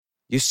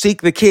You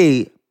seek the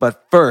key,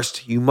 but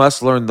first you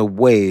must learn the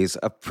ways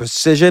of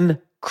precision,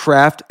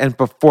 craft, and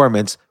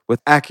performance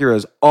with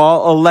Acura's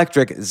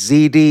all-electric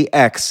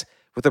ZDX.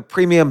 With a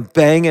premium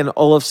Bang &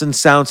 Olufsen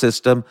sound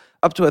system,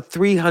 up to a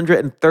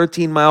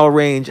 313-mile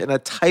range, and a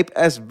Type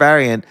S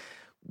variant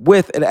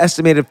with an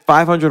estimated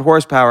 500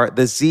 horsepower,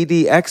 the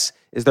ZDX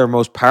is their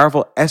most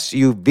powerful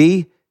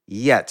SUV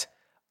yet.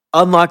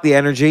 Unlock the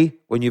energy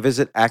when you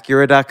visit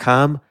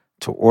Acura.com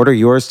to order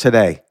yours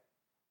today.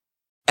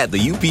 At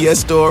the UPS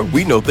Store,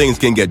 we know things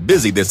can get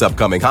busy this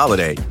upcoming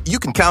holiday. You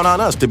can count on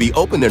us to be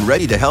open and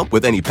ready to help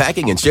with any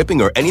packing and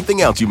shipping or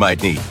anything else you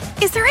might need.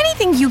 Is there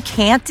anything you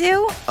can't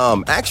do?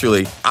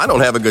 Actually, I don't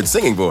have a good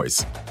singing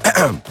voice.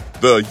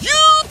 The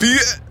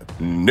UPS...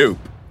 Nope.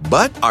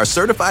 But our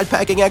certified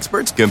packing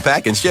experts can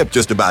pack and ship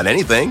just about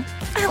anything.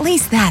 At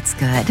least that's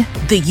good.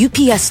 The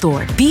UPS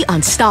Store. Be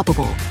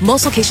unstoppable.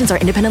 Most locations are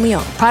independently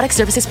owned. Product,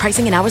 services,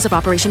 pricing, and hours of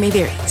operation may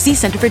vary. See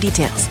Center for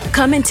details.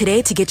 Come in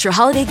today to get your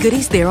holiday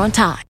goodies there on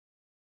time.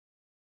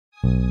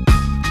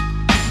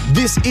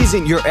 This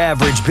isn't your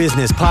average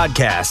business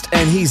podcast,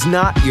 and he's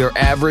not your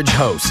average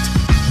host.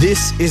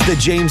 This is the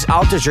James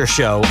Altucher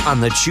Show on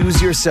the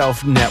Choose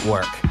Yourself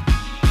Network.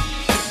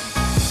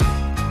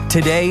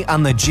 Today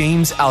on the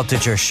James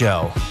Altucher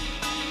Show.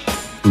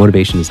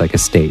 Motivation is like a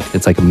state.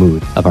 It's like a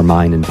mood of our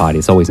mind and body.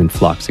 It's always in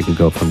flux. It can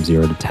go from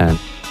 0 to 10.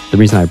 The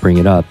reason I bring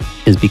it up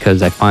is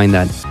because I find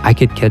that I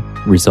could get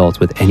results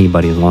with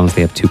anybody as long as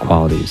they have two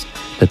qualities,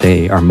 that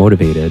they are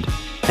motivated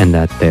and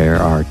that they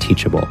are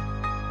teachable.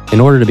 In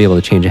order to be able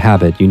to change a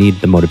habit, you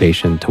need the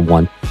motivation to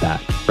want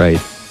that,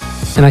 right?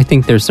 And I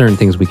think there's certain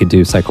things we could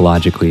do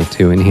psychologically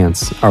to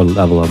enhance our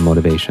level of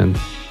motivation.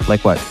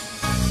 Like what?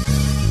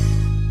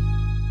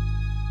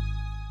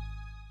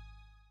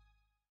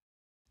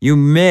 You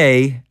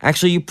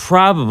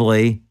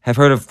probably have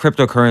heard of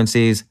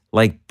cryptocurrencies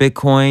like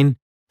Bitcoin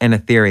and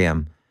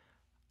Ethereum.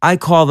 I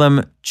call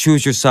them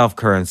choose yourself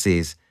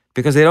currencies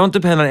because they don't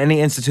depend on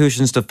any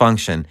institutions to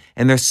function,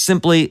 and they're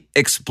simply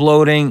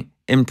exploding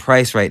in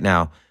price right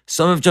now.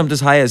 Some have jumped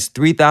as high as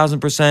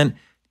 3,000%,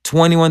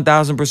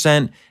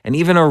 21,000%, and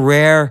even a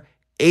rare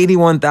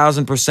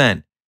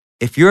 81,000%.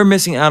 If you're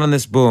missing out on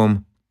this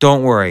boom,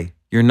 don't worry,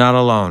 you're not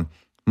alone.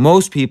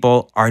 Most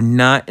people are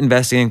not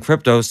investing in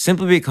crypto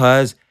simply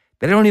because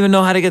they don't even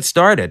know how to get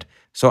started.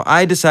 So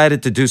I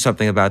decided to do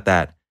something about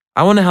that.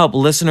 I want to help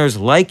listeners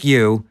like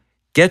you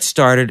get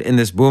started in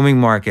this booming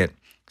market.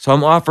 So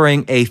I'm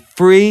offering a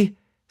free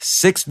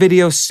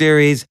 6-video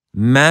series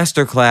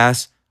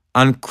masterclass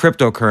on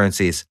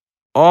cryptocurrencies,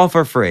 all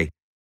for free.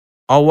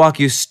 I'll walk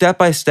you step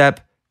by step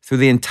through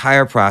the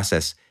entire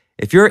process.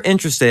 If you're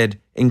interested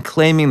in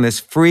claiming this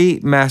free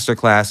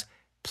masterclass,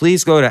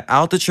 please go to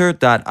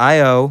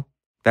altucher.io.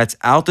 That's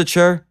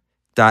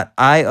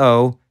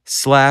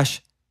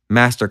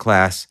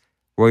altucher.io/masterclass,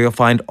 where you'll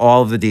find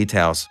all of the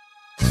details.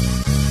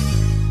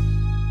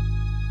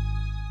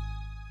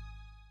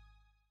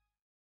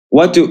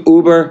 What do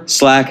Uber,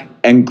 Slack,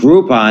 and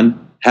Groupon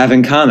have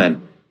in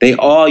common? They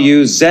all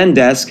use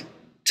Zendesk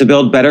to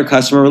build better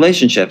customer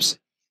relationships.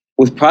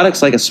 With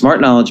products like a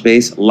smart knowledge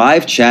base,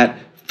 live chat,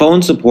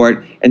 phone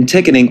support, and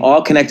ticketing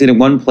all connected in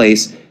one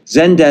place,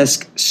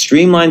 Zendesk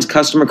streamlines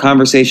customer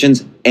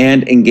conversations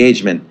and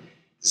engagement.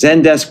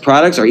 Zendesk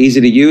products are easy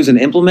to use and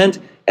implement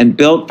and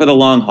built for the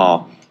long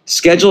haul.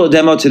 Schedule a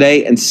demo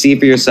today and see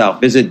for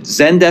yourself. Visit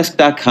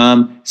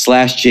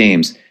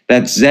zendesk.com/James.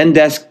 That's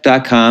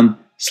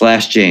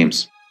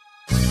zendesk.com/James.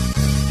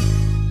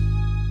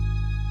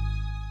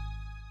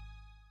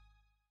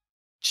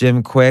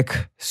 Jim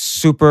Kwik,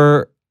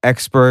 super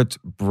expert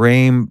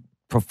brain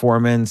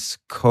performance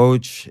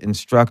coach,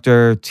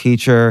 instructor,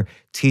 teacher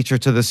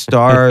to the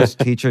stars,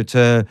 teacher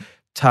to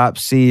top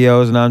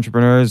CEOs and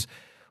entrepreneurs.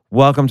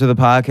 Welcome to the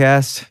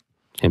podcast.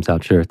 James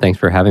Altucher, thanks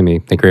for having me.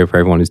 Thank you for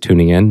everyone who's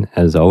tuning in,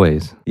 as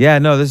always. Yeah,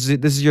 no, this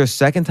is your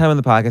second time on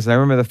the podcast. And I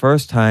remember the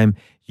first time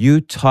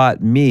you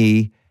taught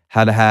me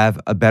how to have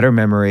a better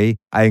memory.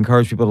 I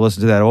encourage people to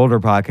listen to that older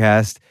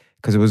podcast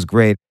because it was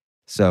great.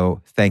 So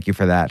thank you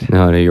for that.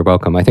 No, you're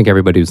welcome. I think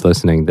everybody who's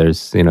listening,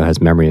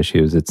 has memory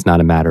issues. It's not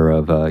a matter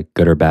of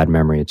good or bad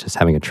memory. It's just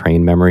having a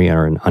trained memory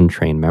or an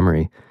untrained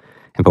memory.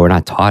 But we're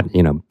not taught,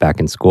 back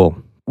in school.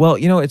 Well,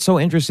 it's so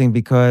interesting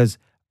because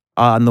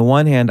on the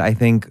one hand, I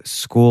think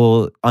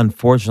school,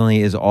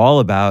 unfortunately, is all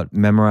about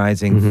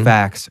memorizing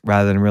facts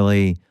rather than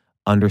really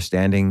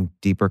understanding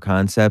deeper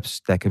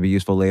concepts that could be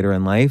useful later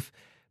in life.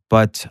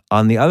 But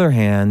on the other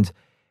hand,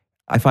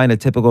 I find a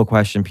typical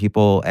question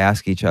people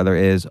ask each other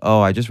is,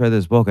 I just read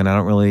this book and I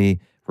don't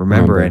really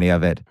remember any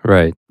of it.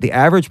 Right. The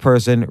average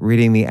person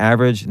reading the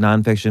average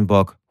nonfiction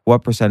book,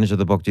 what percentage of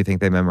the book do you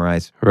think they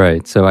memorize?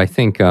 Right. So I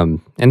think,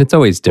 and it's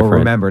always different. Or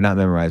remember, not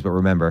memorize, but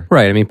remember.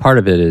 Right. I mean, part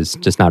of it is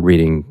just not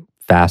reading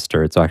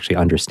faster. It's actually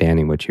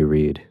understanding what you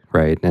read,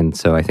 right? And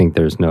so I think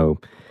there's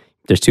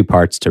two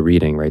parts to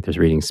reading, right? There's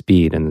reading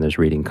speed and then there's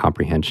reading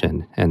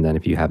comprehension. And then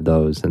if you have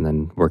those and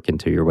then work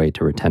into your way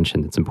to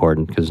retention, it's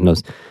important because there's no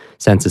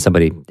sense of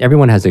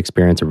everyone has the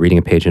experience of reading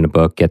a page in a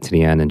book, get to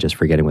the end and just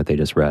forgetting what they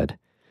just read.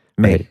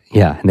 Me. Right?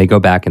 Yeah. And they go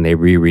back and they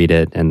reread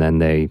it and then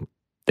they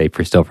they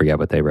still forget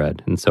what they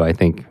read. And so I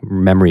think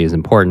memory is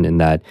important in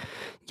that,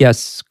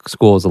 yes,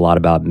 school is a lot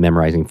about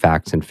memorizing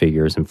facts and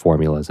figures and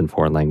formulas and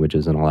foreign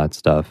languages and all that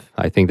stuff.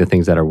 I think the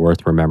things that are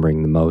worth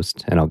remembering the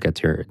most, and I'll get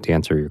to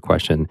answer your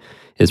question,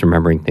 is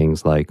remembering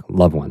things like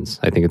loved ones.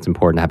 I think it's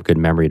important to have a good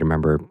memory to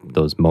remember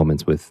those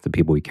moments with the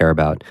people we care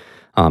about.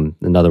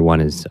 Another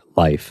one is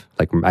life.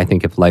 Like, I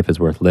think if life is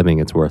worth living,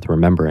 it's worth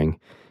remembering.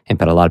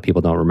 But a lot of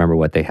people don't remember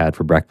what they had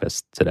for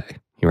breakfast today,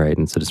 right?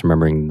 And so just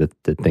remembering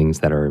the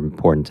things that are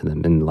important to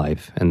them in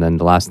life. And then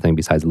the last thing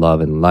besides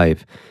love and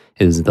life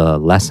is the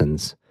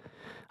lessons.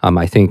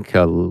 I think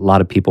a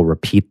lot of people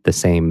repeat the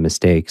same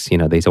mistakes.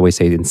 They always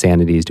say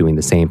insanity is doing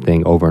the same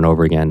thing over and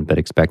over again, but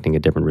expecting a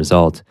different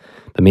result.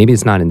 But maybe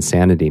it's not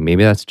insanity.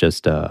 Maybe that's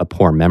just a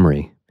poor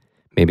memory.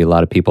 Maybe a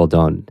lot of people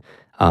don't.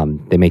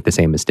 They make the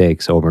same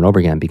mistakes over and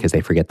over again because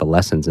they forget the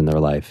lessons in their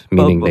life.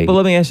 But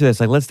let me ask you this: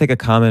 like, let's take a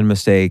common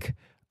mistake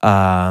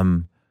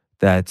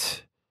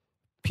that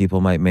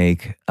people might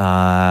make.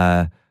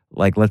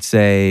 Like, let's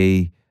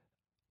say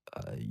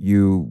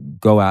you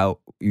go out,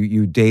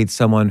 you date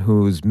someone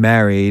who's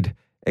married,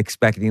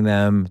 expecting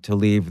them to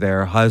leave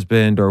their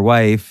husband or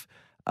wife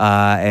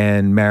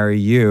and marry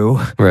you,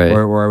 right,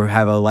 or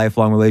have a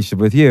lifelong relationship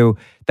with you.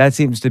 That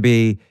seems to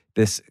be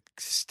this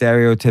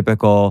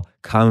stereotypical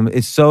common.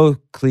 It's so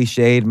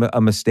cliched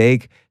a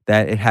mistake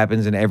that it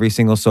happens in every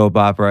single soap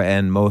opera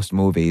and most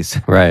movies.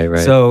 Right.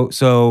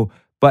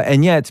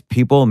 And yet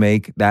people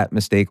make that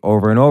mistake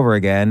over and over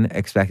again,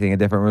 expecting a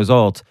different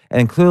result.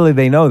 And clearly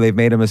they know they've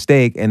made a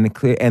mistake,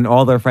 and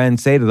all their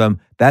friends say to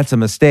them, "That's a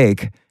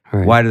mistake."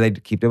 Right. Why do they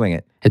keep doing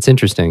it? It's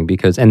interesting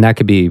because, and that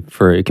could be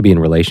it could be in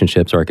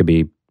relationships, or it could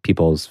be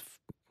people's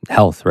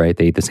health, right?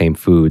 They eat the same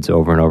foods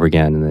over and over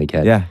again, and they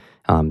get,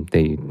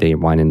 they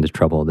wind into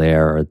trouble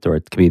there, or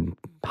it could be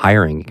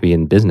hiring. It could be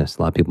in business.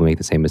 A lot of people make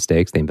the same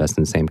mistakes. They invest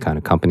in the same kind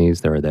of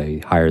companies, or they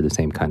hire the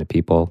same kind of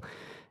people.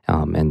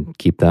 And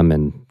keep them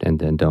and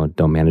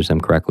don't manage them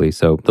correctly.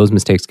 So those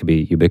mistakes could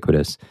be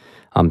ubiquitous.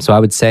 So I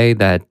would say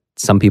that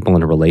some people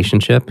in a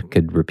relationship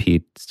could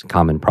repeat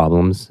common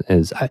problems.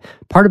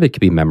 Part of it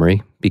could be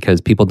memory, because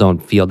people don't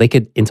feel, they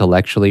could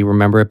intellectually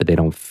remember it, but they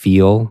don't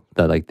feel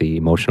the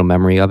emotional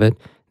memory of it,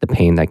 the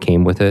pain that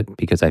came with it.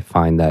 Because I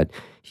find that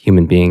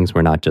human beings,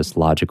 we're not just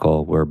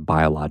logical, we're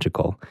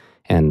biological.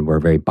 And we're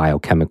very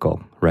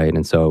biochemical, right?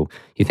 And so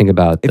you think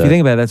about if you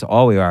think about it, that's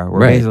all we are. We're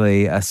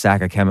basically a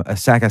sack of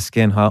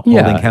skin holding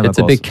chemicals. It's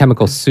a big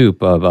chemical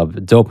soup of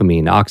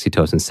dopamine,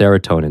 oxytocin,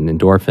 serotonin,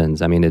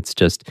 endorphins. I mean, it's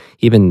just,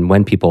 even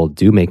when people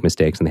do make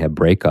mistakes and they have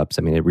breakups,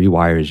 I mean, it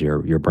rewires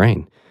your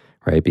brain,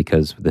 right?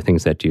 Because the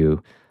things that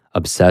you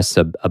obsess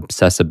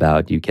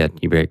about, you get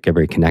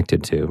very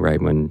connected to,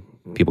 right? When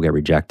people get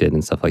rejected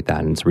and stuff like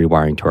that, and it's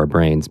rewiring to our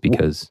brains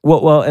because...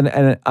 Well,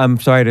 and I'm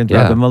sorry to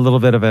interrupt. I'm a little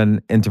bit of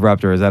an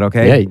interrupter. Is that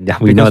okay? Yeah,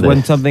 we know that. Because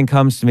when something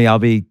comes to me, I'll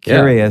be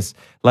curious.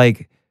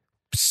 Like,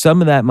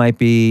 some of that might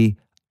be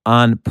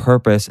on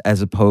purpose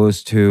as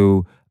opposed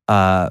to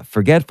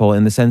forgetful,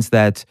 in the sense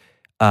that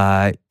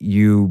they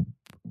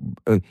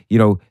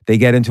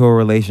get into a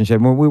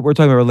relationship. We're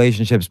talking about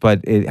relationships,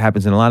 but it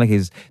happens in a lot of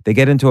cases. They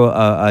get into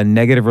a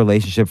negative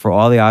relationship for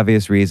all the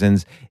obvious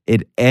reasons.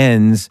 It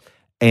ends,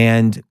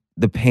 and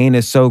the pain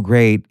is so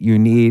great, you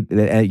need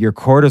your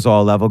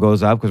cortisol level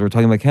goes up, because we're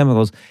talking about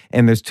chemicals.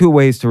 And there's two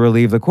ways to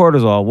relieve the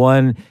cortisol.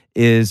 One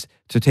is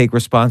to take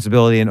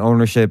responsibility and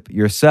ownership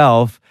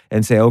yourself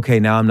and say, okay,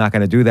 now I'm not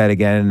going to do that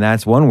again. And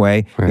that's one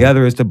way. Right. The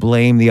other is to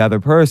blame the other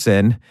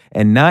person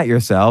and not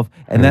yourself.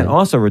 And that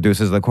also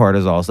reduces the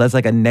cortisol. So that's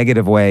like a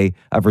negative way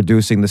of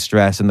reducing the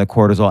stress and the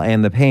cortisol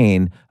and the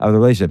pain of the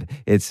relationship.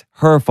 It's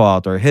her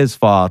fault or his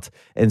fault.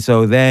 And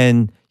so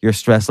then your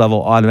stress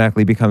level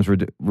automatically becomes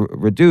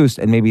reduced,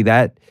 and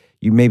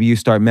maybe you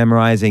start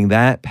memorizing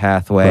that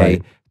pathway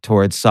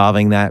towards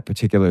solving that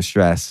particular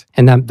stress.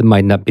 And that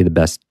might not be the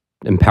best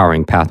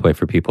empowering pathway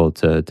for people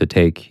to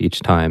take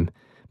each time,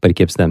 but it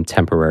gives them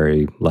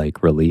temporary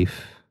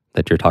relief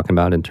that you're talking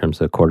about in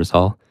terms of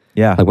cortisol.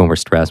 Yeah. Like when we're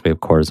stressed, we have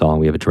cortisol and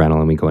we have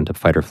adrenaline, we go into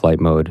fight or flight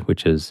mode,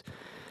 which is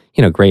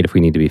great if we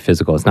need to be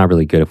physical. It's not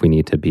really good if we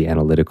need to be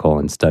analytical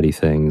and study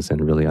things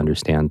and really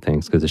understand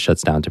things, because it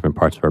shuts down different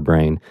parts of our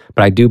brain.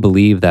 But I do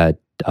believe that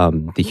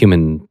the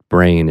human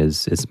brain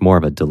is more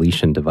of a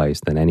deletion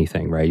device than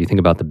anything, right? You think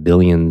about the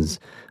billions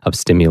of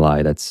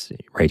stimuli that's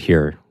right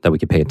here that we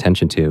could pay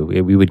attention to.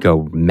 We would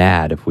go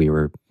mad if we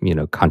were,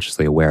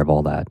 consciously aware of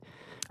all that.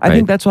 I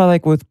think that's why,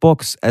 with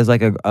books, as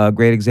a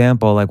great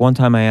example, one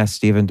time I asked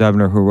Stephen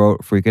Dubner, who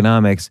wrote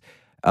Freakonomics,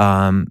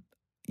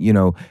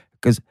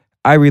 because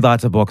I read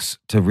lots of books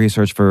to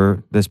research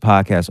for this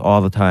podcast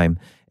all the time.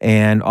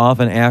 And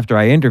often after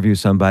I interview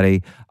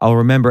somebody, I'll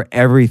remember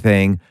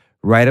everything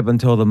right up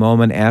until the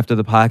moment after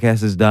the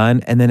podcast is done.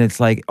 And then it's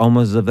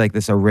almost as if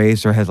this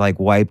eraser has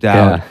wiped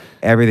out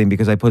everything,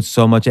 because I put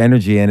so much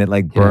energy in it,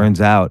 burns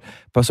out.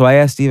 But so I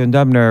asked Stephen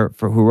Dubner,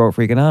 who wrote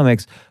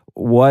Freakonomics,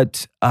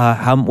 what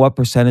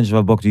percentage of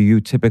a book do you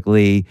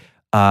typically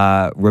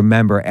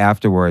remember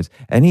afterwards?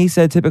 And he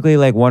said typically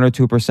 1 or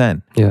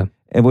 2%. Yeah.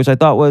 and which I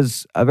thought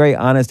was a very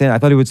honest answer. I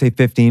thought he would say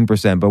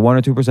 15%, but 1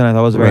 or 2% I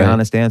thought was a very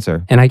honest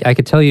answer. And I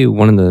could tell you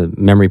one of the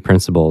memory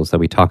principles that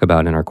we talk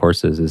about in our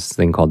courses is this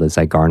thing called the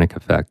Zeigarnik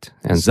effect.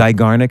 And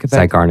Zeigarnik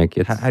effect?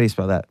 Zeigarnik. How do you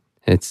spell that?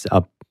 It's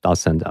up.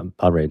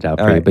 I'll write it out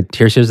for you. But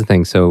here's the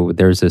thing. So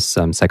there's this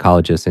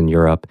psychologist in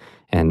Europe,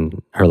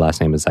 and her last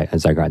name is Dr.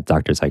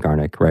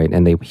 Zeigarnik, right?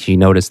 And she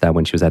noticed that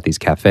when she was at these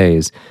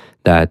cafes,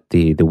 that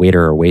the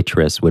waiter or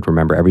waitress would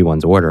remember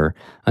everyone's order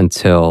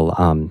until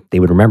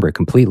they would remember it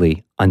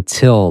completely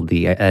until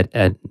the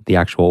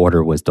actual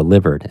order was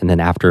delivered, and then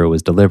after it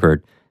was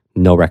delivered,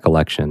 no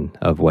recollection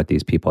of what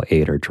these people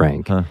ate or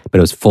drank, but it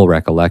was full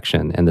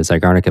recollection. And the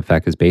Zeigarnik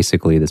effect is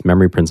basically this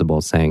memory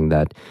principle saying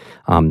that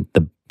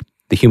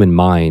the human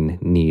mind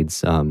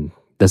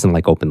doesn't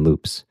like open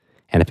loops.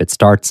 And if it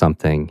starts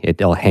something,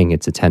 it'll hang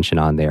its attention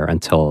on there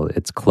until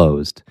it's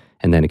closed,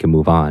 and then it can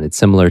move on. It's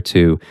similar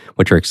to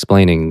what you're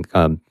explaining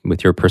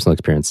with your personal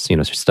experience,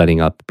 studying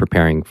up,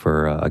 preparing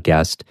for a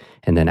guest,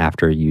 and then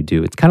after you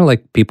do, it's kind of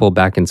like people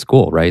back in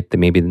school, right?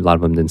 Maybe a lot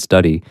of them didn't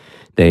study.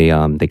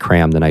 They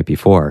cram the night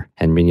before,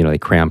 and they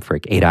cram for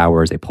like 8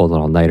 hours. They pull an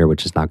all-nighter,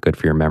 which is not good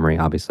for your memory,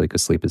 obviously,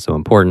 because sleep is so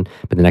important.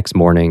 But the next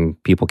morning,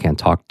 people can't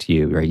talk to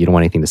you, right? You don't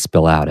want anything to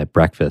spill out at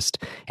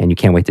breakfast, and you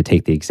can't wait to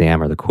take the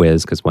exam or the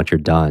quiz, because once you're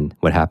done,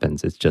 what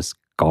happens? It's just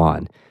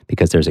gone,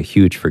 because there's a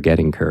huge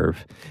forgetting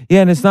curve.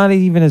 Yeah, and it's not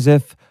even as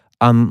if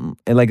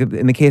like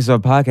in the case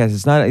of a podcast,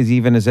 it's not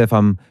even as if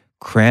I'm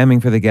cramming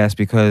for the guest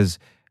because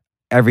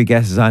every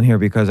guest is on here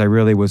because I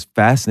really was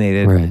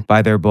fascinated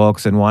by their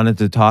books and wanted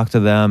to talk to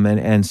them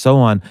and so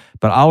on.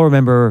 But I'll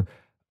remember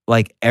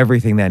like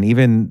everything then,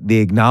 even the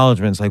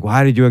acknowledgments, like,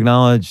 why did you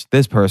acknowledge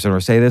this person or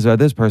say this about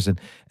this person?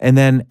 And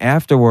then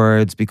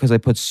afterwards, because I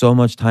put so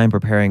much time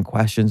preparing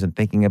questions and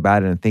thinking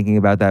about it and thinking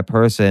about that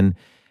person,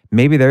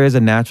 maybe there is a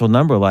natural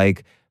number,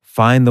 like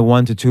find the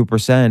 1 to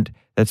 2%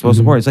 that's most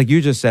important. It's like you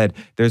just said,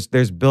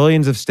 there's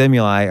billions of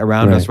stimuli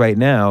around us right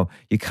now.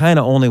 You kind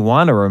of only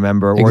want to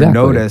remember or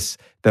notice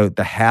the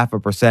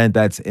 0.5%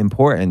 that's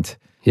important.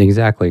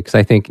 Exactly, because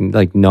I think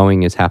like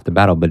knowing is half the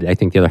battle, but I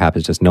think the other half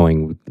is just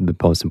knowing the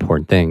most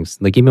important things.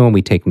 Like even when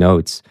we take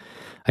notes,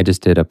 I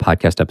just did a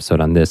podcast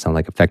episode on this, on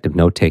like effective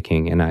note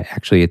taking, and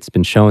it's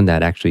been shown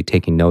that actually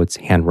taking notes,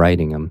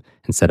 handwriting them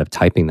instead of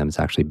typing them is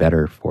actually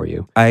better for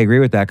you. I agree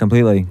with that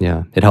completely.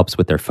 Yeah, it helps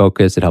with their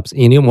focus. It helps.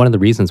 And one of the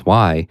reasons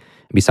why,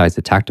 besides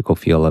the tactical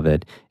feel of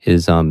it,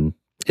 is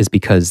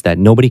because that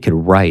nobody could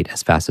write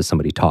as fast as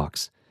somebody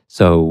talks.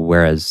 So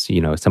whereas,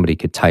 somebody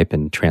could type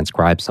and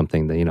transcribe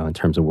something that, in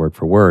terms of word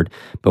for word,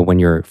 but when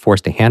you're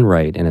forced to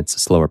handwrite and it's a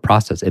slower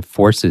process, it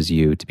forces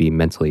you to be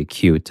mentally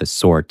acute, to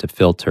sort, to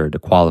filter, to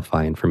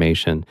qualify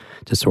information,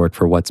 to sort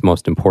for what's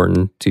most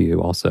important to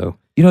you also.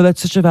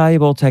 That's such a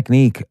valuable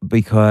technique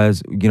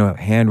because,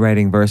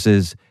 handwriting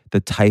versus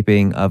the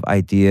typing of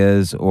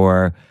ideas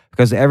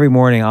because every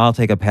morning I'll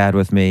take a pad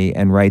with me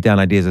and write down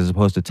ideas as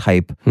opposed to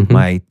type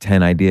my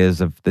 10 ideas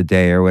of the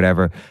day or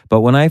whatever. But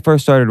when I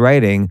first started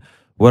writing,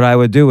 what I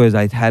would do is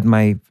I had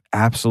my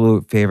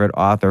absolute favorite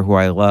author who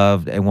I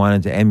loved and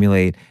wanted to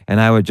emulate, and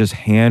I would just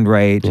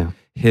handwrite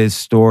his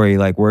story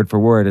like word for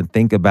word and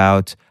think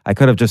about, I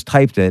could have just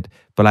typed it,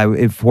 but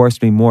it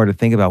forced me more to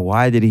think about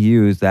why did he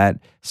use that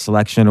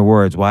selection of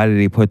words? Why did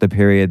he put the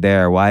period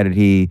there? Why did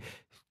he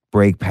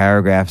break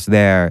paragraphs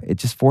there? It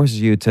just forces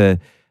you to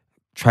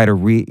try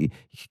to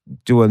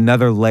do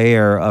another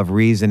layer of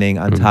reasoning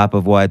on top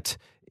of what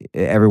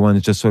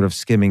everyone's just sort of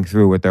skimming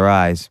through with their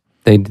eyes.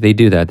 They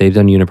do that. They've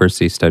done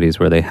university studies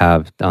where they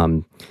have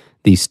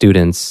these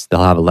students,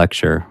 they'll have a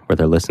lecture where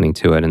they're listening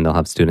to it, and they'll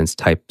have students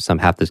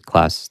half this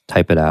class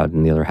type it out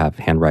and the other half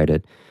handwrite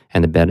it.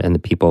 And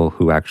the people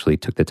who actually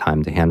took the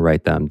time to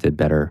handwrite them did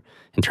better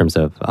in terms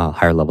of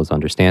higher levels of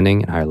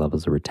understanding and higher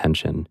levels of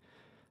retention.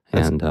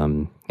 And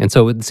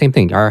so the same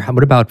thing.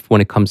 What about when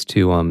it comes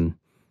to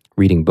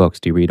reading books?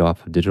 Do you read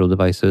off of digital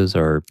devices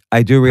or?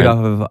 I do read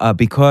off of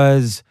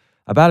because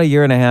about a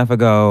year and a half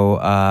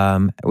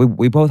ago,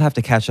 we both have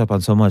to catch up on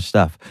so much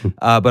stuff.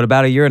 But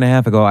about a year and a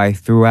half ago, I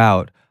threw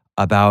out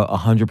about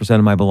 100%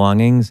 of my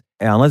belongings,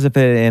 unless it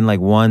fit in like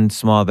one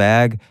small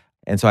bag.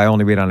 And so I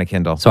only read on a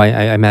Kindle. So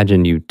I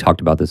imagine you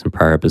talked about this in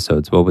prior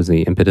episodes. What was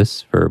the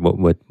impetus for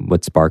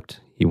what sparked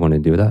you want to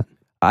do that?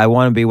 I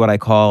want to be what I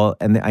call,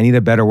 and I need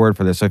a better word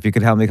for this, so if you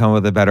could help me come up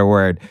with a better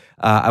word.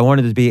 I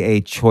wanted to be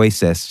a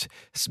choicist,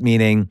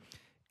 meaning,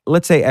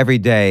 let's say every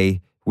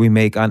day we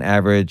make on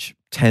average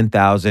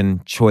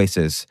 10,000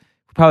 choices.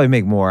 We probably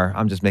make more.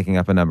 I'm just making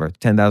up a number.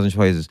 10,000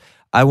 choices.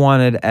 I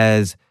wanted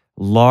as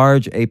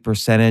large a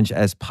percentage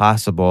as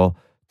possible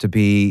to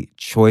be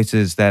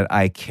choices that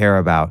I care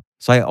about.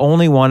 So I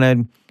only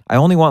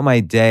want my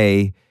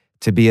day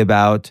to be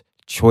about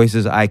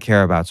choices I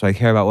care about. So I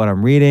care about what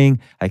I'm reading.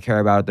 I care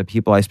about the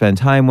people I spend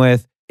time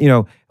with.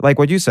 Like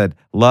what you said,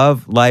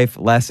 love, life,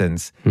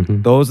 lessons.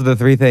 Those are the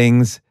three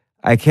things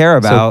I care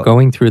about. So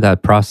going through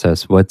that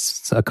process,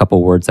 what's a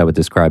couple words that would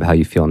describe how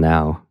you feel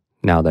now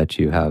that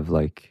you have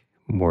like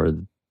more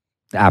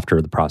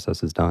after the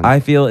process is done? I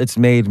feel it's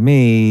made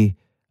me,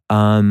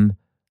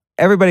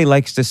 everybody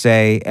likes to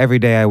say every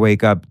day I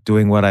wake up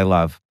doing what I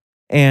love.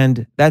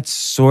 And that's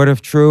sort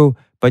of true,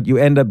 but you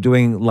end up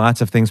doing lots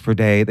of things per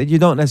day that you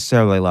don't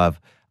necessarily love.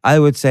 I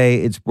would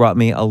say it's brought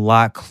me a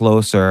lot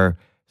closer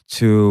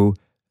to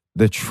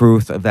the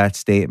truth of that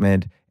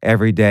statement.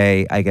 Every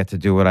day I get to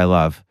do what I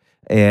love.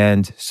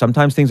 And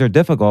sometimes things are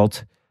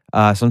difficult.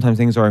 Sometimes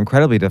things are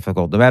incredibly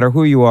difficult. No matter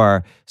who you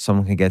are,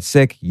 someone can get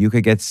sick, you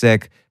could get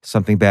sick,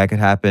 something bad could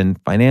happen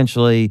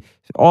financially,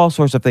 all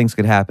sorts of things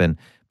could happen.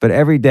 But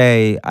every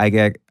day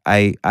I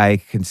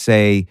can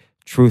say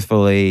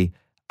truthfully,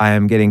 I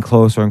am getting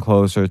closer and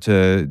closer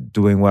to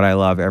doing what I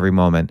love every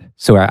moment.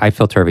 So I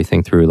filter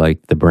everything through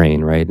like the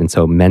brain, right? And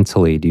so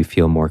mentally, do you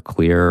feel more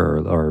clear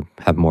or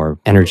have more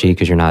energy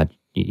because you're not,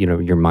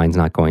 your mind's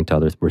not going to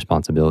other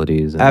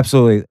responsibilities?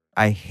 Absolutely.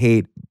 I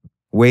hate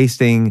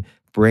wasting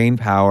brain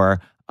power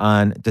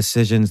on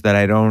decisions that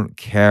I don't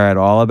care at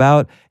all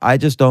about. I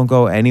just don't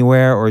go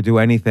anywhere or do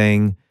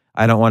anything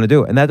I don't want to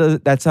do. And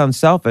that sounds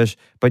selfish,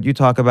 but you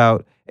talk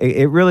about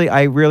I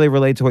really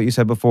relate to what you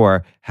said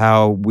before,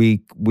 how we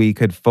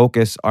could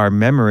focus our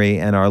memory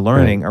and our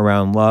learning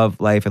around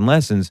love, life, and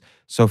lessons.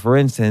 So for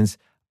instance,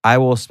 I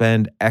will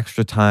spend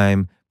extra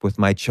time with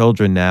my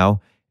children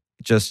now,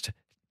 just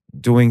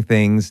doing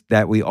things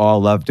that we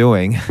all love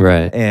doing.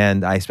 Right.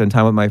 And I spend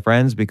time with my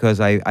friends because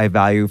I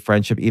value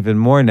friendship even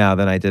more now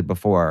than I did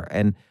before.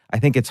 And I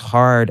think it's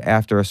hard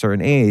after a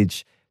certain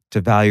age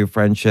to value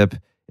friendship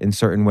in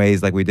certain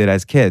ways like we did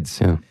as kids.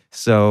 Yeah.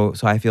 So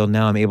I feel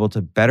now I'm able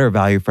to better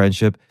value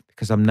friendship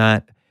because I'm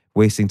not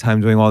wasting time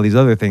doing all these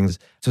other things.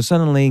 So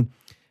suddenly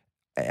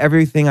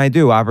everything I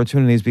do,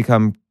 opportunities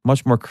become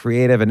much more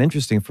creative and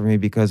interesting for me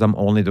because I'm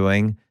only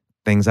doing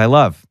things I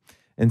love.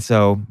 And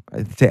so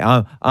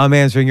I'm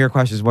answering your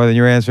questions more than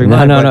you're answering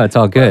mine. No, it's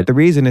all good. The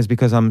reason is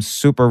because I'm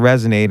super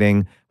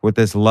resonating with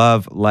this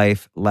love,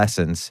 life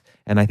lessons.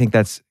 And I think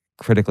that's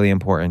critically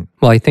important.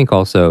 Well, I think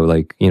also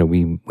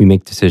we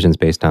make decisions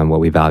based on what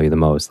we value the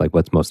most, like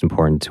what's most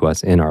important to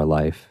us in our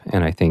life.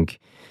 And I think,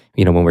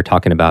 when we're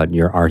talking about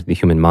the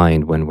human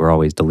mind, when we're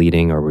always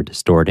deleting or we're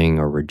distorting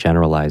or we're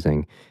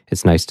generalizing,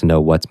 it's nice to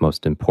know what's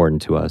most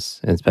important to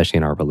us, and especially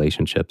in our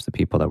relationships, the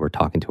people that we're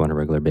talking to on a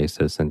regular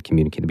basis and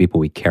communicating, the people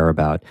we care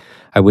about.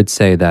 I would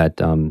say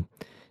that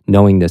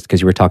knowing this,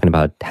 because you were talking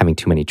about having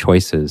too many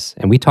choices,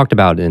 and we talked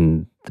about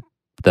in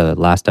the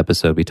last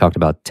episode, we talked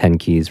about 10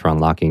 keys for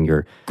unlocking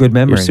your good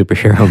memory, your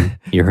superhero,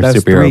 your That's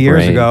superhero 3 years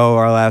brain. ago,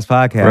 our last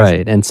podcast.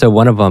 Right. And so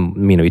one of them,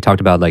 we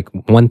talked about like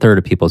 1/3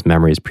 of people's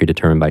memory is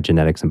predetermined by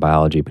genetics and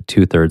biology, but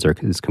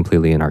 2/3 is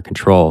completely in our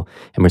control.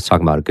 And we're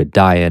talking about a good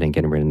diet and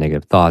getting rid of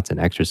negative thoughts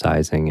and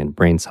exercising and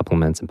brain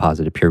supplements and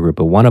positive peer group.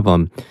 But one of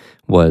them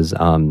was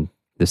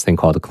this thing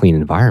called a clean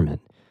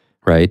environment,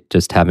 right?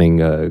 Just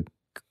having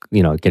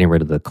getting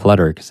rid of the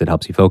clutter because it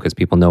helps you focus.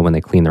 People know when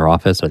they clean their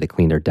office or they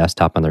clean their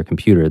desktop on their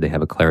computer, they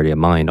have a clarity of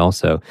mind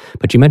also.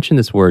 But you mentioned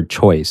this word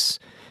choice,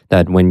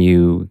 that when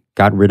you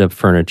got rid of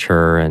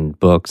furniture and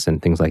books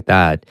and things like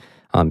that,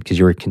 because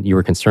you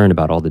were concerned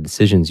about all the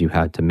decisions you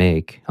had to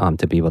make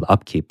to be able to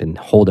upkeep and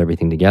hold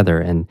everything together.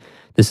 And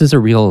this is a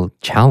real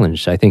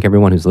challenge. I think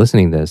everyone who's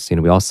listening to this,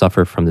 we all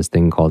suffer from this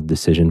thing called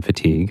decision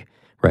fatigue.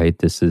 Right?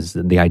 This is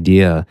the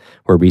idea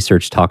where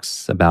research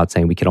talks about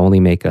saying we can only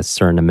make a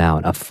certain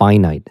amount,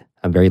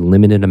 a very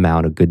limited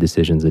amount of good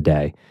decisions a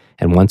day.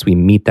 And once we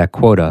meet that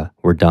quota,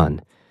 we're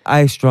done.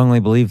 I strongly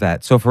believe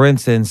that. So for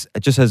instance,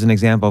 just as an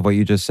example of what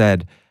you just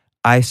said,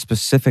 I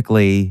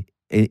specifically,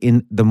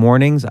 in the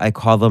mornings, I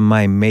call them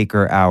my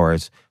maker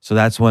hours. So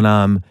that's when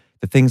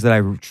the things that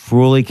I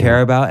truly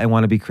care about and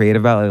want to be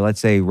creative about, like let's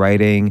say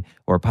writing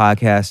or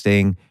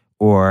podcasting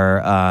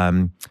or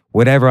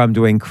whatever I'm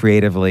doing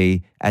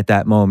creatively at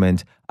that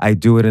moment, I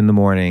do it in the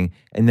morning.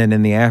 And then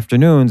in the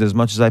afternoons, as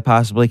much as I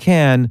possibly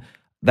can,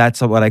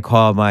 that's what I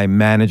call my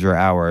manager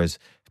hours.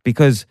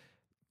 Because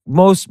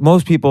most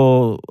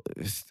people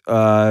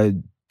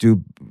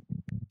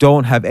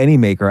don't have any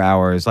maker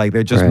hours. Like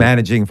they're just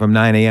managing from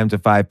 9 a.m. to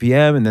 5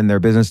 p.m. and then their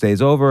business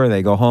day's over,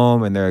 they go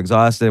home and they're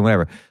exhausted and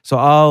whatever.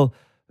 So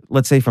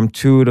let's say from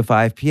 2 to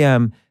 5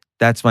 p.m.,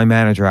 that's my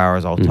manager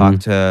hours. I'll talk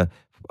to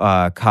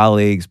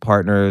colleagues,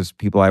 partners,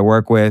 people I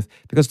work with,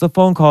 because the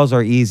phone calls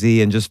are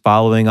easy and just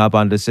following up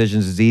on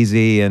decisions is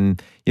easy.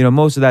 And,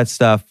 most of that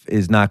stuff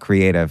is not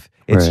creative.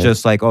 It's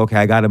just like, okay,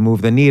 I got to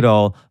move the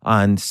needle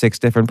on 6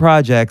 different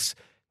projects.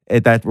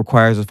 That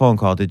requires a phone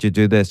call. Did you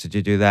do this? Did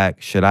you do that?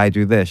 Should I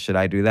do this? Should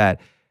I do that?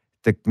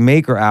 The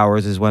maker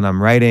hours is when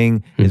I'm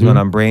writing, is when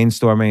I'm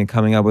brainstorming and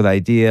coming up with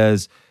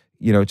ideas,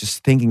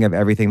 just thinking of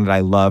everything that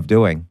I love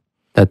doing.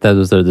 And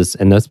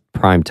that's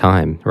prime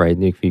time, right?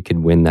 If you could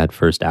win that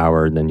first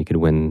hour, then you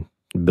could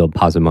build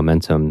positive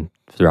momentum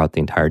throughout the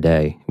entire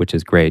day, which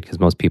is great because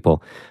most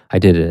people, I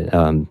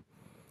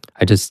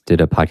just did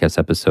a podcast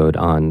episode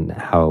on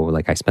how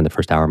I spend the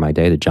first hour of my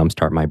day to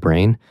jumpstart my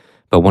brain.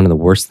 But one of the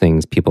worst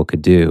things people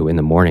could do in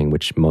the morning,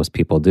 which most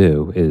people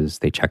do, is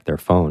they check their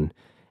phone.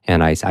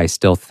 And I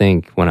still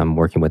think when I'm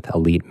working with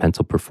elite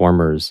mental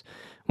performers,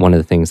 one of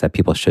the things that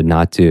people should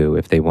not do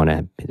if they want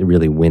to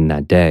really win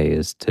that day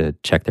is to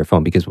check their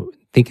phone. Because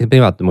think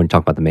about when you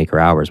talk about the maker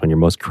hours, when you're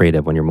most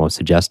creative, when you're most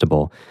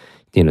suggestible,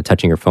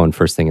 touching your phone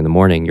first thing in the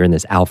morning, you're in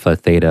this alpha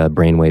theta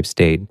brainwave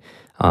state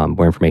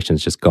where information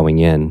is just going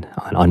in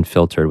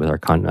unfiltered with our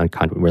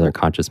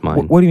conscious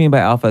mind. What do you mean by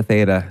alpha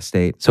theta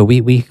state? So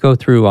we go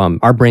through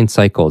our brain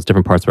cycles,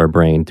 different parts of our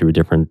brain through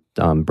different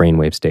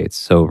brainwave states.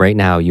 So right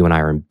now, you and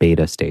I are in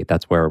beta state.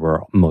 That's where we're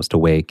most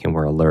awake and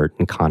we're alert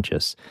and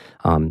conscious.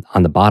 On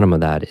the bottom of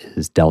that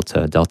is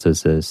delta. Delta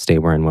is the state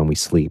we're in when we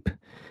sleep.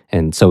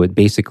 And so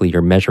basically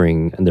you're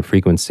measuring the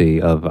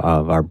frequency of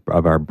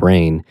our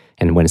brain,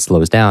 and when it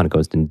slows down, it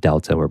goes to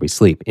delta where we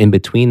sleep. In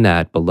between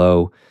that,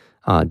 below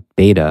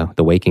beta,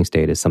 the waking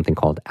state, is something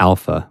called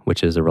alpha,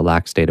 which is a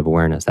relaxed state of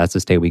awareness. That's the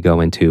state we go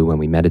into when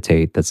we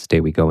meditate. That's the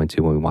state we go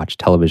into when we watch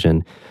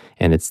television.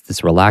 And it's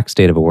this relaxed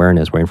state of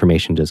awareness where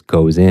information just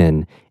goes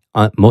in,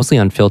 mostly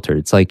unfiltered.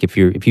 It's like if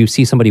you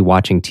see somebody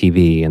watching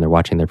TV and they're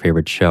watching their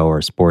favorite show or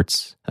a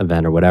sports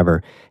event or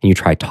whatever, and you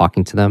try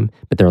talking to them,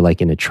 but they're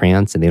like in a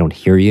trance and they don't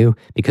hear you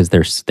because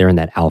they're in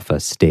that alpha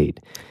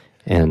state.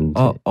 And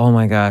oh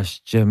my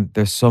gosh, Jim,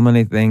 there's so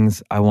many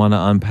things I want to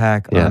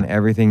unpack on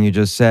everything you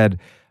just said.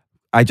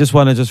 I just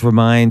want to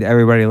remind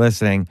everybody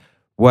listening,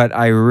 what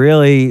I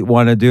really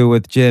want to do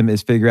with Jim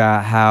is figure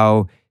out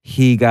how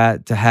he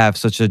got to have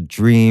such a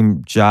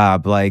dream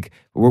job. Like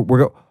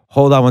we're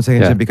hold on one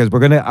second, Jim, because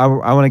I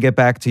want to get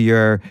back to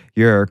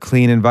your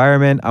clean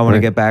environment. I want to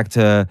get back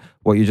to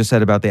what you just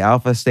said about the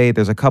alpha state.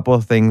 There's a couple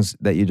of things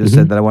that you just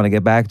said that I want to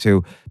get back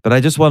to, but I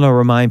just want to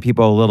remind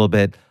people a little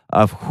bit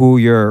of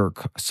who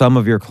some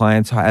of your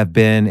clients have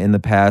been in the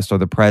past or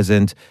the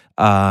present,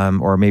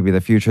 or maybe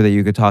the future that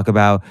you could talk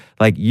about.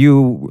 Like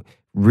you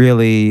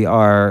really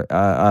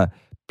are,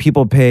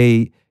 people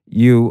pay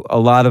you a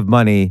lot of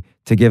money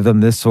to give them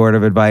this sort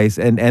of advice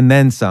and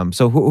then some.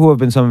 So who have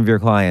been some of your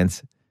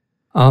clients?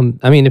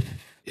 I mean,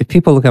 if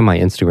people look at my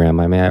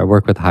Instagram, I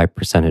work with a high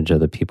percentage of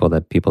the people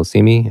that people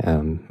see me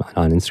on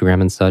Instagram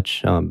and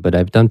such. But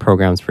I've done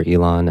programs for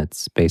Elon at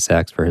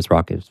SpaceX for his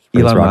rockets.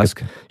 Elon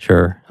Musk.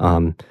 Sure.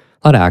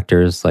 A lot of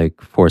actors like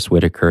Forrest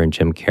Whitaker and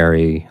Jim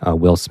Carrey,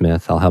 Will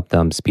Smith. I'll help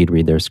them speed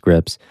read their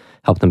scripts,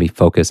 help them be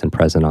focused and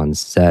present on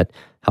set,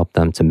 help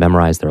them to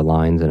memorize their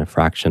lines in a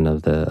fraction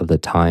of the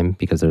time,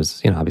 because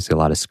there's obviously a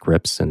lot of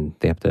scripts and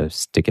they have to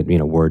stick it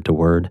word to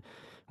word,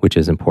 which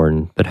is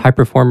important. But high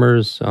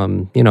performers,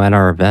 at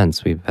our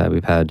events, we've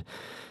had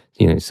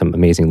some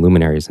amazing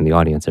luminaries in the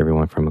audience.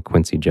 Everyone from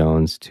Quincy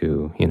Jones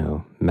to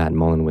Matt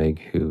Mullenweg,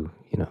 who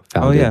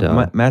founded. Oh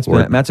yeah,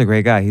 Matt's a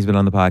great guy. He's been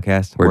on the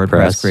podcast.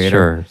 WordPress creator.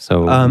 Sure.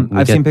 So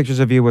I've seen pictures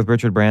of you with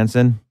Richard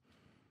Branson.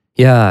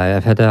 Yeah,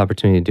 I've had the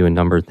opportunity to do a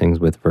number of things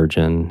with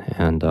Virgin,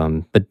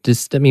 and but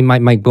just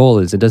my goal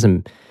is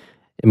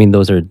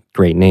those are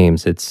great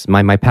names. It's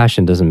my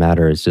passion doesn't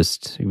matter. It's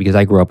just because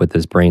I grew up with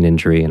this brain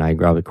injury, and I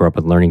grew up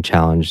with learning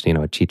challenge.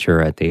 A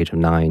teacher at the age of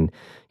 9,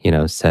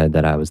 said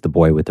that I was the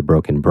boy with the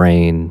broken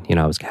brain.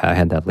 I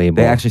had that label.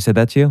 They actually said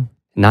that to you?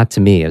 Not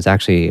to me. It was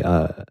actually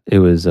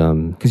because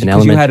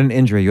you had an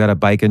injury. You had a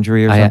bike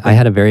injury or something? I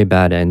had a very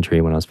bad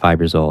injury when I was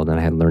 5 years old, and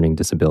I had learning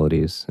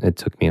disabilities. It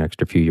took me an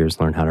extra few years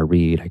to learn how to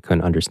read. I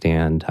couldn't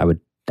understand. I would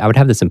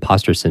have this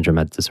imposter syndrome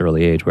at this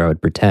early age where I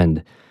would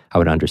pretend I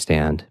would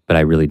understand, but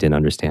I really didn't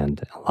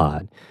understand a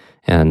lot.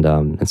 And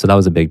so that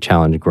was a big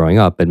challenge growing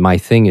up. But my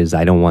thing is,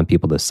 I don't want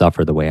people to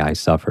suffer the way I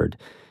suffered.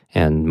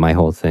 And my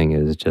whole thing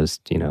is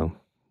just,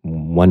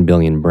 1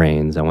 billion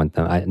brains. I want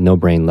no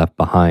brain left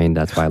behind.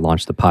 That's why I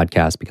launched the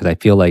podcast, because I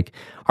feel like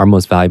our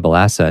most valuable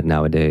asset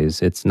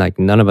nowadays, it's like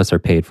none of us are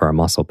paid for our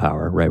muscle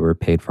power, right? We're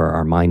paid for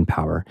our mind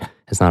power.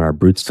 It's not our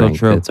brute strength. So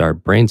true. It's our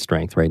brain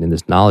strength, right? In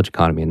this knowledge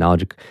economy, and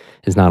knowledge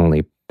is not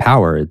only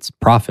power, it's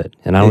profit.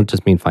 And I don't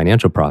just mean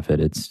financial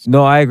profit.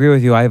 No, I agree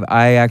with you.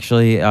 I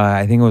actually,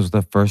 I think it was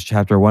the first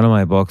chapter of one of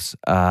my books,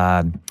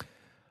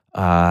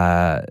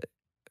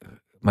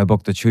 my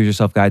book, The Choose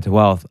Yourself Guide to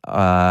Wealth.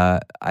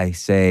 I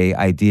say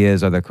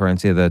ideas are the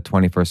currency of the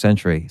 21st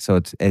century. So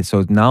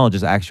so knowledge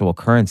is actual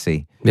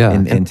currency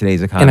in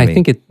today's economy. And I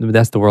think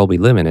that's the world we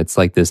live in. It's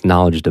like this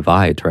knowledge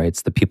divide, right?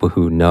 It's the people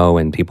who know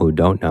and people who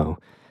don't know,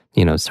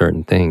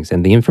 certain things.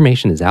 And the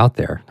information is out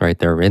there, right?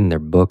 They're in their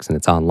books and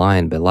it's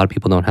online, but a lot of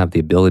people don't have the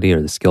ability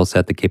or the skill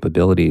set, the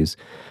capabilities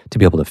to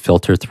be able to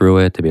filter through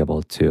it, to be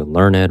able to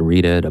learn it,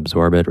 read it,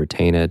 absorb it,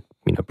 retain it,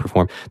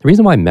 perform. The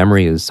reason why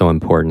memory is so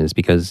important is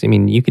because,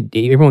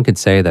 everyone could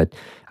say that,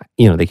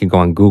 they could go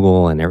on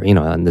Google and,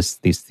 and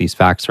these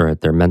facts are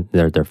at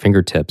their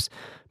fingertips.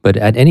 But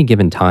at any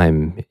given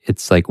time,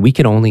 it's like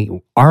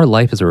our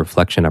life is a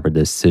reflection of our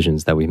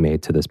decisions that we've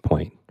made to this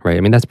point, right?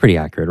 That's pretty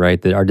accurate,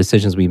 right? Our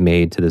decisions we've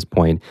made to this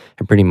point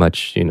are pretty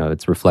much,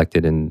 it's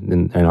reflected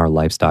in our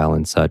lifestyle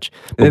and such.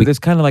 But there's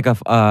kind of like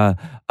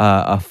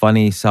a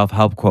funny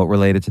self-help quote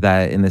related to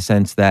that, in the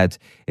sense that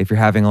if you're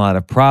having a lot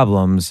of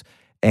problems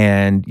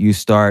and you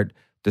start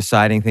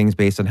deciding things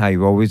based on how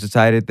you've always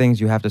decided things,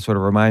 you have to sort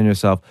of remind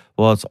yourself,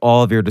 well, it's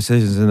all of your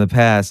decisions in the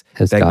past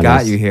that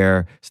got you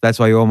here. So that's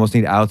why you almost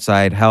need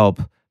outside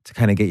help to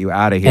kind of get you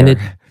out of here. And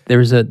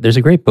there's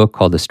a great book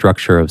called The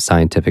Structure of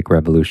Scientific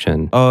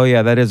Revolution. Oh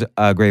yeah, that is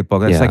a great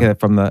book. That's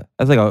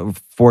that's like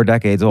 4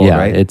 decades old,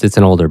 right? It's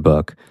an older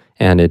book.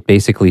 And it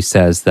basically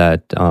says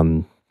that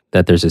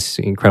that there's this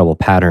incredible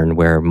pattern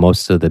where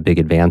most of the big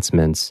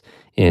advancements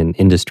in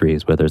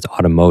industries, whether it's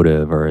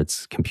automotive or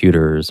it's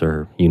computers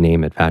or you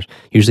name it, fashion,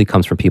 usually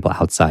comes from people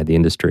outside the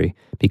industry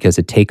because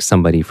it takes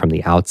somebody from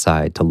the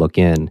outside to look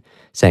in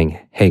saying,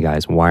 hey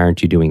guys, why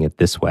aren't you doing it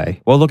this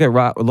way? Well, look at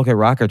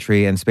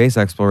rocketry and space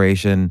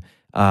exploration.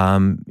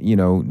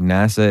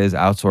 NASA is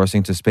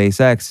outsourcing to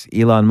SpaceX.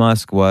 Elon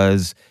Musk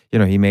was,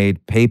 he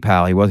made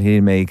PayPal. He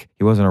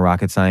wasn't a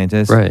rocket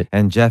scientist. Right.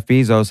 And Jeff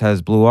Bezos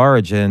has Blue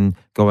Origin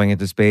going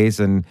into space,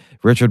 and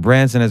Richard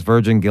Branson has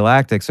Virgin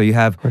Galactic. So you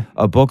have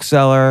a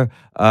bookseller,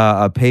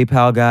 a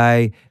PayPal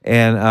guy,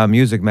 and a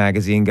music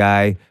magazine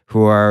guy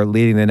who are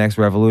leading the next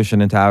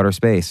revolution into outer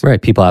space. Right.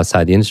 People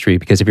outside the industry,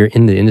 because if you're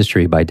in the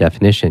industry, by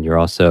definition,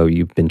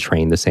 you've been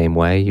trained the same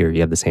way. You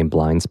have the same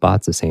blind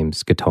spots, the same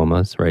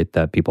scotomas, right,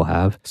 that people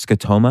have.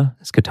 Scotoma?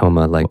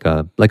 Scotoma,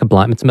 like a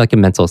blind, it's like a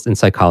mental, in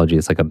psychology,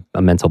 it's like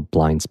a mental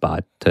blind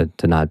spot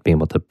to not be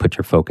able to put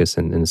your focus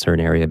in a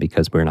certain area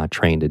because we're not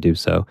trained to do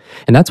so.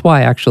 And that's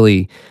why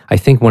actually, I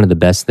think one of the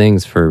best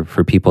things for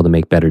people to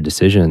make better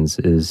decisions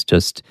is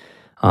just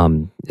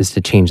is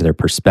to change their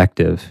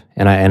perspective,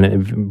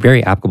 and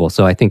very applicable.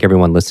 So I think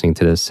everyone listening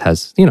to this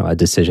has a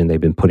decision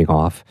they've been putting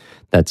off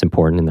that's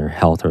important in their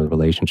health or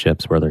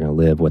relationships, where they're going to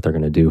live, what they're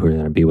going to do, who they're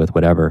going to be with,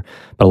 whatever.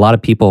 But a lot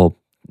of people,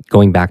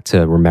 going back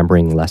to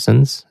remembering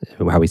lessons,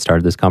 how we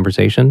started this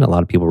conversation, a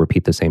lot of people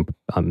repeat the same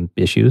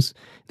issues.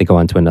 They go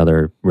on to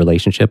another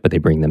relationship, but they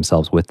bring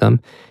themselves with them.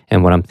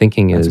 And what I'm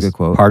thinking is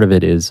part of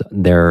it is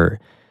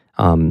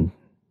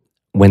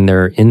when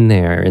they're in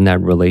that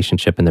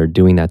relationship and they're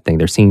doing that thing,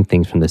 they're seeing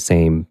things from the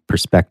same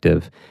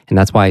perspective. And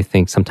that's why I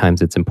think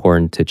sometimes it's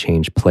important to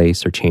change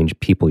place or change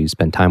people you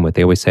spend time with.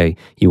 They always say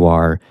you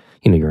are,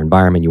 your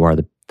environment, you are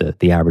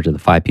the average of the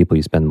 5 people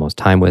you spend the most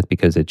time with,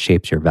 because it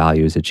shapes your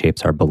values, it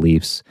shapes our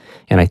beliefs.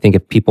 And I think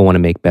if people want to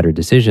make better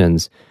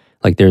decisions,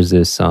 like there's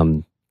this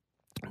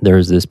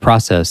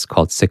process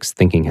called 6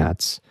 Thinking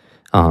Hats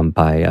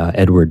by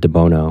Edward de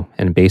Bono.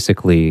 And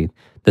basically,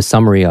 the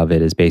summary of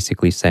it is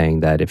basically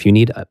saying that if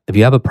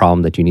you have a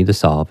problem that you need to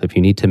solve, if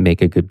you need to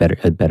make a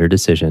better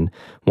decision,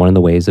 one of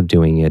the ways of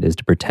doing it is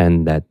to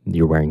pretend that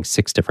you're wearing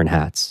 6 different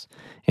hats.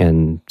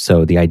 And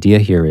so the idea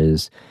here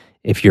is,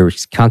 if you're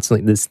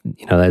constantly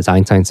as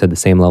Einstein said, the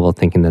same level of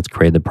thinking that's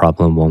created the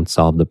problem won't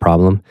solve the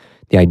problem.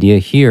 The idea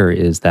here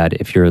is that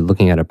if you're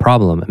looking at a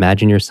problem,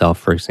 imagine yourself,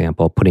 for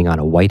example, putting on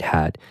a white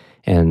hat.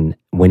 And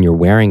when you're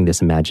wearing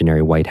this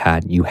imaginary white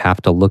hat, you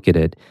have to look at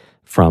it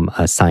from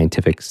a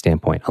scientific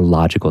standpoint, a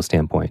logical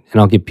standpoint.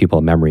 And I'll give people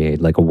a memory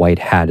aid. Like a white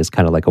hat is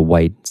kind of like a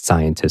white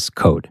scientist's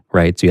coat,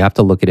 right? So you have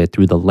to look at it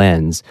through the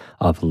lens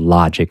of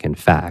logic and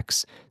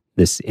facts,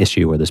 this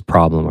issue or this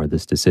problem or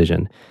this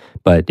decision.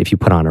 But if you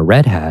put on a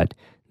red hat,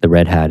 the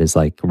red hat is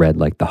like red,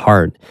 like the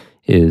heart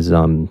is,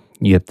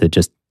 you have to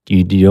just,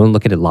 you don't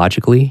look at it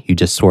logically, you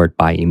just sort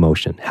by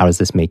emotion. How does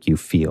this make you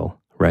feel,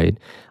 right?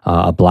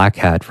 A black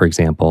hat, for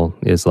example,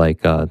 is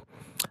like,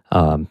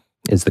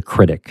 is the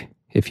critic,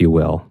 if you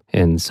will.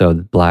 And so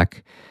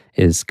black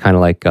is kind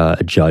of like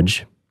a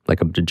judge,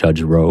 like a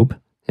judge robe,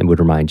 and would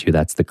remind you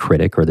that's the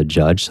critic or the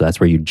judge. So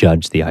that's where you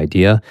judge the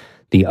idea.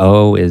 The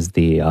O is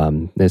the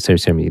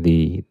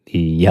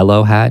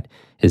yellow hat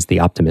is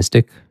the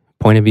optimistic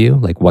point of view,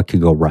 like what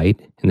could go right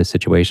in this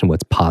situation,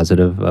 what's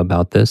positive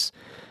about this,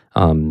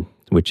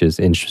 which is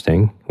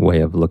interesting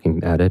way of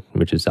looking at it,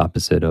 which is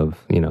opposite of,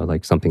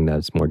 like something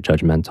that's more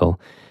judgmental.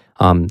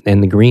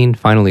 And the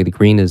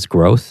green is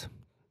growth.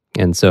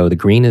 And so the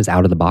green is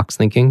out of the box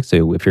thinking.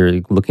 So if you're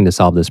looking to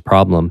solve this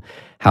problem,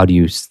 how do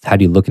you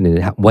look at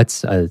it?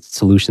 What's a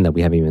solution that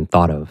we haven't even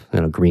thought of?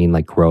 Green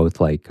like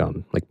growth, like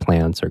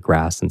plants or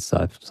grass and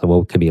stuff. So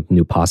what could be a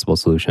new possible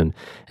solution?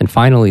 And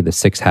finally, the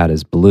 6th hat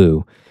is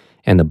blue.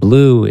 And the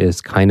blue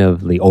is kind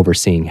of the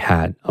overseeing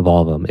hat of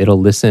all of them.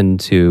 It'll listen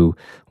to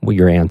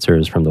your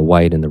answers from the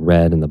white and the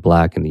red and the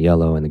black and the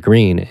yellow and the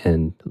green.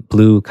 And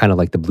blue, kind of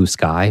like the blue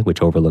sky,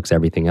 which overlooks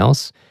everything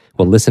else,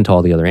 will listen to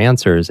all the other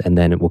answers, and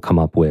then it will come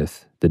up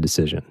with the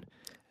decision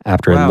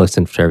after it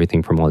listens to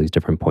everything from all these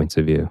different points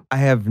of view. I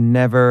have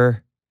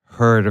never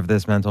heard of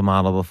this mental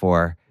model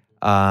before.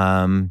 Do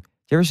you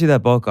ever see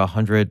that book,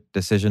 100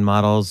 Decision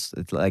Models?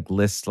 It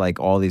lists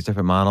all these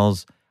different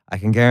models. I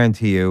can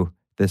guarantee you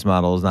this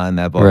model is not in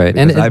that book. Right.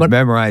 And I've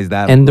memorized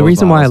that. And the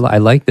reason why I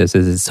like this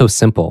is it's so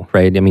simple,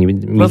 right? I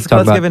mean, let's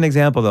give an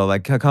example though.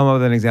 Come up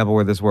with an example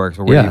where this works,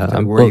 or where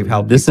you've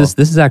helped this people.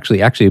 This is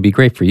actually it'd be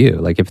great for you.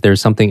 Like if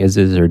there's something, is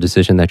there a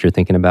decision that you're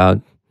thinking about,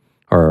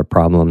 or a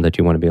problem that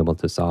you want to be able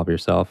to solve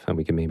yourself, and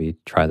we can maybe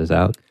try this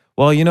out.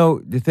 Well,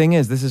 the thing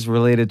is, this is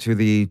related to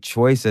the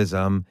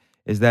choiceism.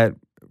 Is that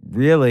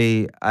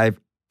really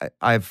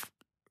I've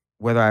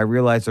whether I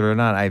realized it or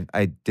not,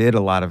 I did a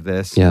lot of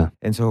this. Yeah.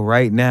 And so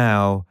right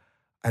now,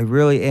 I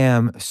really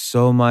am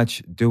so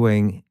much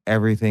doing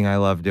everything I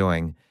love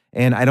doing.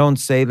 And I don't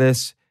say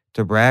this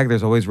to brag.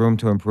 There's always room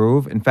to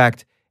improve. In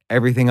fact,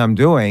 everything I'm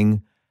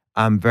doing,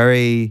 I'm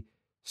very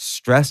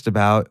stressed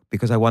about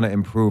because I want to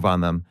improve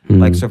on them.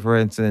 Mm-hmm. So for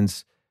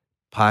instance,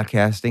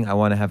 podcasting, I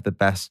want to have the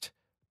best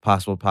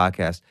possible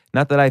podcast.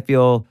 Not that I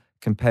feel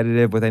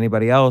competitive with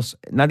anybody else.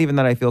 Not even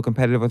that I feel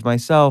competitive with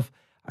myself.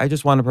 I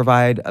just want to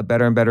provide a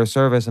better and better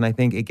service. And I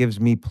think it gives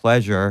me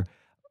pleasure.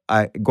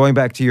 Going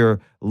back to your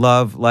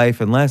love,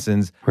 life, and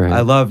lessons, Right.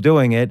 I love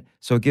doing it.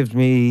 So it gives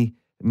me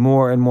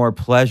more and more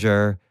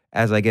pleasure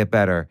as I get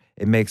better.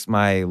 It makes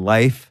my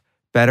life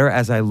better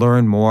as I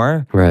learn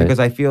more. Right. Because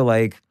I feel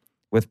like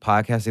with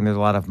podcasting, there's a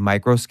lot of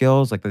micro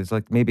skills. Like there's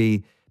like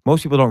maybe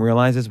most people don't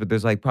realize this, but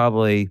there's like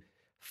probably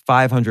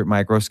 500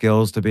 micro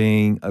skills to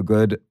being a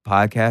good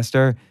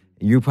podcaster.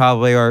 You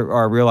probably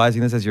are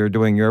realizing this as you're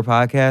doing your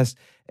podcast.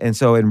 And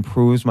so it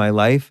improves my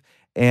life.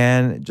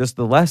 And just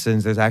the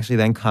lessons, there's actually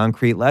then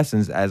concrete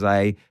lessons as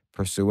I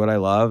pursue what I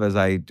love, as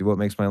I do what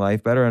makes my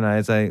life better, and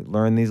as I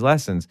learn these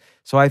lessons.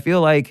 So I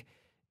feel like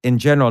in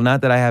general,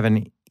 not that I have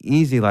an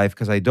easy life,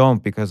 because I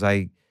don't, because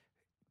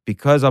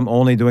I'm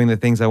only doing the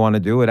things I want to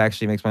do, it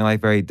actually makes my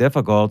life very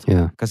difficult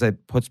because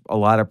it puts a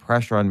lot of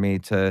pressure on me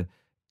to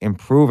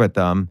improve at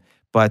them.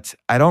 But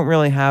I don't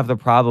really have the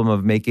problem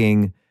of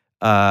making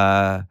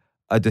a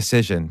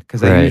decision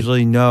because I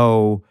usually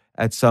know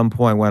at some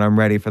point when I'm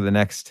ready for the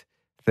next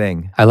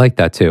thing. I like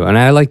that too. And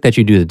I like that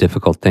you do the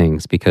difficult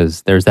things,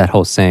 because there's that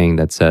whole saying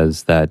that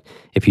says that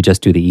if you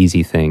just do the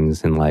easy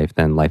things in life,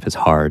 then life is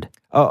hard.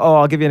 Oh,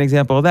 I'll give you an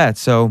example of that.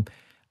 So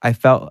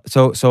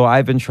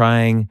I've been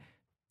trying,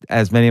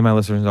 as many of my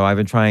listeners know, I've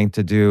been trying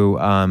to do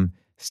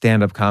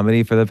stand-up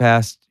comedy for the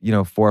past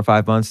 4 or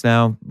 5 months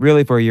now,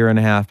 really for a year and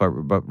a half,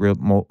 but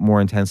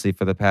more intensely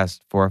for the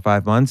past 4 or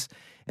 5 months.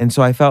 And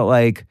so I felt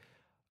like,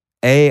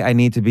 I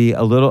need to be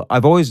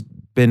I've always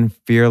been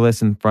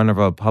fearless in front of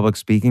a public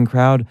speaking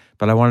crowd,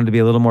 but I wanted to be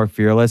a little more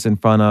fearless in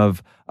front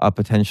of a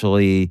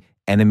potentially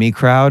enemy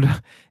crowd.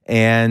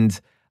 And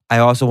I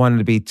also wanted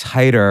to be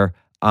tighter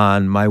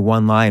on my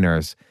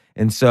one-liners.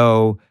 And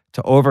so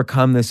to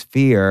overcome this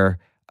fear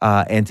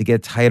and to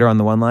get tighter on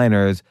the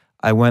one-liners,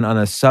 I went on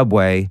a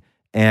subway,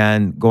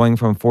 and going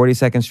from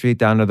 42nd Street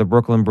down to the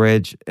Brooklyn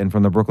Bridge and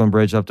from the Brooklyn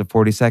Bridge up to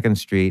 42nd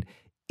Street,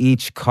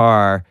 each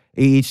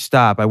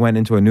stop, I went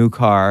into a new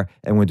car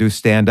and would do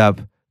stand-up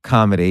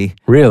comedy.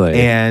 Really?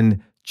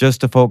 And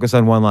just to focus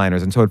on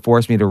one-liners. And so it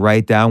forced me to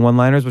write down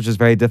one-liners, which is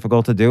very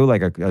difficult to do,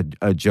 like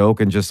a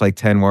joke in just like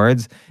 10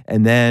 words.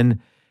 And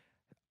then,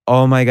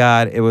 oh my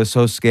God, it was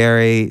so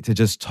scary to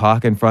just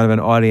talk in front of an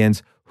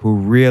audience who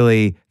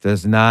really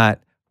does not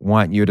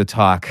want you to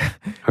talk.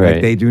 Right.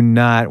 Like they do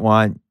not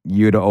want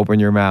you to open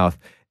your mouth.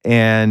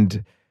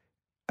 And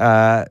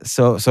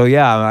so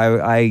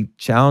I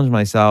challenge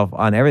myself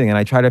on everything, and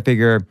I try to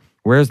figure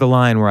where's the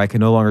line where I can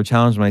no longer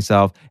challenge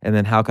myself, and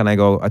then how can I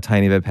go a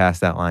tiny bit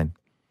past that line?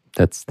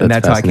 That's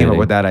how I came up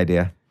with that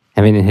idea.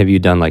 I mean, have you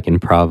done like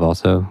improv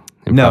also?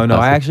 No,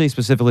 I actually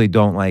specifically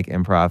don't like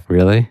improv.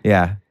 Really?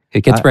 Yeah.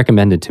 It gets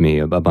recommended to me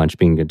a bunch,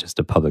 being just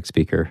a public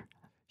speaker.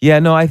 Yeah,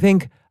 no, I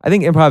think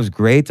improv's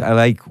great. I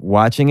like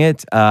watching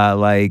it.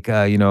 Saturday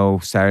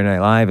Night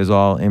Live is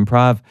all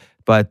improv,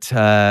 but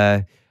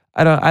I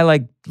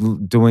like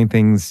doing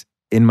things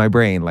in my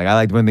brain. Like I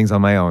like doing things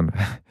on my own.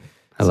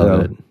 I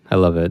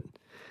love it.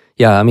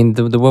 Yeah, I mean,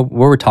 what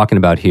we're talking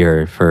about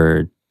here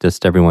for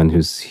just everyone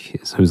who's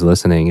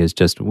listening is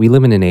just, we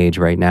live in an age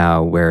right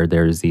now where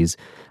there's these,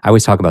 I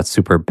always talk about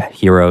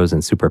superheroes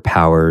and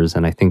superpowers,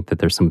 and I think that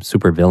there's some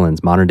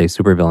supervillains, modern day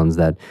supervillains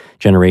that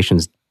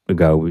generations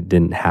ago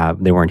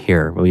they weren't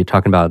here. Well, you're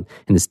talking about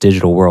in this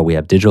digital world, we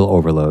have digital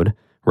overload,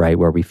 right?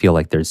 Where we feel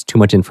like there's too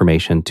much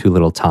information, too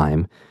little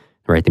time,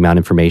 right? The amount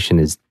of information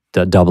is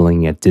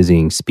doubling at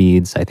dizzying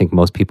speeds. I think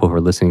most people who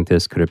are listening to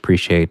this could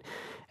appreciate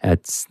they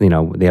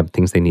have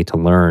things they need to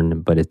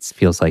learn, but it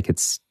feels like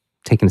it's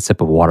taking a sip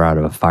of water out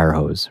of a fire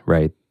hose,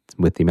 right?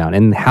 With the amount.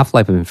 And the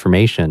half-life of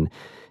information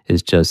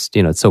is just,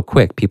 it's so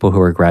quick. People who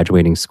are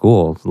graduating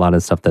school, a lot of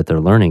the stuff that they're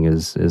learning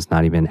is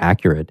not even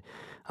accurate.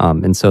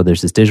 And so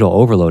there's this digital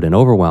overload and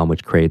overwhelm,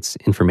 which creates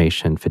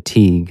information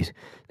fatigue.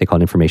 They call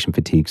it information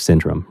fatigue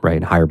syndrome,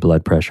 right? Higher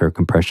blood pressure,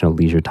 compression of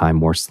leisure time,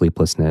 more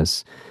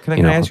sleeplessness.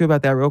 Can I ask you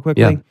about that real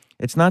quickly? Yeah.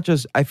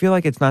 I feel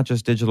like it's not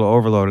just digital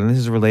overload, and this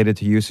is related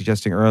to you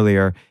suggesting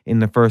earlier in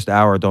the first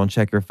hour, don't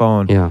check your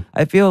phone. Yeah.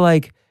 I feel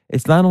like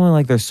it's not only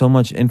like there's so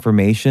much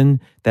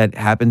information that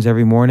happens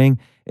every morning,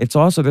 it's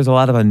also there's a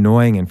lot of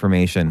annoying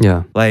information.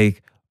 Yeah.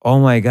 Like, oh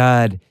my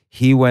God,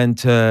 he went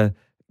to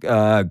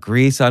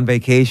Greece on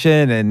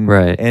vacation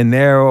and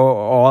they're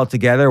all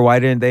together. Why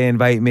didn't they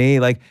invite me?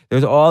 Like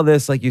there's all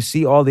this, like you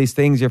see all these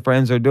things your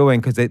friends are doing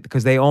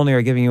because they only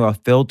are giving you a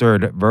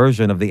filtered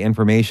version of the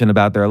information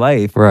about their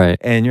life. Right.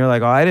 And you're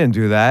like, oh, I didn't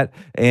do that.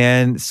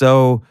 And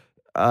so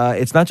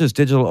it's not just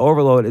digital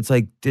overload. It's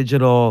like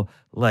digital,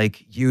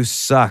 like you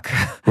suck,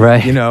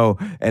 right?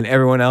 And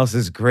everyone else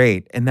is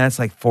great. And that's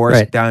like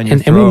forced down your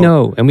throat. And we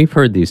know, and we've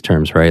heard these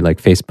terms, right? Like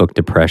Facebook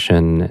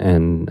depression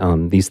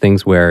and these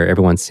things where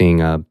everyone's seeing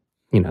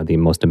the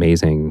most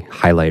amazing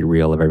highlight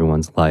reel of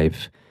everyone's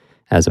life,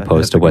 as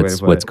opposed to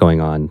what's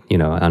going on,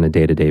 on a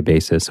day-to-day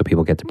basis. So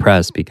people get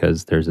depressed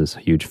because there's this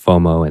huge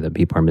FOMO and that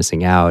people are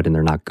missing out and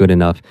they're not good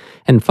enough.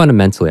 And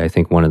fundamentally, I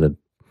think one of the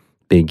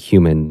big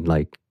human,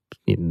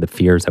 the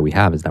fears that we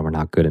have is that we're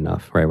not good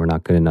enough, right? We're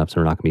not good enough, so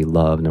we're not going to be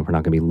loved. And if we're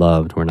not going to be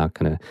loved, we're not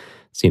going to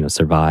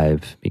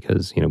survive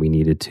because, we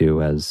needed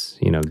to as,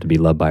 to be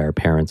loved by our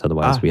parents.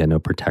 Otherwise we had no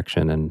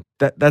protection. And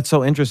that's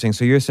so interesting.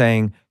 So you're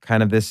saying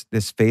kind of this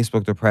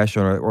Facebook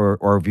depression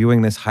or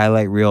viewing this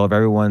highlight reel of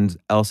everyone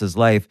else's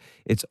life,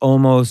 it's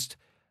almost,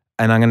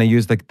 and I'm going to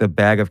use the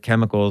bag of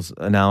chemicals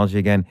analogy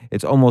again,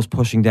 it's almost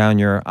pushing down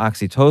your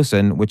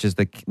oxytocin, which is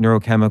the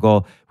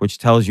neurochemical which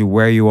tells you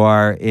where you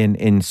are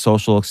in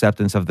social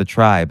acceptance of the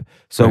tribe.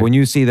 So when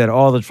you see that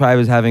all the tribe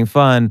is having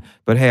fun,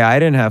 but hey, I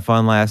didn't have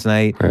fun last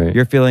night,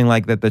 you're feeling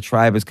like that the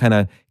tribe is kind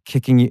of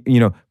kicking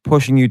you,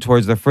 pushing you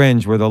towards the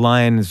fringe where the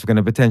lion is going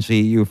to potentially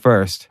eat you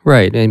first.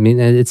 Right. I mean,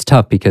 it's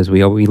tough because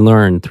we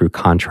learn through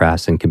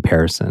contrast and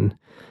comparison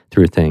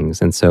through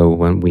things. And so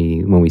when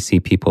we see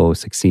people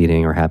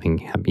succeeding or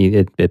having,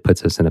 it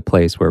puts us in a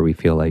place where we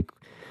feel like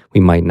we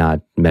might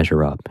not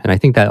measure up. And I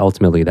think that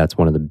ultimately that's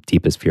one of the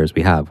deepest fears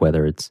we have,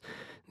 whether it's,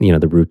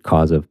 the root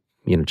cause of,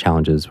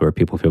 challenges where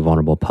people feel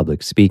vulnerable,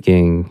 public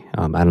speaking.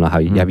 I don't know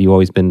how have you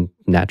always been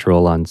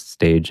natural on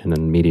stage and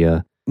in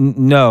media?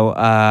 No,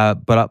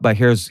 but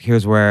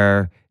here's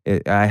where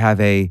I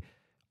have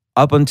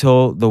up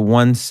until the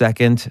 1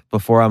 second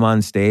before I'm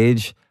on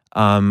stage,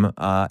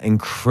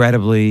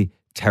 incredibly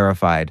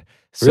terrified.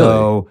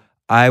 So Really?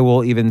 I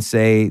will even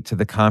say to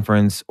the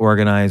conference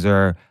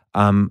organizer,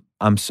 I'm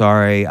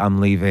sorry, I'm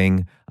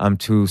leaving. I'm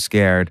too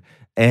scared.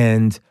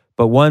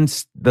 But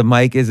once the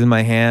mic is in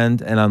my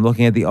hand and I'm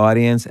looking at the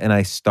audience and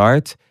I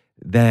start,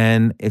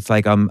 then it's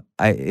like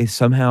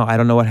somehow I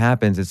don't know what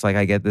happens. It's like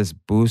I get this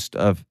boost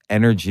of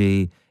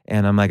energy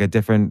and I'm like a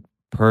different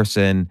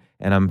person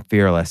and I'm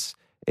fearless.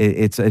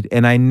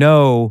 And I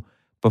know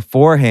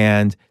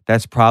beforehand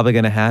that's probably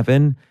going to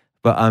happen,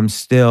 but I'm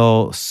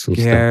still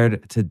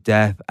scared to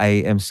death. I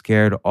am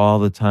scared all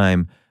the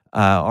time.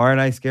 Aren't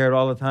I scared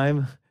all the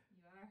time?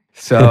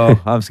 So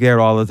I'm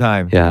scared all the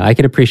time. Yeah, I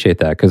can appreciate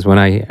that because when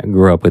I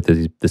grew up with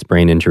this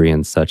brain injury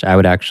and such, I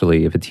would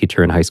actually, if a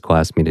teacher in high school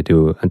asked me to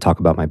do and talk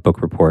about my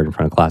book report in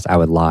front of class, I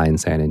would lie and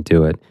say I didn't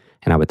do it.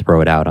 And I would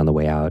throw it out on the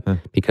way out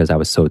because I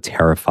was so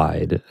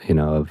terrified,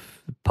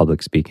 of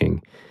public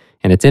speaking.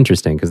 And it's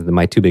interesting because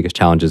my two biggest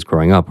challenges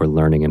growing up were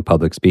learning and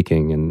public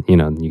speaking. And,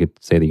 you could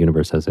say the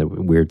universe has a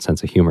weird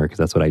sense of humor because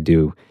that's what I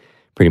do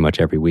pretty much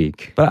every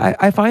week. But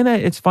I find that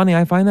it's funny.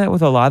 I find that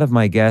with a lot of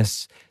my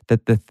guests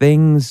that the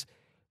things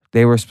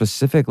they were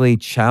specifically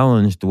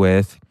challenged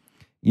with,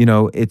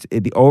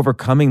 the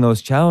overcoming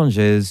those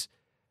challenges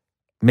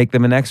make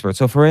them an expert.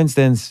 So for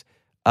instance,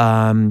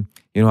 I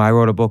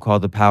wrote a book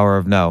called The Power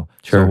of No.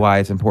 Sure. So why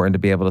it's important to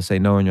be able to say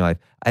no in your life.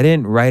 I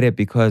didn't write it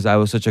because I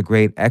was such a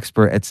great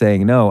expert at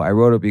saying no. I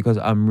wrote it because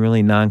I'm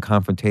really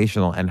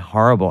non-confrontational and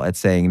horrible at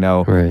saying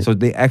no. Right. So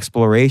the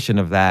exploration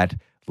of that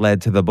led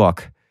to the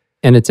book.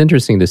 And it's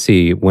interesting to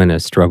see when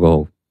a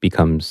struggle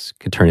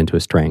could turn into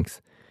a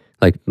strength.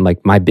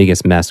 Like my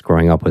biggest mess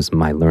growing up was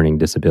my learning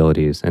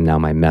disabilities, and now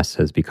my mess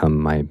has become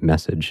my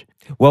message.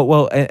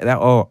 Well,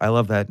 I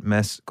love that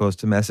mess goes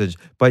to message.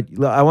 But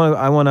I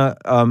want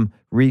to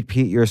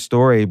repeat your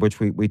story, which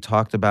we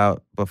talked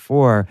about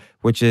before,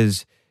 which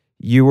is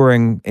you were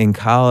in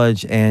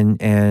college, and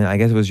I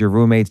guess it was your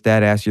roommate's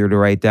dad asked you to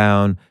write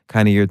down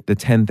kind of the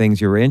 10 things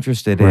you were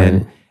interested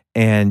in.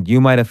 And you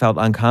might have felt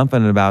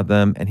unconfident about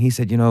them. And he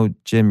said,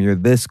 Jim, you're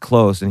this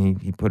close. And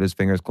he put his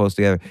fingers close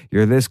together.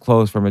 You're this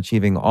close from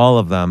achieving all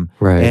of them.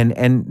 Right.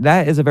 And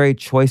that is a very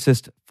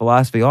choicest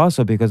philosophy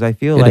also, because I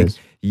feel like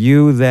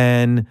you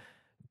then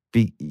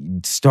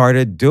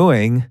started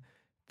doing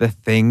the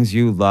things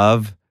you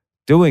love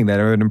doing that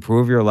would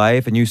improve your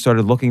life. And you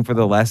started looking for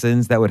the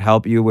lessons that would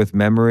help you with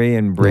memory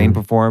and brain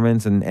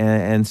performance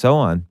and so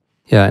on.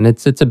 Yeah, and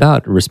it's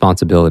about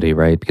responsibility,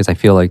 right? Because I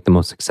feel like the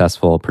most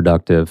successful,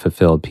 productive,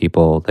 fulfilled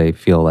people, they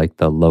feel like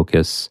the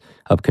locus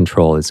of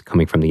control is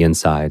coming from the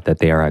inside, that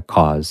they are at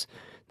cause,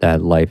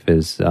 that life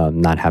is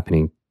not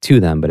happening to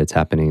them, but it's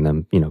happening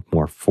them,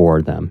 more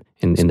for them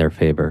in their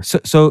favor.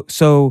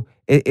 So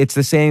it's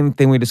the same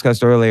thing we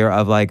discussed earlier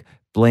of like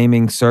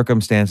blaming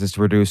circumstances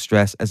to reduce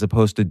stress as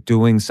opposed to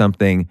doing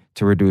something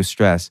to reduce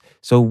stress.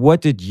 So what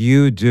did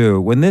you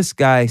do when this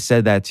guy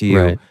said that to you?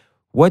 Right.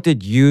 What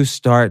did you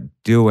start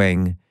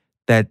doing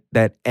that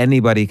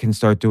anybody can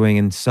start doing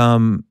in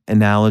some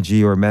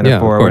analogy or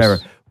metaphor or whatever?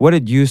 What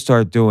did you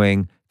start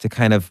doing to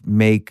kind of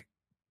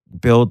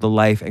build the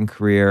life and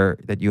career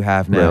that you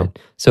have now? Right.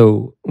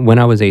 So when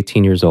I was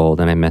 18 years old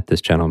and I met this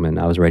gentleman,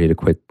 I was ready to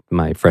quit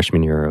my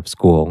freshman year of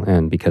school,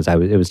 and because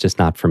it was just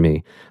not for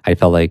me. I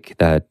felt like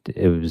that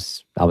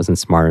I wasn't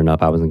smart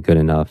enough, I wasn't good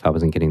enough, I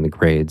wasn't getting the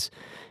grades,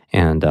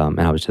 and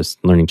I was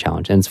just learning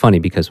challenge. And it's funny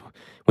because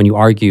when you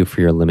argue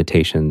for your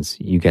limitations,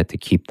 you get to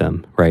keep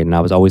them, right? And I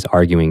was always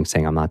arguing,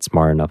 saying I'm not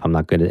smart enough, I'm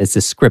not good. It's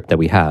this script that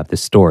we have,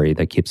 this story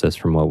that keeps us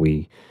from what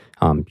we,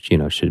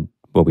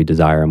 what we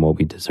desire and what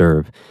we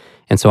deserve.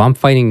 And so I'm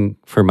fighting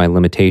for my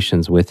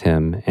limitations with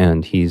him,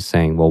 and he's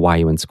saying, well, why are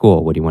you in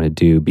school? What do you want to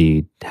do,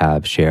 be,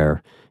 have,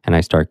 share? And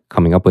I start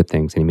coming up with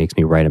things, and he makes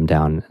me write them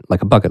down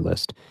like a bucket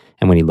list.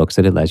 And when he looks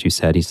at it, as you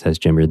said, he says,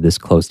 Jim, you're this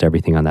close to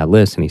everything on that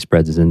list, and he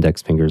spreads his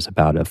index fingers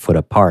about a foot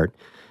apart.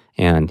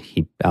 And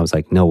I was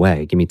like, no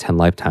way, give me 10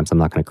 lifetimes. I'm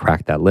not going to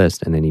crack that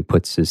list. And then he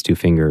puts his two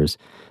fingers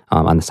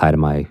on the side of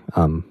my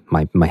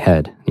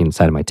head,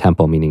 inside of my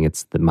temple, meaning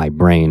it's my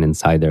brain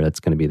inside there that's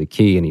going to be the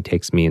key. And he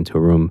takes me into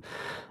a room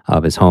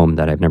of his home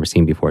that I've never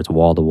seen before. It's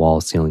wall to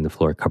wall, ceiling to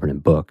floor, covered in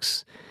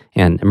books.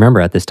 And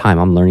remember, at this time,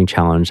 I'm learning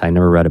challenged. I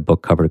never read a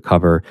book cover to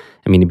cover.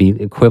 I mean, it'd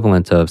be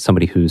equivalent of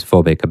somebody who's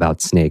phobic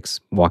about snakes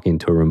walking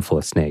into a room full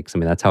of snakes. I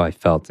mean, that's how I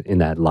felt in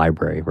that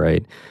library,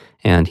 right?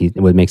 And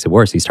what makes it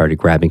worse, he started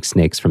grabbing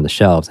snakes from the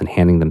shelves and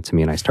handing them to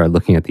me. And I started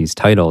looking at these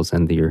titles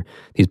and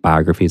these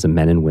biographies of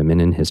men and women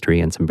in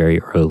history and some very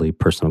early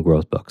personal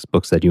growth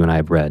books that you and I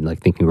have read, like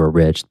Think and Grow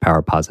Rich, The Power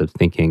of Positive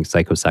Thinking,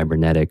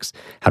 Psycho-Cybernetics,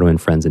 How to Win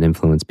Friends and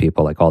Influence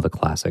People, like all the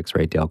classics,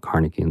 right? Dale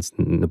Carnegie and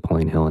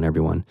Napoleon Hill and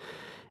everyone.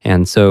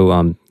 And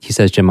so he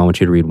says, Jim, I want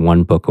you to read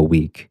one book a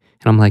week.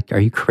 And I'm like, are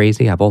you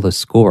crazy? I have all this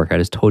schoolwork. I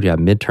just told you I have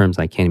midterms.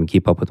 I can't even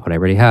keep up with what I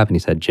already have. And he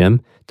said, Jim,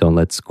 don't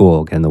let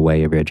school get in the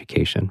way of your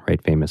education,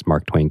 right? Famous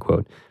Mark Twain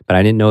quote. But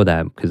I didn't know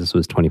that because this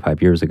was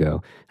 25 years ago.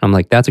 And I'm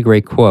like, that's a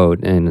great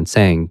quote and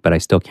saying, but I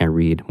still can't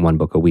read one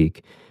book a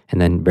week.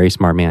 And then very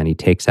smart man, he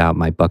takes out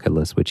my bucket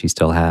list, which he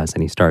still has,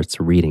 and he starts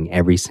reading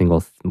every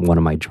single one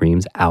of my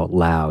dreams out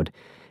loud.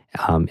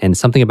 And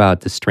something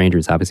about this stranger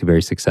is obviously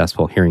very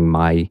successful, hearing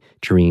my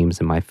dreams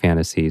and my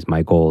fantasies,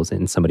 my goals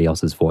in somebody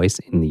else's voice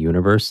in the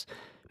universe,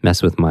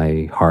 mess with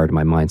my heart,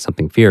 my mind,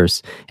 something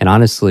fierce. And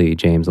honestly,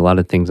 James, a lot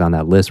of things on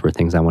that list were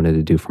things I wanted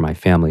to do for my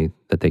family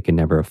that they could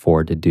never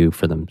afford to do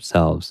for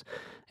themselves.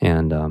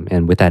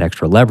 And with that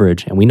extra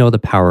leverage, and we know the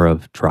power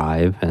of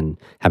drive and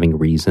having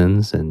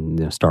reasons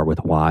and start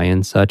with why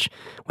and such.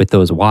 With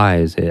those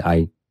whys,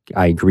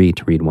 I agreed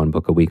to read one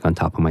book a week on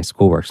top of my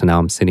schoolwork. So now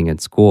I'm sitting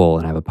at school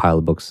and I have a pile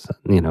of books,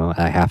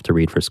 I have to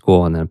read for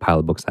school, and then a pile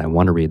of books that I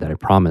want to read that I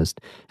promised.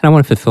 And I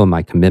want to fulfill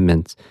my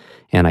commitments,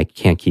 and I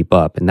can't keep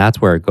up. And that's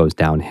where it goes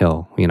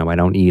downhill. I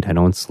don't eat, I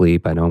don't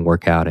sleep, I don't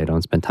work out, I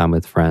don't spend time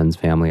with friends,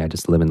 family. I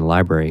just live in the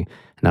library.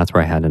 And that's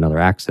where I had another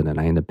accident.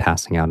 I ended up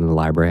passing out in the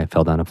library. I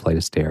fell down a flight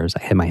of stairs.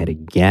 I hit my head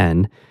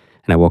again,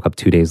 and I woke up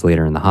 2 days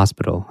later in the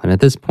hospital. And at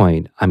this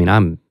point,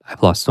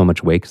 I've lost so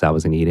much weight because I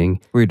wasn't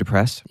eating. Were you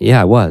depressed?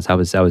 Yeah, I was. I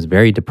was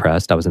very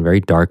depressed. I was in a very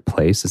dark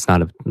place. It's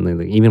not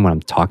even when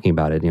I'm talking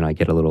about it, I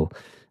get a little,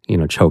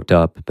 choked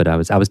up. But I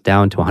was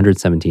down to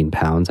 117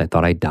 pounds. I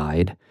thought I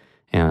died,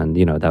 and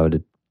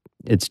it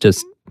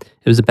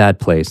was a bad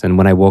place. And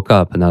when I woke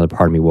up, another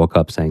part of me woke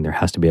up saying there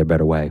has to be a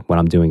better way. What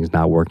I'm doing is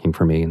not working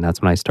for me. And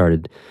that's when I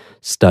started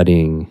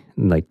studying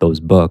like those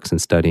books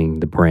and studying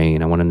the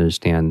brain. I want to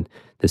understand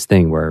this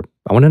thing where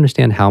I want to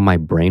understand how my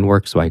brain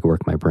works so I can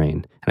work my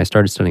brain. And I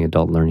started studying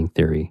adult learning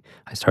theory.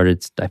 I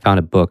found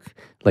a book,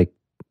 like,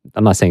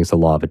 I'm not saying it's the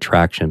law of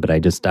attraction, but I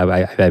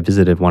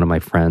visited one of my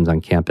friends on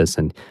campus,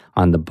 and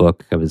on the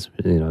book of his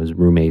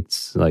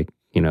roommate's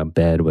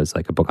bed was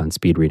like a book on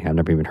speed reading. I've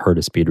never even heard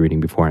of speed reading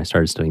before. And I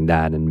started studying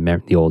that and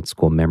the old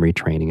school memory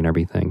training and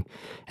everything.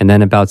 And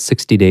then about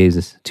 60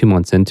 days, 2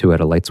 months into it,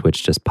 a light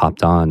switch just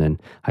popped on,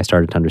 and I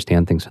started to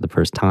understand things for the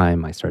first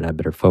time. I started to have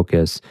better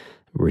focus,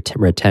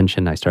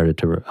 retention. I started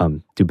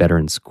to do better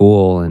in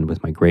school, and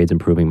with my grades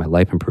improving, my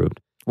life improved.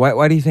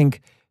 Why do you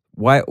think?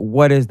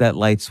 What is that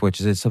light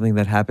switch? Is it something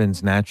that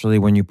happens naturally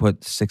when you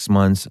put 6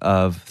 months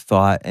of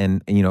thought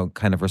and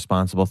kind of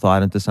responsible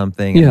thought into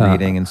something and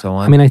reading and so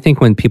on? I think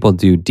when people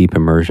do deep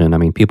immersion,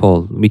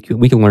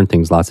 we can learn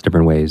things lots of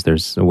different ways.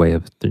 There's a way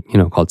of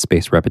called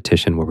spaced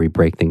repetition, where we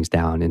break things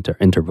down into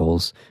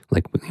intervals,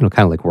 like kind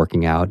of like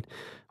working out,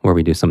 where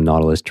we do some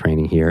Nautilus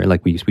training here.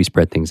 Like we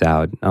spread things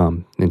out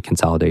and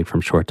consolidate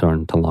from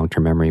short-term to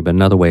long-term memory. But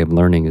another way of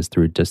learning is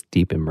through just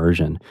deep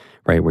immersion,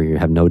 right? Where you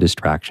have no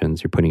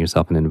distractions. You're putting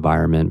yourself in an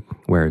environment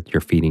where you're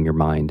feeding your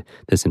mind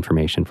this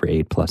information for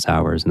 8+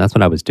 hours. And that's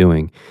what I was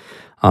doing.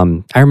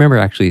 I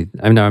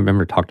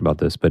remember talked about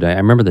this, but I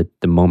remember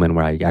the moment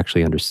where I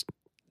actually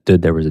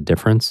understood there was a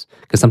difference.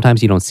 Because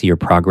sometimes you don't see your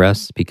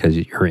progress because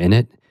you're in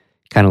it.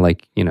 Kind of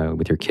like,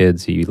 with your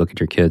kids, you look at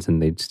your kids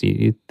and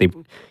you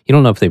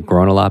don't know if they've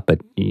grown a lot, but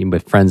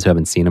friends who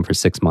haven't seen them for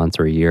 6 months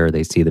or a year,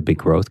 they see the big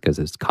growth because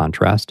it's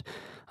contrast.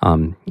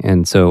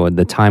 And so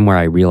the time where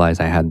I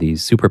realized I had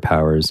these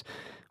superpowers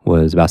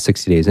was about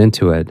 60 days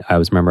into it. I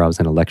was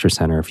in a lecture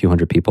center, a few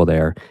hundred people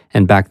there.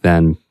 And back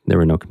then there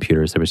were no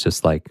computers. There was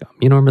just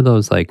remember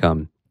those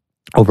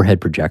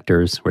overhead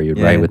projectors where you'd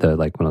write with one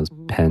of those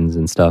pens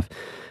and stuff.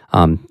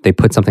 They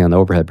put something on the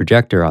overhead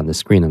projector on the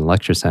screen in the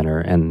lecture center,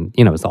 and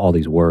it's all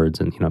these words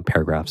and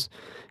paragraphs,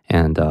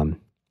 and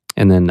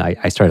then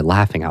I started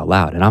laughing out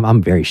loud. And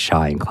I'm very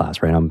shy in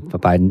class, right?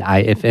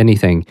 If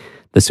anything,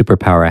 the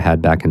superpower I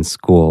had back in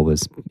school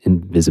was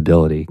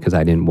invisibility, because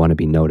I didn't want to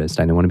be noticed.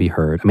 I didn't want to be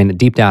heard.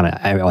 Deep down,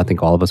 I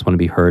think all of us want to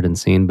be heard and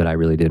seen, but I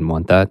really didn't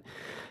want that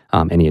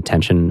any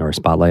attention or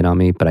spotlight on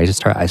me. But I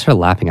started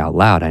laughing out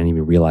loud. I didn't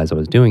even realize I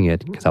was doing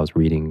it because I was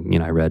reading.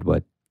 I read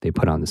what they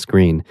put on the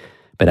screen.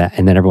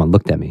 And then everyone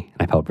looked at me,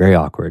 and I felt very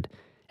awkward.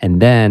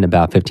 And then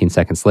about 15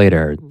 seconds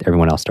later,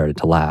 everyone else started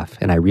to laugh.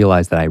 And I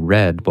realized that I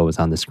read what was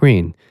on the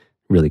screen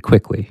really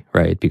quickly,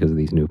 right? Because of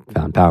these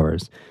newfound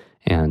powers.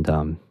 And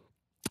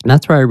And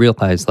that's where I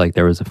realized like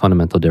there was a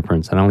fundamental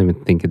difference. I don't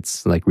even think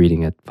it's like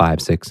reading at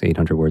 500, 600,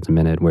 800 words a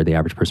minute, where the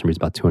average person reads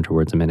about 200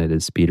 words a minute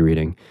is speed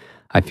reading.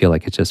 I feel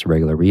like it's just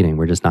regular reading.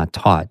 We're just not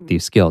taught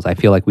these skills. I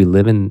feel like we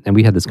live in, and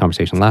we had this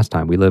conversation last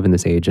time, we live in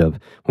this age of,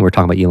 when we're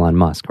talking about Elon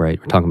Musk, right?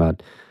 We're talking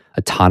about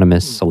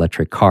autonomous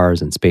electric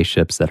cars and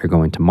spaceships that are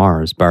going to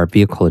Mars. But our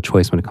vehicle of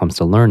choice when it comes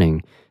to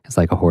learning is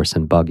like a horse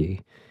and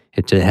buggy.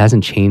 It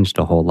hasn't changed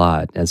a whole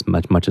lot as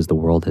much as the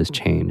world has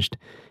changed.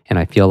 And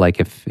I feel like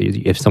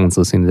if someone's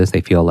listening to this,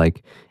 they feel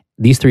like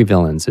these three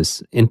villains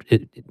is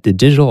the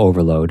digital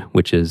overload,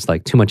 which is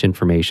like too much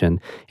information,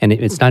 and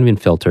it's not even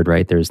filtered,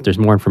 right? There's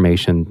more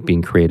information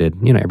being created,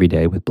 every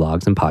day with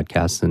blogs and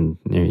podcasts and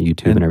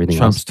YouTube and everything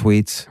Trump's else.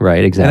 tweets,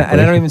 right? Exactly.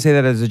 And I don't even say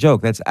that as a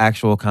joke. That's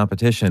actual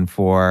competition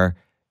for.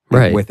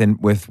 Right.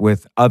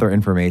 With other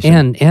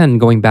information. And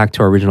going back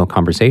to our original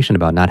conversation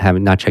about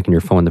not checking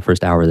your phone the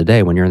first hour of the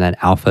day, when you're in that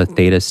alpha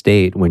theta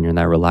state, when you're in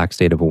that relaxed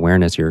state of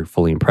awareness, you're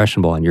fully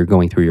impressionable, and you're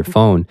going through your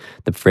phone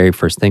the very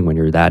first thing when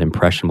you're that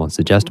impressionable and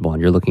suggestible,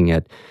 and you're looking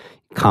at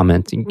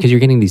comments, because you're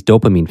getting these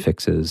dopamine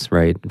fixes,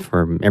 right?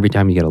 For every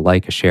time you get a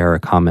like, a share, a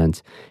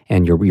comment,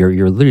 and you're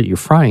literally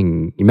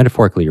frying,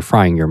 metaphorically, you're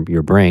frying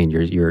your brain,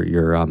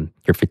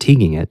 you're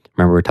fatiguing it.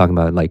 Remember, we're talking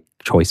about like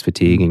choice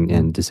fatigue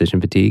and decision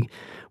fatigue.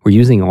 We're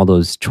using all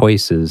those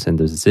choices and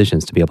those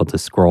decisions to be able to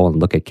scroll and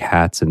look at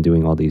cats and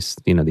doing all these,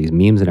 these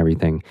memes and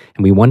everything.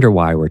 And we wonder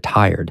why we're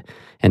tired.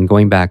 And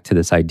going back to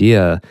this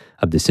idea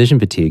of decision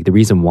fatigue, the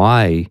reason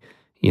why,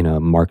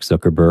 Mark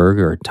Zuckerberg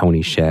or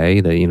Tony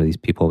Hsieh, these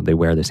people, they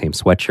wear the same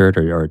sweatshirt,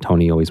 or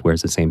Tony always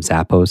wears the same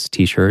Zappos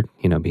t-shirt,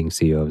 being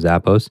CEO of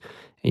Zappos.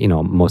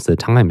 Most of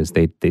the time is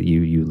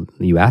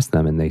you ask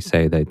them and they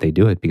say that they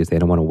do it because they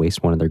don't want to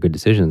waste one of their good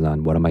decisions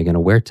on what am I going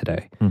to wear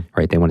today,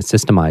 right? They want to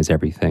systemize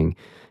everything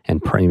and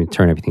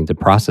turn everything to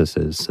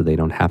processes so they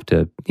don't have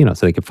to, so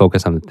they can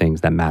focus on the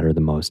things that matter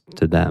the most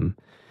to them.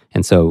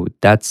 And so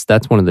that's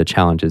one of the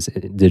challenges,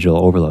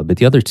 digital overload. But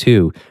the other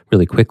two,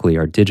 really quickly,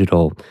 are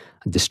digital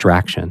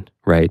distraction,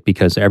 right?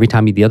 Because every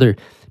time the other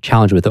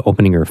challenge with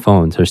opening your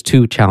phone, so there's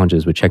two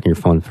challenges with checking your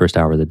phone the first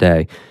hour of the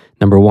day.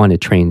 Number one,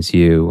 it trains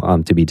you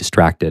to be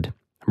distracted,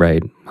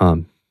 right?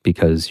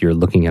 Because you're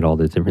looking at all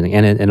the different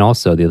things. And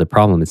also the other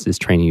problem is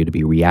training you to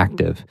be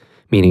reactive,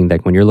 meaning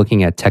that when you're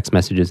looking at text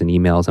messages and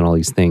emails and all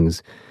these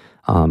things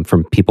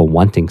from people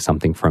wanting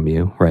something from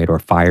you, right? Or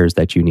fires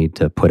that you need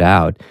to put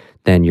out,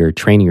 then you're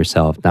training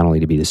yourself not only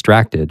to be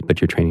distracted,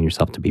 but you're training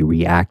yourself to be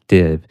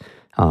reactive.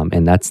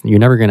 And you're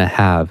never going to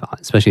have,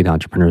 especially the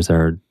entrepreneurs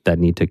that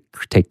need to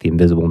take the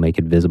invisible, make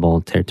it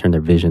visible, turn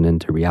their vision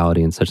into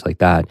reality and such like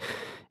that.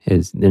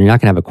 Then you're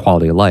not going to have a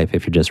quality of life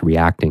if you're just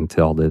reacting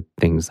to all the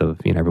things of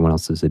everyone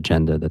else's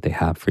agenda that they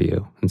have for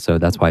you. And so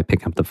that's why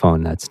picking up the phone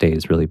in that state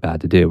is really bad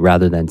to do,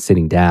 rather than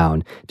sitting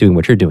down, doing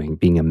what you're doing,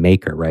 being a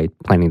maker, right?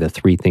 Planning the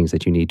three things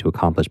that you need to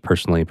accomplish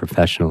personally and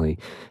professionally,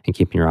 and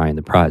keeping your eye on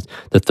the prize.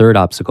 The third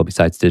obstacle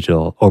besides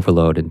digital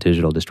overload and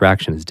digital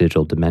distraction is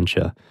digital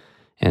dementia.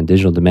 And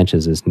digital dementia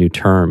is this new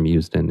term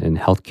used in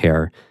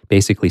healthcare,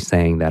 basically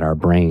saying that our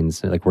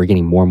brains, like, we're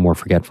getting more and more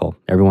forgetful.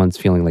 Everyone's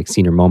feeling like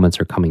senior moments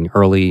are coming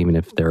early, even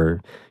if they're,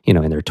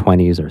 in their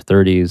 20s or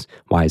 30s.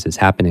 Why is this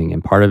happening?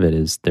 And part of it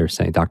is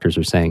doctors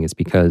are saying it's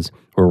because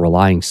we're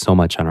relying so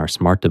much on our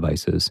smart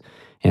devices,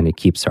 and it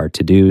keeps our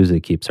to-dos, it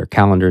keeps our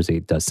calendars,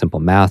 it does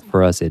simple math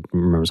for us, it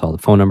remembers all the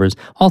phone numbers,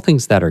 all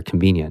things that are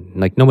convenient.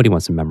 Like, nobody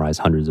wants to memorize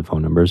hundreds of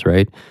phone numbers,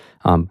 right?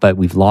 But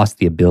we've lost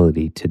the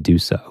ability to do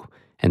so.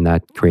 And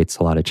that creates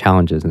a lot of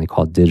challenges, and they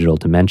call it digital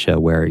dementia,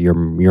 where your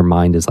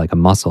mind is like a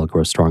muscle; it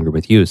grows stronger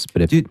with use.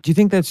 But do you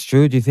think that's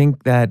true? Do you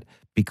think that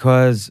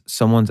because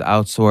someone's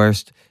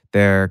outsourced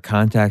their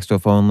contacts to a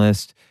phone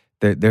list,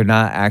 they're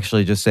not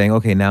actually just saying,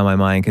 "Okay, now my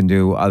mind can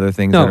do other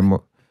things that are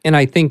more"? And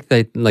I think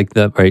that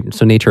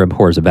so nature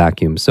abhors a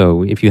vacuum.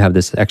 So if you have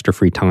this extra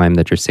free time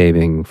that you're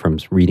saving from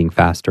reading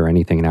fast or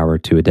anything, an hour or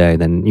two a day,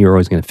 then you're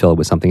always going to fill it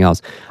with something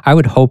else. I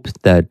would hope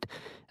that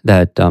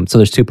so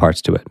there's two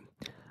parts to it.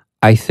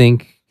 I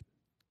think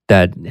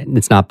that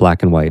it's not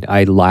black and white.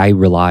 I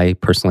rely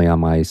personally on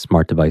my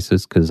smart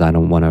devices because I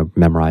don't want to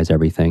memorize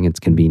everything. It's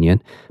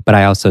convenient. But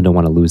I also don't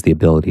want to lose the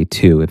ability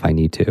to if I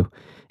need to.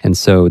 And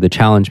so the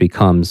challenge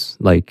becomes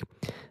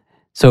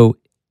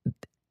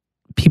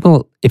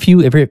people, if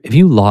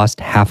you lost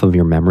half of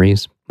your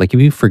memories, like if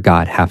you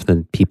forgot half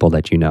the people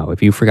that you know,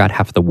 if you forgot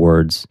half the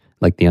words,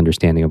 like the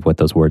understanding of what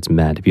those words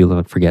meant, if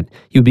you forget,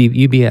 you'd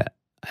be at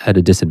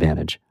a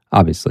disadvantage,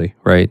 obviously,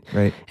 right?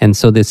 Right. And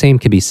so the same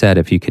could be said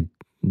if you could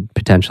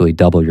potentially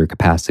double your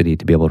capacity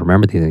to be able to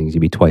remember these things,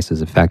 you'd be twice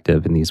as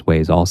effective in these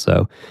ways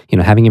also.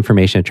 Having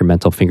information at your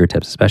mental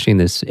fingertips, especially in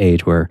this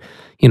age where,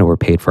 we're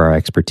paid for our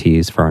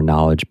expertise, for our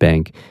knowledge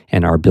bank,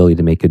 and our ability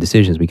to make good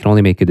decisions. We can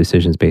only make good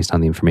decisions based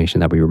on the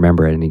information that we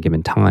remember at any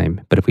given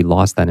time. But if we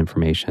lost that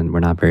information, we're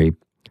not very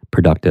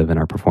productive, and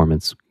our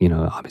performance,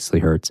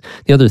 obviously hurts.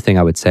 The other thing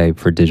I would say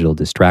for digital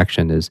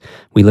distraction is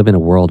we live in a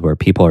world where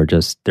people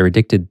they're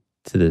addicted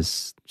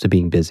to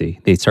being busy.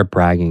 They start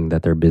bragging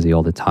that they're busy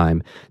all the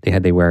time.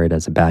 They wear it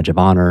as a badge of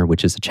honor,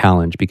 which is a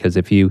challenge, because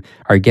if you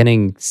are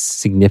getting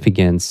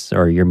significance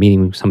or you're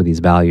meeting some of these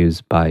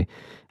values by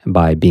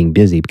being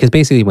busy, because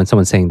basically when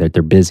someone's saying that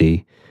they're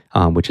busy,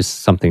 which is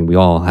something we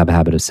all have a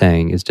habit of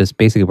saying, is just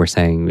basically we're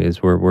saying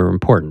is we're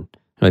important.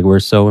 Like,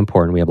 we're so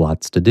important, we have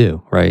lots to do,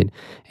 right?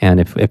 And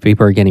if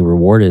people are getting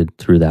rewarded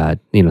through that,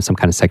 some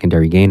kind of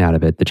secondary gain out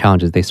of it, the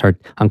challenge is they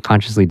start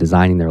unconsciously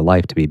designing their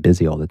life to be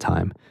busy all the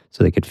time,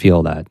 so they could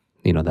feel that,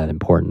 that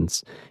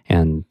importance.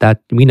 And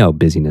that, we know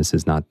busyness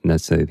is not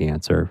necessarily the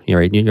answer,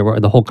 right?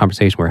 The whole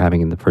conversation we're having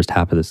in the first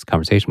half of this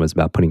conversation was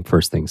about putting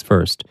first things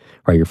first,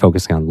 right? You're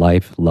focusing on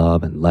life,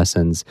 love, and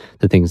lessons,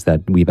 the things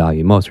that we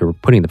value most. We're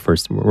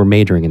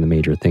majoring in the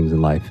major things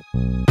in life.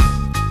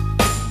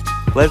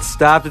 Let's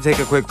stop to take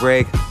a quick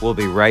break. We'll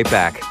be right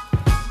back.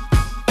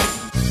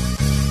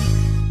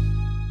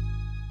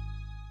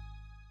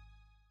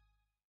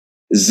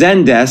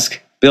 Zendesk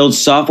builds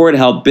software to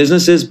help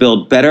businesses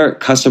build better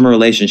customer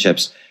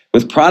relationships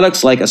with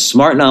products like a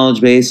smart knowledge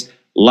base,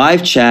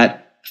 live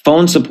chat,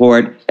 phone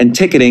support, and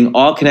ticketing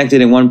all connected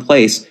in one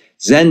place.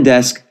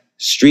 Zendesk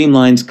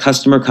streamlines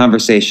customer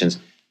conversations.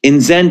 In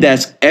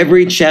Zendesk,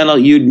 every channel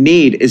you'd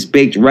need is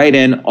baked right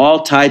in,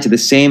 all tied to the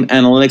same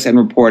analytics and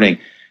reporting.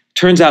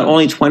 Turns out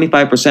only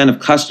 25% of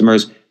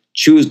customers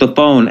choose the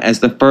phone as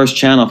the first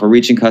channel for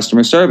reaching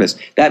customer service.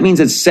 That means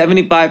that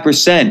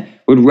 75%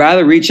 would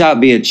rather reach out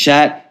via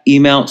chat,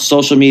 email,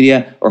 social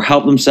media, or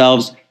help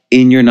themselves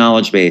in your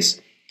knowledge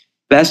base.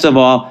 Best of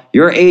all,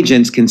 your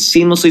agents can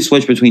seamlessly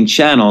switch between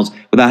channels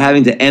without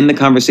having to end the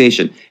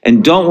conversation.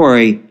 And don't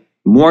worry,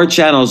 more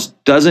channels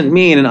doesn't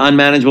mean an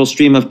unmanageable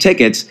stream of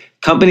tickets.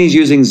 Companies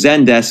using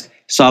Zendesk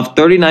solve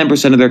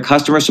 39% of their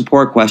customer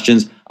support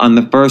questions on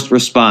the first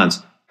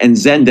response. And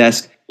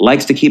Zendesk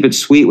likes to keep it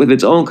sweet with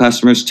its own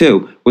customers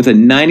too, with a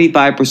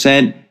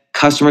 95%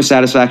 customer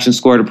satisfaction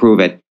score to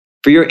prove it.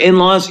 For your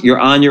in-laws, you're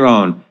on your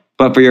own.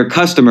 But for your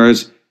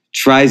customers,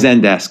 try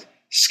Zendesk.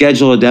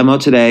 Schedule a demo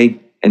today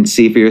and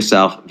see for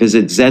yourself.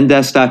 Visit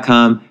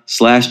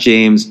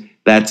zendesk.com/James.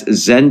 That's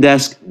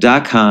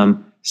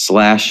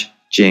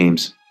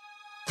zendesk.com/James.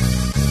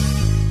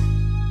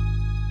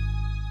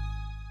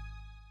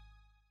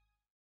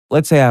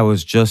 Let's say I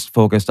was just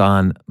focused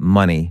on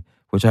money,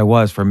 which I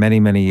was for many,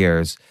 many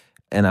years.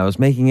 And I was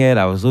making it,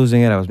 I was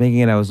losing it, I was making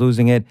it, I was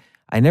losing it.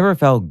 I never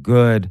felt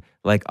good,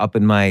 like up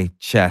in my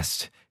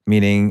chest,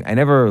 meaning I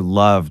never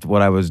loved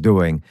what I was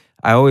doing.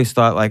 I always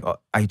thought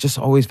I just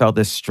always felt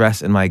this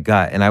stress in my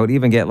gut. And I would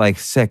even get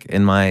sick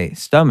in my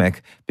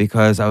stomach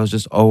because I was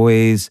just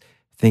always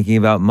thinking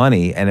about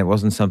money. And it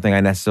wasn't something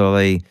and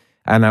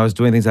I was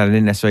doing things that I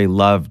didn't necessarily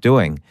love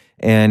doing.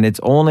 And it's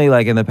only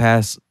in the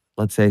past,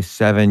 let's say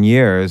 7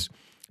 years,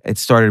 it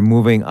started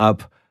moving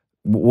up.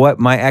 What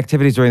my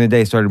activities during the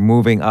day started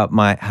moving up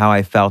how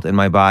I felt in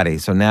my body.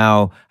 So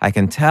now I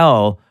can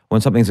tell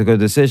when something's a good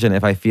decision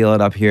if I feel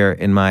it up here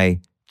in my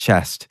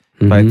chest,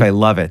 if I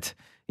love it.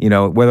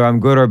 Whether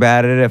I'm good or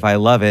bad at it, if I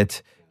love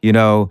it,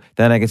 then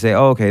I can say,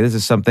 oh, okay, this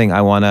is something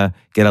I want to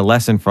get a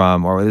lesson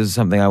from, or this is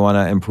something I want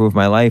to improve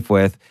my life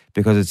with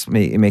because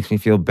it makes me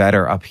feel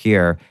better up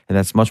here. And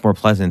that's much more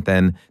pleasant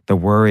than the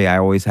worry I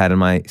always had in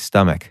my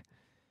stomach.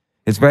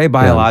 It's very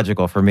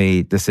biological for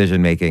me,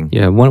 decision making.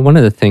 Yeah, one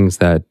of the things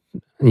that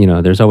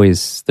there's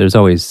always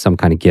some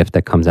kind of gift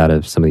that comes out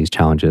of some of these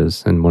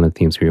challenges, and one of the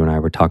themes you and I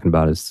were talking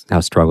about is how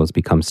struggles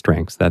become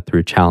strengths. That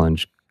through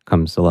challenge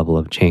comes a level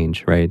of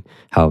change, right?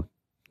 How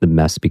the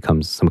mess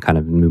becomes some kind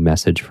of new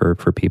message for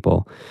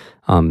people.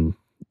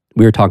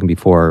 We were talking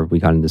before we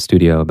got into the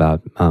studio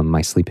about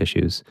my sleep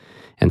issues.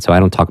 And so I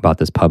don't talk about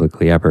this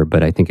publicly ever,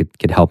 but I think it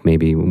could help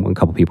maybe a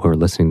couple people who are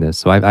listening to this.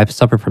 So I've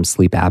suffered from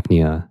sleep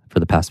apnea for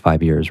the past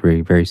 5 years,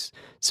 very, very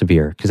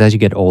severe. Because as you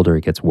get older,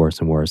 it gets worse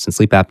and worse. And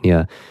sleep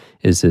apnea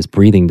is this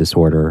breathing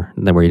disorder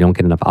where you don't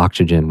get enough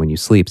oxygen when you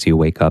sleep, so you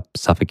wake up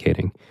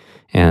suffocating.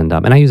 And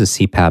I use a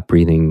CPAP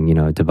breathing,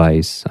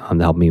 device to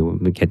help me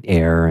get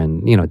air,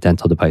 and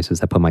dental devices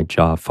that put my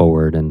jaw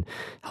forward and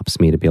helps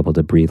me to be able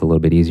to breathe a little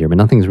bit easier. But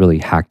nothing's really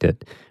hacked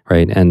it,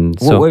 right? And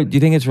so, do you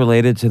think it's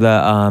related to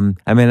the?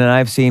 And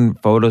I've seen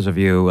photos of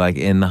you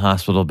in the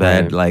hospital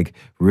bed, right,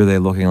 really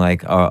looking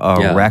like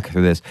a wreck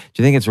through this. Do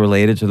you think it's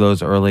related to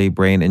those early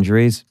brain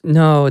injuries?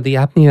 No, the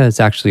apnea is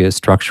actually a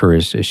structure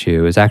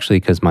issue. It's actually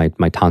because my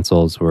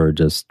tonsils were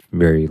just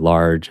very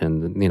large,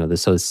 and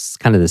so it's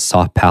kind of this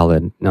soft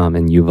palate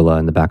and uvula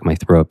in the back of my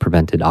throat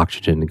prevented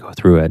oxygen to go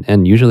through it.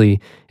 And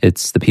usually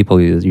it's the people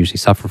who usually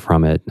suffer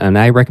from it. And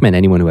I recommend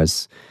anyone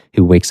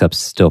who wakes up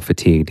still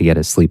fatigued to get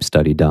a sleep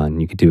study done.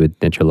 You could do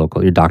it at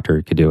your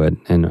doctor could do it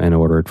and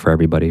order it for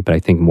everybody. But I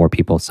think more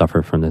people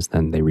suffer from this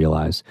than they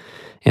realize.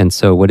 And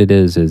so what it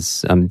is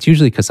it's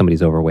usually because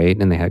somebody's overweight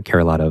and they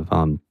carry a lot of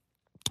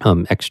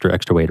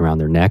extra weight around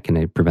their neck, and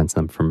it prevents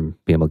them from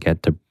being able to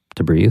get to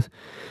breathe.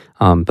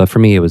 But for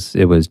me, it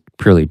was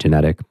purely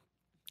genetic.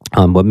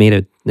 What made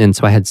it, and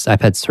so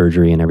I've had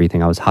surgery and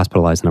everything. I was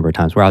hospitalized a number of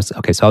times where I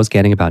was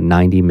getting about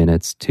 90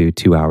 minutes to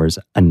 2 hours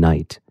a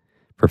night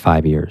for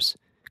 5 years.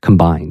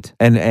 combined.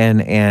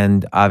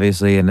 And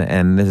obviously,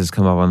 and this has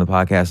come up on the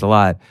podcast a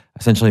lot,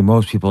 essentially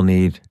most people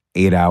need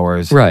 8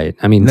 hours. Right.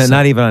 I mean,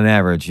 not even on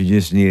average. You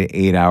just need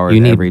 8 hours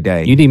every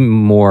day. You need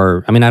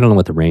more. I mean, I don't know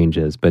what the range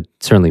is, but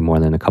certainly more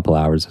than a couple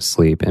hours of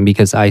sleep. And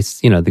because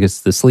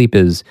because the sleep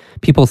is,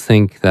 people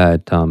think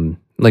that,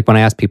 like when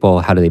I ask people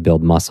how do they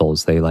build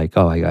muscles, they like,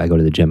 oh, I go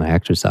to the gym, I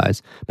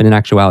exercise. But in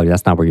actuality,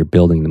 that's not where you're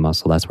building the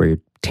muscle. That's where you're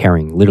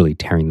literally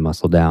tearing the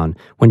muscle down.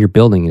 When you're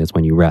building it is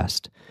when you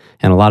rest.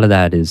 And a lot of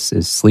that is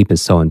sleep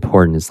is so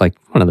important. It's like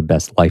one of the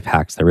best life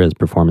hacks there is,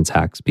 performance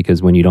hacks,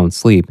 because when you don't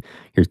sleep,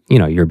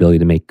 your ability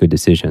to make good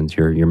decisions,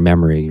 your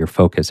memory, your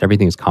focus,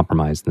 everything is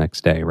compromised the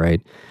next day,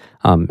 right?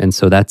 And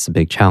so that's a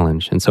big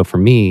challenge. And so for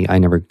me, I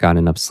never got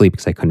enough sleep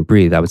because I couldn't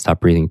breathe. I would stop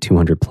breathing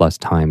 200 plus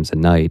times a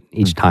night.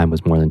 Each time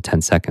was more than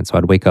 10 seconds. So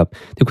I'd wake up,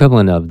 the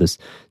equivalent of this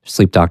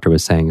sleep doctor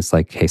was saying, it's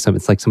like, hey, it's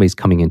like somebody's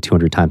coming in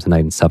 200 times a night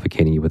and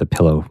suffocating you with a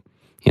pillow,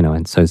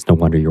 and so it's no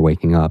wonder you're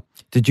waking up.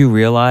 Did you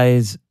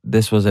realize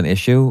this was an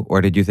issue,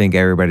 or did you think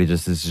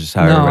this is just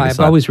how everybody slept?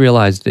 No, I've always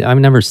realized I've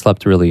never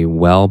slept really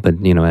well, but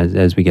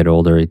as we get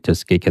older, it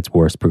gets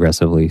worse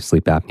progressively.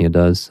 Sleep apnea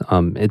does.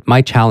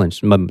 My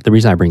challenge, the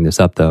reason I bring this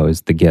up though,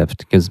 is the gift,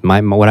 because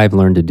what I've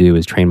learned to do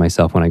is train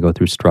myself when I go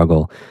through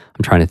struggle.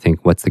 I'm trying to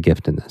think, what's the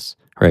gift in this,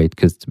 right?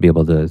 Because to be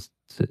able to.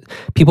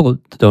 People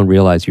don't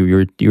realize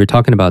you were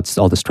talking about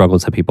all the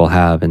struggles that people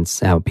have and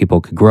how people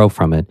could grow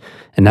from it.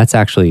 And that's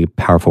actually a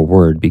powerful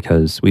word,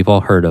 because we've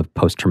all heard of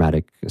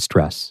post-traumatic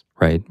stress,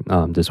 right?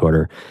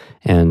 Disorder.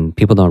 And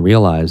people don't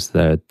realize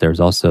that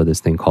there's also this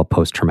thing called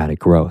post-traumatic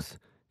growth,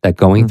 that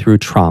going through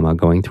trauma,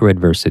 going through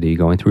adversity,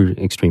 going through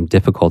extreme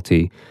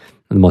difficulty,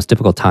 the most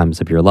difficult times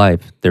of your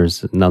life,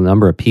 there's a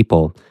number of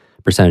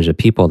percentage of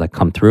people that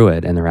come through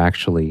it and they're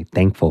actually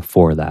thankful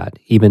for that,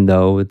 even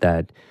though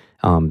that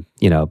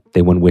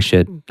they wouldn't wish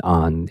it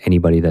on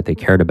anybody that they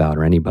cared about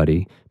or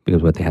anybody,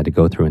 because what they had to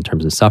go through in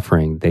terms of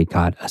suffering, they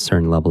got a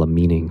certain level of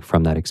meaning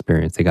from that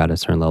experience. They got a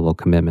certain level of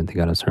commitment. They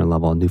got a certain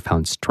level of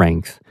newfound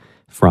strength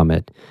from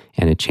it,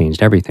 and it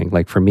changed everything.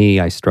 Like for me,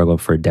 I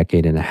struggled for a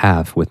decade and a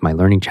half with my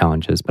learning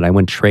challenges, but I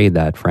wouldn't trade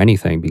that for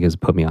anything because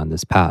it put me on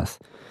this path,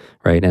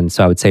 right? And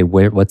so I would say,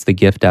 what's the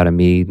gift out of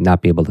me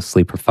not be able to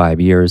sleep for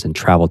 5 years and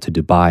travel to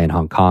Dubai and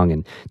Hong Kong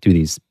and do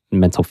these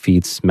mental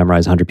feats,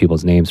 memorize 100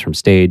 people's names from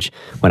stage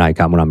when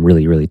I'm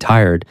really, really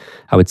tired?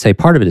 I would say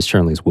part of it is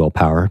certainly is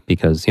willpower,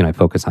 because, I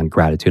focus on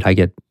gratitude. I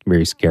get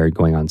very scared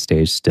going on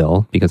stage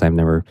still because I've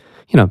never,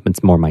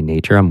 it's more my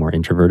nature. I'm more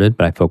introverted,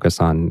 but I focus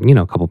on,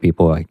 a couple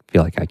people I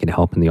feel like I can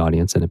help in the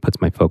audience, and it puts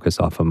my focus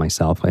off of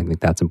myself. I think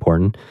that's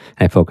important.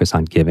 And I focus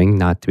on giving,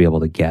 not to be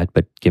able to get,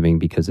 but giving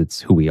because it's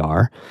who we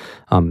are.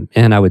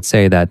 And I would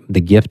say that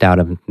the gift out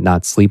of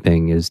not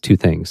sleeping is two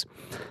things.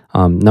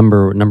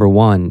 Number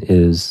one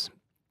is,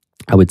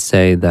 I would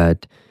say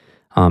that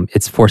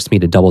it's forced me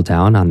to double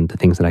down on the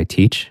things that I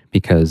teach,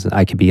 because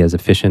I could be as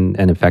efficient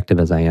and effective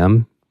as I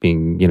am,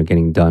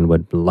 getting done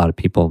what a lot of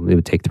people, it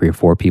would take 3 or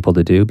 4 people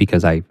to do,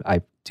 because I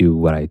do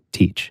what I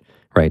teach,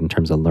 right, in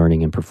terms of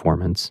learning and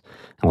performance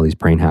and all these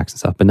brain hacks and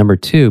stuff. But number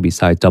two,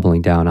 besides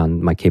doubling down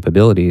on my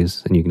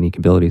capabilities and unique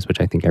abilities,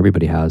 which I think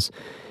everybody has,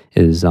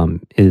 is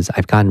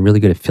I've gotten really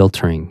good at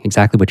filtering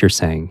exactly what you're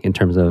saying in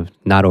terms of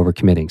not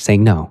overcommitting,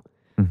 saying no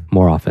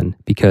more often,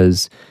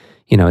 because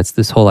it's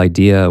this whole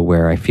idea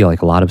where I feel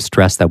like a lot of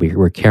stress that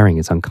we're carrying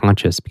is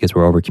unconscious because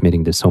we're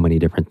overcommitting to so many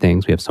different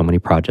things. We have so many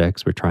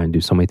projects. We're trying to do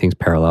so many things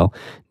parallel.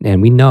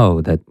 And we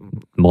know that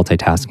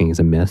multitasking is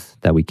a myth,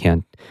 that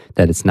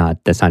that's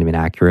not even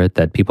accurate,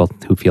 that people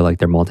who feel like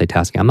they're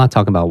multitasking. I'm not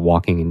talking about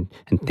walking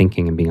and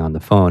thinking and being on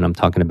the phone. I'm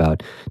talking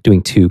about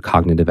doing 2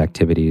 cognitive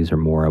activities or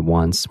more at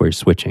once where you're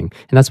switching.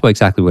 And that's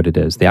exactly what it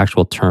is. The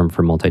actual term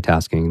for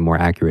multitasking, more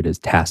accurate, is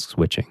task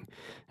switching.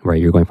 Right,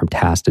 you're going from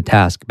task to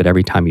task, but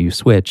every time you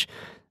switch,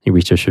 the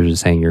researchers are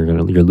saying you're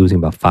losing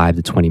about 5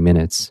 to 20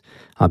 minutes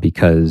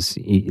because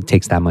it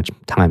takes that much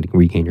time to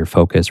regain your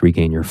focus,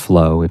 regain your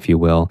flow, if you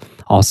will.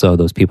 Also,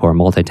 those people who are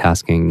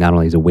multitasking, not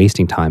only is it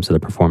wasting time, so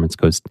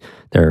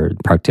their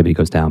productivity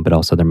goes down, but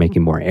also they're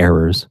making more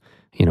errors,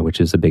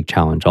 which is a big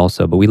challenge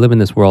also. But we live in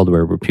this world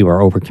where people are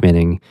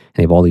overcommitting, and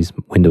they have all these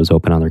windows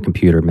open on their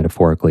computer,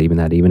 metaphorically,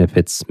 even if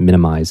it's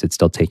minimized, it's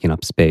still taking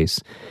up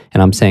space.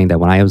 And I'm saying that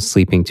when I was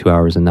sleeping 2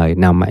 hours a night,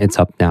 now it's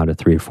up now to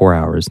 3 or 4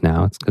 hours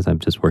now. It's because I'm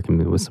just working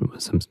with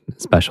some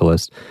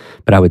specialists.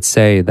 But I would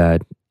say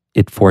that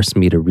it forced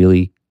me to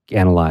really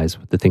analyze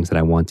the things that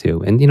I want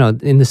to. And,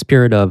 in the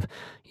spirit of,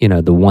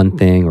 the one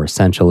thing or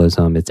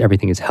essentialism, it's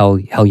everything is hell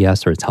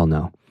yes or it's hell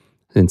no.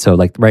 And so,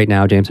 like right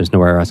now, James, there's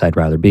nowhere else I'd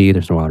rather be.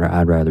 There's nowhere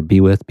I'd rather be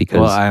with,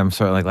 because... Well, I'm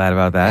certainly glad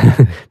about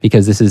that.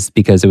 because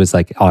it was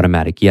like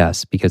automatic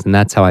yes. And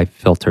that's how I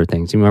filter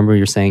things. You remember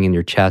you're saying in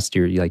your chest,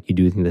 you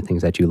do the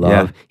things that you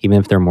love, even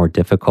if they're more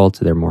difficult,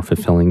 they're more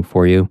fulfilling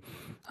for you.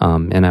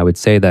 And I would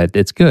say that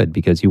it's good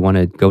because you want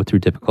to go through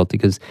difficulty,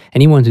 because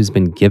anyone who's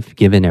been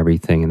given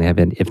everything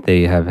and if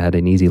they have had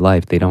an easy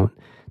life, they don't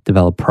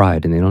develop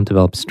pride and they don't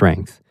develop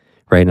strength.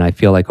 right? And I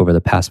feel like over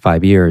the past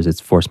 5 years,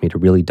 it's forced me to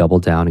really double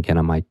down again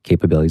on my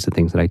capabilities, the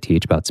things that I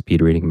teach about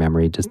speed reading,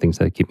 memory, just things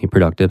that keep me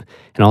productive.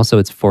 And also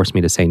it's forced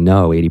me to say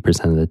no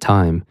 80% of the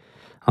time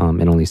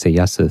and only say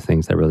yes to the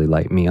things that really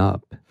light me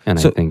up. And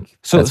I think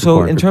that's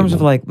so in important for terms of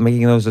people. like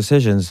making those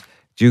decisions,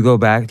 do you go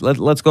back?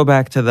 Let's go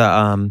back to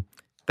the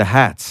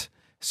hats.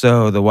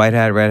 So the white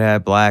hat, red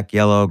hat, black,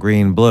 yellow,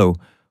 green, blue.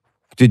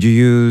 Did you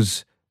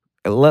use?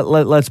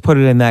 Let's put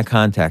it in that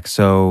context.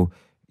 So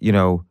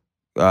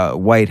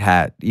white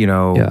hat.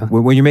 Yeah.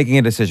 When you're making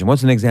a decision,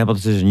 what's an example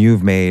decision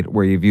you've made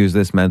where you've used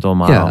this mental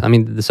model? Yeah, I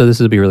mean, so this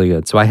would be really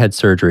good. So I had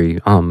surgery.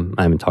 I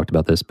haven't talked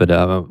about this, but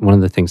one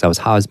of the things I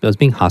was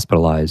being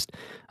hospitalized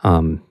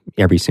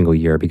every single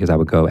year because I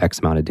would go X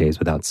amount of days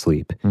without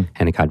sleep,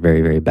 and it got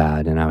very, very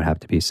bad, and I would have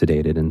to be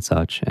sedated and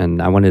such.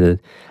 And I wanted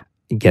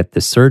to get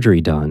the surgery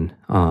done.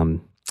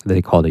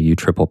 They call it a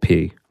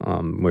UPPP,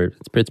 where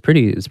it's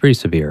pretty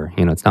severe.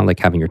 It's not like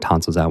having your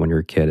tonsils out when you're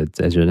a kid.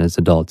 As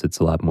adults, it's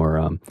a lot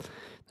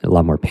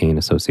more pain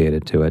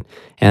associated to it.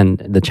 And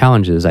the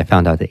challenge is I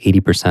found out that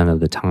 80% of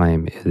the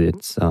time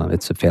it's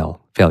a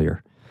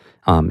failure.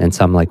 And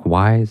so I'm like,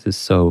 why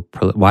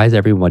is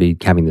everybody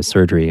having this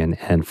surgery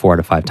and 4 out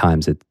of 5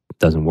 times it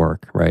doesn't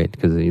work, right?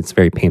 Because it's a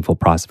very painful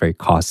process, very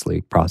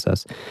costly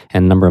process.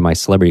 And a number of my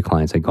celebrity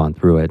clients had gone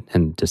through it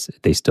and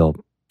they still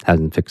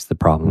hasn't fixed the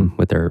problem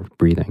with their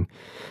breathing.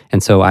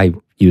 And so I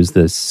use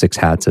the 6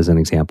 hats as an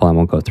example. I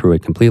won't go through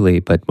it completely,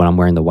 but when I'm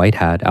wearing the white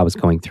hat, I was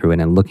going through it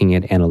and looking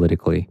at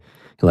analytically,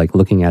 like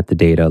looking at the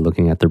data,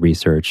 looking at the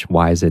research.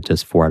 Why is it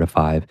just 4 out of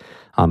 5?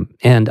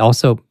 And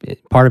also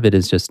part of it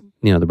is just,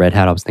 the red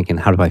hat, I was thinking,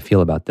 how do I feel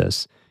about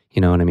this?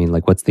 You know what I mean?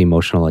 Like what's the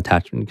emotional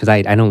attachment? Because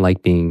I don't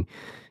like being,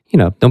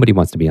 nobody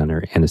wants to be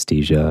under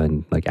anesthesia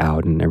and like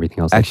out and everything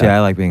else. Actually, like that.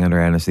 I like being under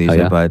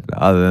anesthesia, but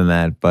other than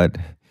that,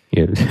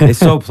 Yeah. it's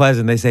so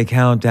pleasant. They say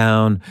count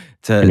down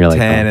to 10, like,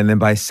 and then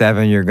by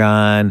 7 you're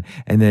gone,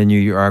 and then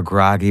you are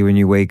groggy when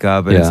you wake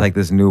up, and it's like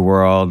this new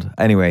world.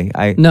 Anyway,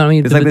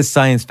 it's like this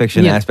science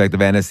fiction aspect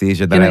of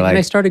anesthesia that I like. And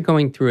I started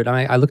going through it.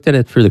 I looked at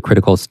it through the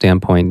critical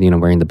standpoint,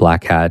 wearing the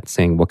black hat,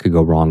 saying what could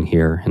go wrong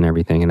here and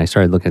everything. And I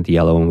started looking at the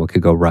yellow and what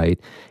could go right.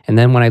 And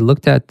then when I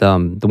looked at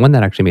the one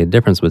that actually made a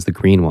difference was the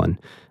green one.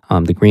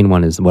 The green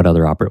one is what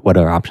other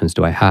options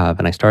do I have?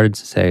 And I started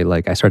to say,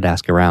 I started to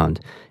ask around,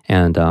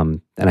 and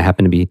I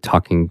happened to be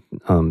talking.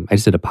 I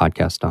just did a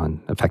podcast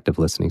on effective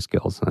listening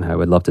skills, and I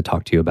would love to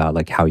talk to you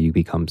about how you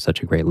become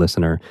such a great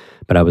listener.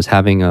 But I was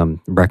having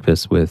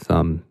breakfast with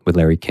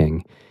Larry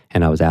King,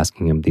 and I was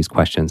asking him these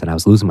questions, and I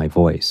was losing my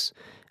voice.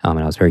 And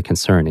I was very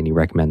concerned, and he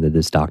recommended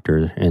this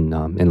doctor in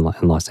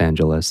Los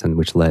Angeles, and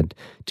which led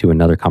to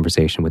another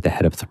conversation with the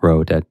head of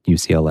throat at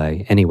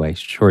UCLA. Anyway,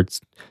 short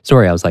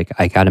story, I was like,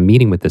 I got a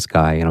meeting with this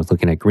guy, and I was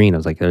looking at green. I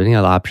was like, is there any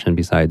other option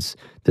besides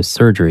this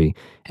surgery?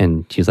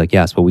 And she's like,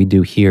 yes, what we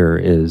do here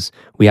is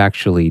we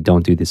actually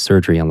don't do this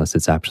surgery unless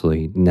it's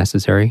absolutely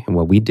necessary. And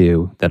what we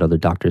do that other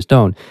doctors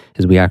don't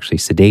is we actually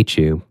sedate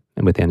you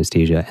with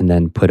anesthesia and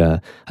then put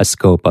a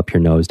scope up your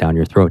nose, down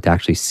your throat to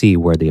actually see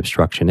where the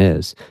obstruction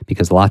is.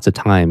 Because lots of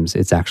times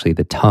it's actually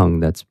the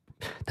tongue that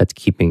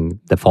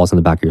falls in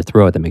the back of your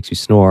throat that makes you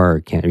snore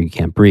or you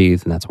can't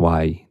breathe, and that's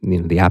why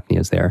the apnea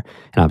is there.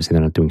 And obviously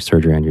they're not doing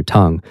surgery on your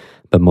tongue,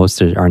 but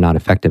most are not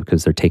effective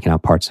because they're taking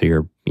out parts of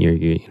your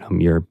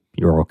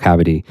oral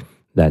cavity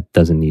that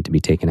doesn't need to be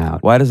taken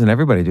out. Why doesn't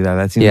everybody do that?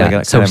 That seems like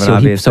kind of an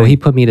obvious thing. So thing. he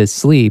put me to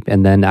sleep,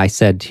 and then I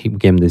said, he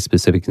gave him the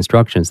specific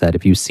instructions that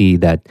if you see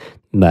that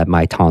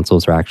my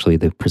tonsils are actually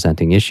the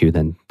presenting issue,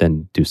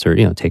 then do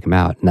surgery, take them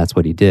out. And that's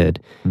what he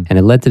did. And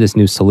it led to this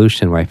new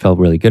solution where I felt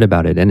really good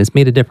about it. And it's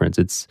made a difference.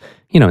 It's,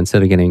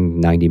 instead of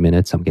getting 90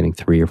 minutes, I'm getting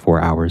 3 or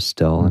 4 hours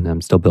still, and I'm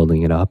still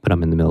building it up, but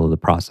I'm in the middle of the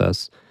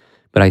process.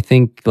 But I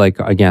think,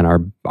 again,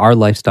 our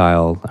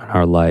lifestyle,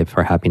 our life,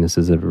 our happiness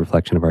is a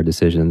reflection of our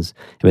decisions.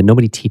 But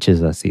nobody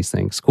teaches us these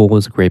things. School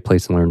is a great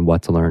place to learn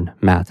what to learn: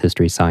 math,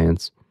 history,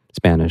 science,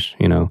 Spanish,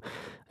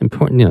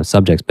 important,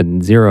 subjects, but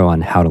zero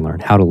on how to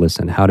learn, how to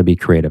listen, how to be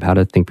creative, how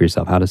to think for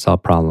yourself, how to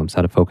solve problems,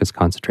 how to focus,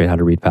 concentrate, how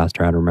to read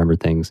faster, how to remember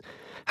things,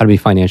 how to be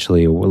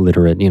financially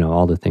literate,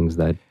 all the things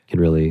that could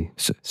really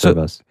serve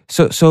us.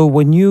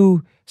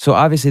 So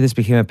obviously this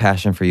became a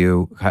passion for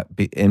you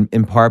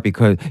in part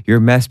because your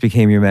mess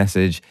became your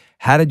message.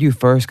 How did you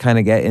first kind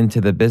of get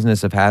into the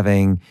business of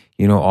having,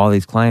 all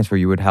these clients where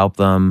you would help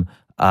them,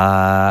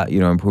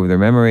 improve their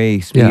memory,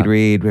 speed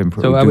read,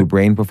 do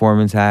brain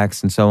performance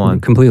hacks and so on?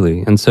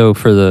 Completely. And so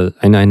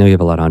I know you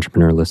have a lot of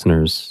entrepreneur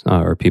listeners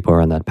or people who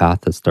are on that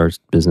path that starts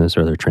business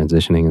or they're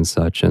transitioning and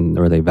such,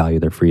 or they value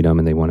their freedom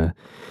and they want to.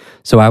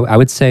 So I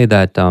would say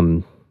that, I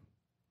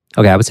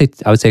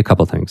would say a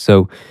couple things.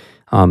 So,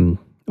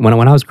 when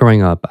I was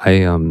growing up,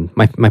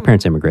 my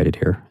parents immigrated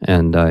here,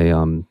 and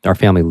our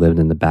family lived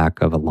in the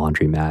back of a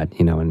laundromat,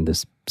 in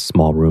this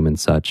small room and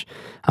such.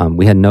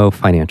 We had no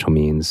financial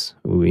means.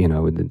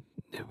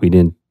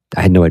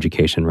 I had no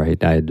education,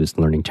 right? I had just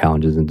learning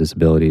challenges and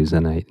disabilities,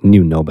 and I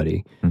knew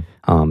nobody.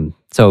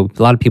 So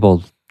a lot of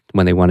people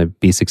when they want to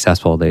be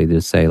successful, they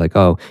just say like,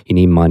 oh, you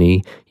need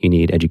money, you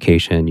need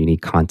education, you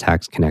need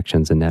contacts,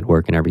 connections, and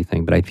network and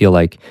everything. But I feel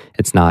like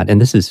it's not, and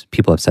this is,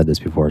 people have said this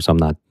before, so I'm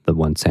not the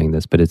one saying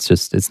this, but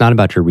it's not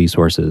about your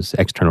resources,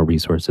 external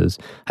resources.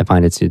 I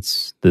find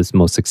it's the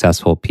most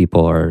successful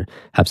people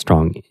have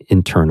strong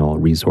internal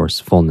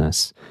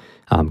resourcefulness,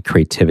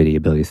 creativity,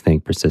 ability to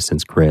think,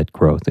 persistence, grit,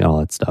 growth, and all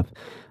that stuff,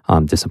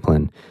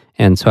 discipline.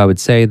 And so I would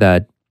say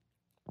that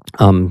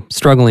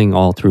struggling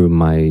all through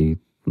my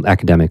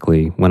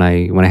academically, when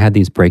I had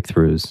these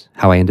breakthroughs,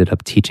 how I ended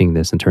up teaching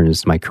this and turned this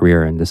into my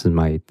career, and this is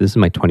my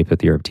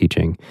 25th year of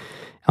teaching.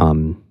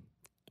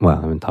 Well,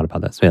 I haven't thought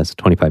about that. So yeah, it's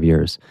 25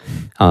 years.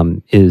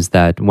 Is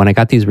that when I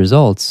got these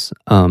results,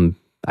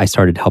 I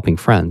started helping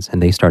friends,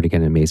 and they started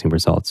getting amazing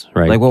results.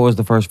 Right? Like, what was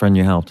the first friend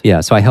you helped?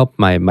 Yeah, so I helped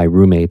my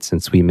roommates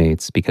and suite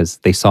mates because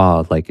they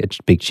saw like a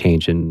big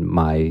change in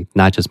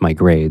not just my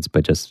grades,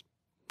 but just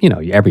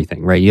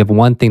everything. Right? You have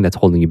one thing that's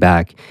holding you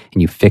back,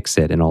 and you fix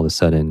it, and all of a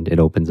sudden it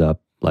opens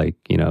up. Like,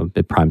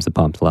 it primes the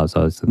pumps, allows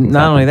us to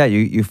Not only that,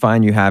 you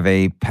find you have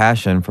a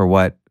passion for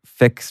what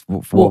fix.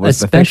 For what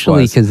was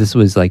especially because this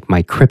was like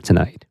my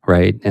kryptonite,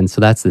 right? And so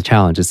that's the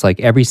challenge. It's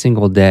like every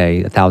single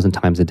day, 1,000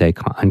 times a day,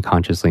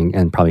 unconsciously,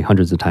 and probably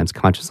hundreds of times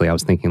consciously, I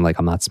was thinking like,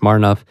 I'm not smart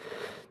enough,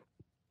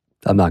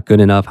 I'm not good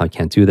enough, I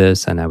can't do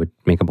this, and I would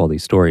make up all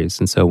these stories.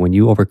 And so when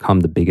you overcome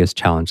the biggest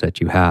challenge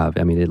that you have,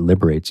 I mean, it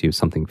liberates you,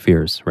 something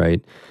fierce,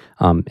 right?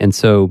 And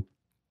so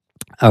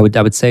I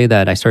would say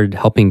that I started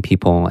helping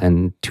people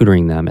and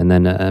tutoring them, and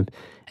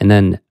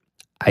then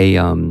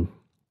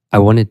I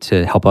wanted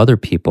to help other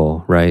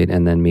people, right?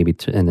 And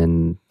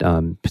then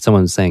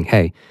someone was saying,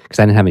 hey, because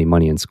I didn't have any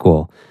money in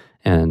school,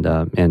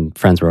 and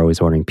friends were always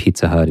ordering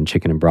Pizza Hut and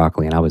chicken and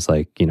broccoli, and I was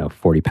like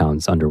 40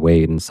 pounds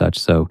underweight and such,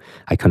 so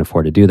I couldn't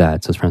afford to do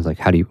that. So his friends were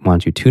like, why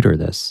don't you tutor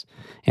this?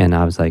 And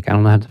I was like, I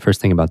don't know the first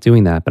thing about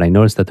doing that, but I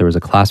noticed that there was a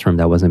classroom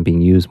that wasn't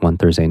being used one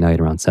Thursday night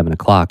around 7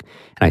 o'clock.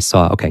 And I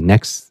saw, okay,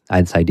 I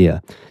had this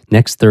idea.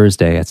 Next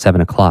Thursday at 7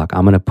 o'clock,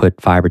 I'm going to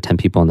put 5 or 10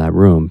 people in that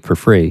room for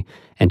free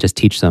and just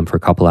teach them for a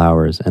couple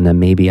hours. And then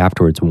maybe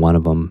afterwards, one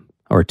of them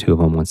or two of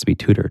them wants to be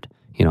tutored,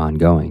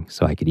 ongoing,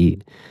 so I could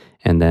eat.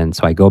 And then,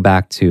 so I go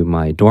back to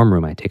my dorm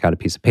room, I take out a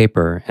piece of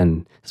paper,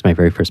 and it's my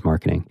very first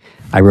marketing.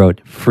 I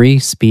wrote, free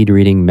speed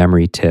reading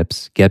memory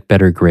tips, get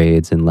better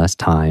grades in less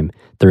time,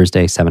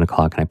 Thursday, 7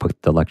 o'clock, and I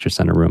put the lecture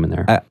center room in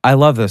there. I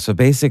love this. So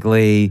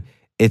basically,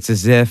 it's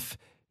as if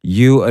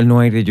you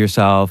anointed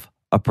yourself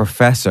a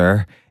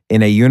professor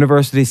in a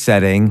university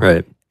setting,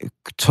 right?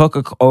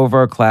 Took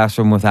over a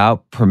classroom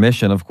without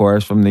permission, of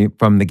course, from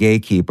the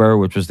gatekeeper,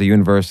 which was the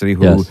university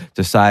who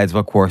decides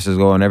what courses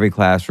go in every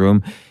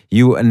classroom.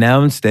 You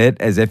announced it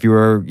as if you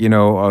were,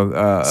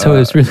 so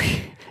it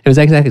was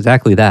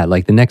exactly that.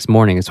 Like the next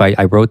morning, so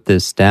I wrote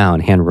this down,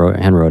 hand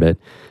wrote it,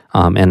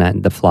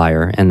 and the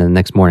flyer. And then the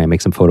next morning, I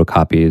make some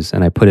photocopies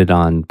and I put it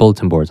on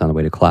bulletin boards on the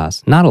way to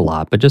class. Not a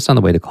lot, but just on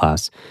the way to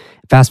class.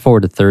 Fast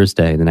forward to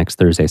Thursday, the next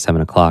Thursday,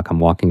 7 o'clock, I'm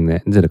walking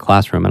into the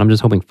classroom and I'm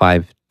just hoping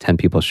 5-10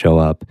 people show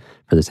up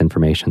for this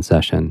information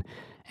session.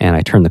 And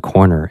I turn the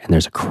corner and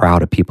there's a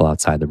crowd of people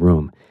outside the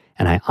room.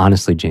 And I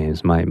honestly,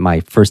 James, my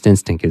first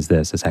instinct is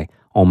this, is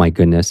oh my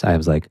goodness, I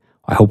was like,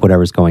 I hope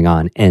whatever's going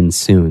on ends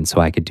soon so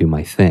I could do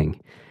my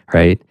thing,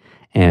 right?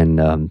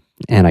 And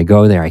I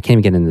go there, I can't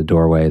even get in the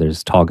doorway.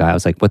 There's a tall guy. I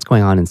was like, what's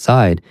going on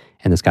inside?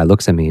 And this guy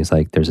looks at me, he's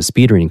like, there's a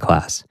speed reading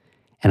class.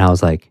 And I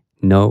was like,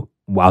 no.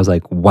 I was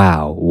like,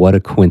 wow, what a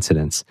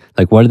coincidence.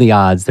 Like, what are the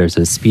odds there's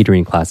a speed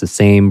reading class, the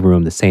same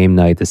room, the same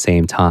night, the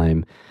same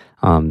time?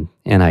 And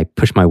I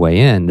push my way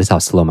in. This is how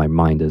slow my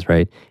mind is,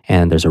 right?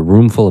 And there's a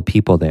room full of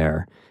people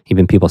there,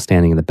 even people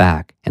standing in the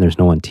back, and there's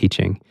no one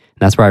teaching. And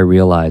that's where I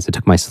realized, it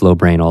took my slow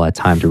brain all that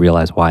time to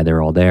realize why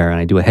they're all there. And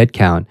I do a head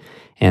count,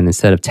 and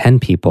instead of 10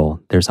 people,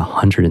 there's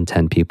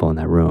 110 people in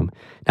that room.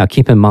 Now,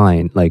 keep in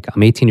mind, like,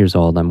 I'm 18 years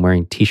old, I'm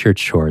wearing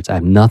t-shirts, shorts, I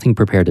have nothing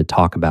prepared to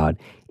talk about,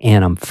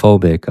 and I'm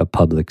phobic of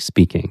public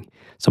speaking.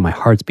 So my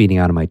heart's beating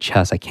out of my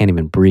chest, I can't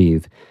even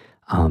breathe.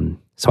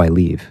 So I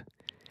leave.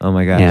 Oh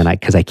my gosh. And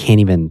because I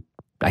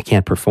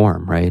can't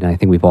perform, right? And I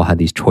think we've all had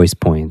these choice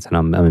points, and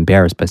I'm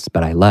embarrassed,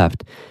 but I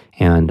left.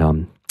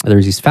 And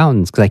there's these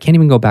fountains, because I can't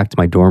even go back to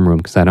my dorm room,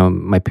 because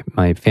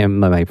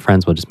my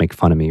friends will just make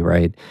fun of me,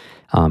 right?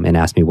 And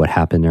ask me what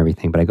happened and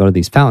everything. But I go to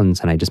these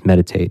fountains and I just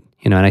meditate,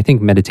 and I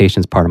think meditation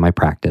is part of my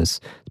practice.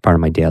 It's part of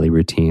my daily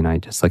routine. I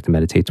just like to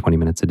meditate 20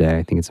 minutes a day.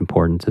 I think it's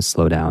important to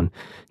slow down,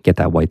 get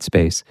that white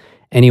space.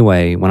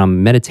 Anyway, when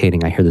I'm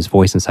meditating, I hear this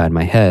voice inside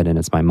my head, and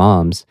it's my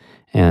mom's.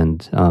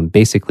 And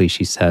basically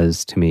she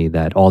says to me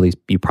that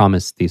you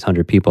promised these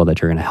 100 people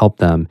that you're going to help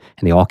them,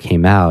 and they all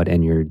came out,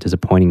 and you're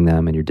disappointing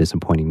them and you're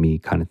disappointing me,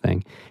 kind of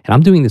thing. And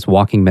I'm doing this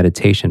walking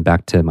meditation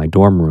back to my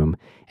dorm room,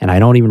 and I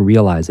don't even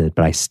realize it,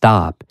 but I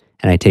stop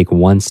and I take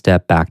one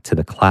step back to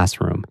the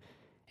classroom.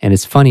 And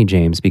it's funny,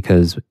 James,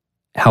 because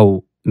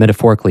how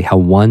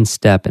one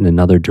step in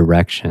another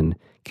direction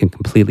can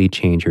completely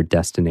change your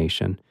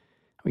destination,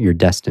 your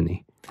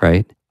destiny,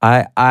 right?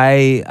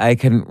 I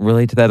can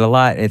relate to that a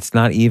lot. It's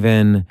not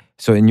even,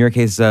 so in your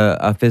case,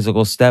 a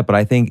physical step, but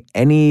I think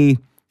any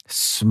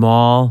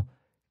small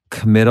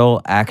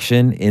committal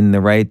action in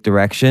the right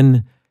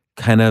direction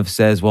kind of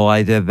says, well,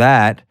 I did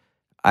that,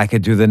 I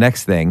could do the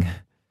next thing.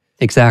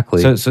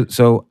 Exactly.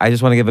 So I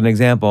just want to give an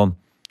example,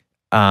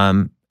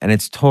 and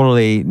it's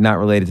totally not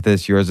related to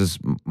this. Yours is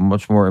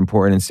much more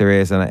important and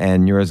serious,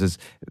 and yours is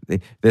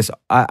this.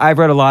 I've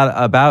read a lot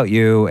about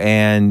you,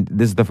 and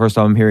this is the first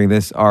time I'm hearing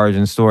this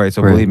origin story.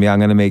 So believe me, I'm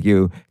going to make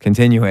you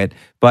continue it.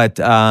 But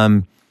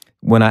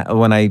when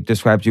I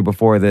described you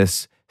before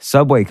this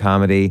subway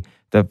comedy,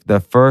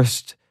 the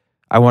first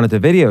I wanted to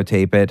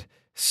videotape it.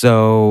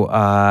 So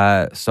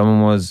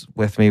someone was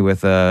with me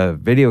with a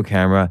video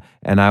camera,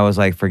 and I was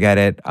like, forget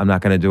it. I'm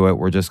not going to do it.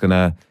 We're just going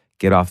to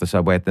get off the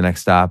subway at the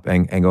next stop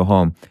and go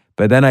home.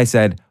 But then I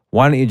said,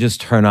 why don't you just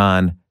turn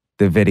on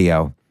the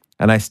video?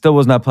 And I still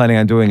was not planning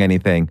on doing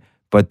anything,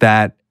 but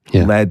that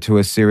led to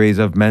a series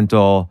of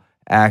mental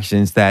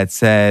actions that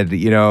said,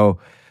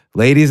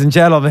 ladies and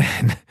gentlemen,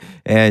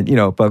 and,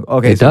 but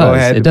okay, go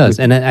ahead. It does.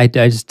 And I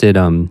just did,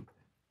 I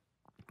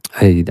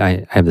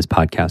have this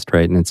podcast,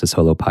 right? And it's a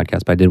solo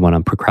podcast, but I did one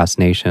on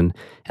procrastination.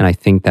 And I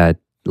think that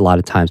a lot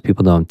of times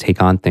people don't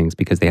take on things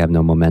because they have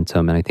no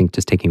momentum. And I think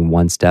just taking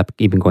one step,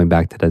 even going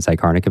back to the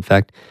Zygarnik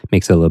effect,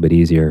 makes it a little bit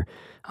easier.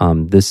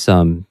 This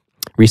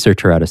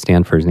researcher out of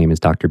Stanford, his name is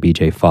Dr.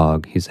 BJ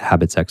Fogg. He's a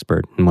habits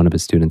expert, and one of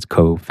his students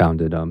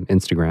co-founded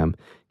Instagram.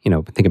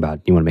 Think about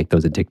it. You want to make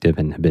those addictive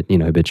and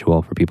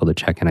habitual for people to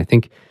check in. I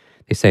think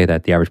they say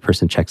that the average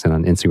person checks in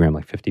on Instagram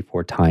like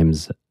 54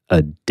 times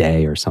a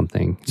day or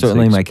something.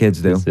 Certainly my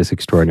kids do. It's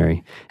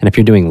extraordinary. And if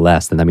you're doing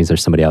less, then that means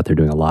there's somebody out there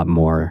doing a lot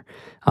more.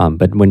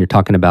 But when you're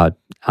talking about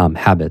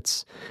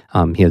habits,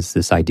 he has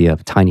this idea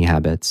of tiny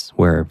habits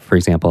where, for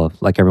example,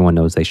 like everyone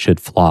knows they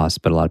should floss,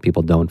 but a lot of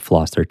people don't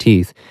floss their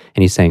teeth.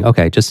 And he's saying,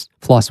 okay, just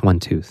floss one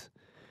tooth.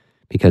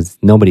 Because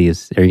are you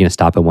going to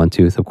stop at one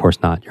tooth? Of course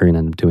not. You're going to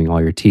end up doing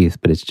all your teeth,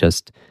 but it's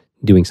just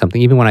doing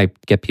something. Even when I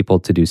get people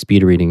to do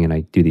speed reading and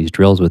I do these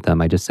drills with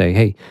them, I just say,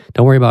 hey,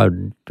 don't worry about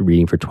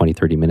reading for 20,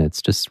 30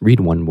 minutes. Just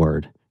read one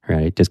word,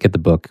 right? Just get the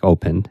book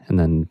open. And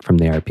then from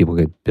there, people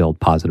could build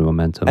positive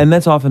momentum. And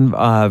that's often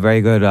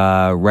very good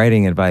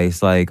writing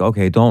advice. Like,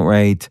 okay, don't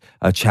write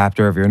a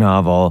chapter of your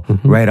novel.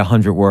 Write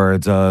 100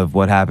 words of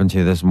what happened to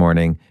you this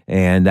morning.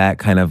 And that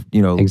kind of,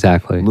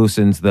 exactly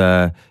loosens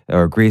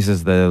or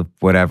greases the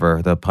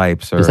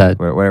pipes or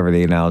whatever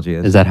the analogy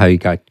is. Is that how you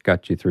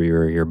got you through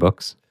your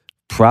books?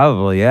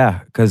 Probably, yeah,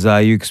 because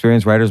you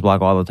experience writer's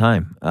block all the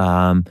time.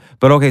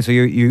 But okay, so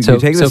you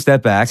take a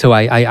step back. So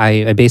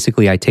I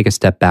basically take a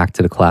step back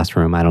to the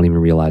classroom. I don't even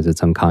realize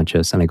it's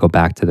unconscious, and I go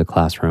back to the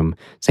classroom.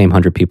 Same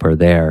 100 people are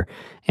there,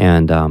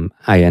 and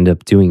I end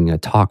up doing a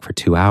talk for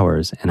 2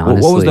 hours. And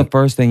honestly, what was the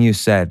first thing you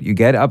said? You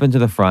get up into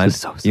the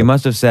front. You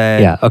must have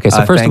said, "Yeah, okay."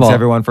 So first thanks of all,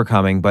 everyone for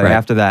coming. But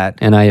after that,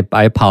 and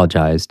I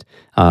apologized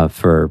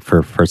for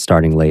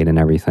starting late and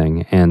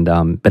everything.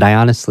 And but I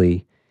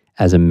honestly,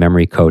 as a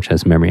memory coach,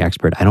 as a memory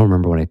expert, I don't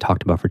remember what I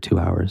talked about for 2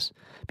 hours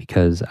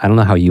because I don't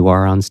know how you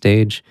are on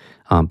stage,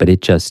 but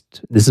this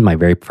is my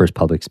very first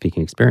public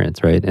speaking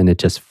experience, right? And it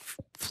just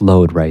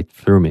flowed right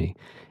through me.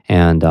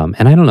 And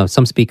I don't know,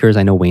 some speakers,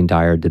 I know Wayne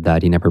Dyer did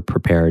that. He never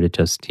prepared.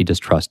 He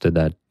just trusted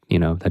that,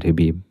 that he'd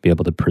be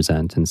able to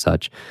present and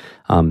such.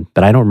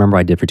 But I don't remember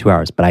what I did for 2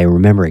 hours, but I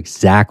remember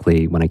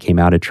exactly when I came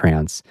out of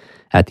trance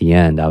at the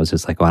end, I was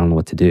just like, I don't know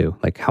what to do.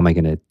 Like, how am I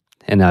going to,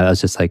 and I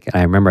was just like,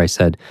 I remember I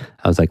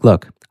was like,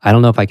 look, I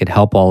don't know if I could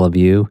help all of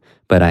you,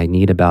 but I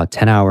need about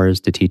 10 hours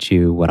to teach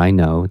you what I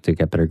know to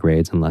get better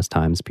grades and less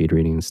time, speed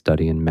reading,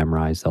 study, and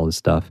memorize all this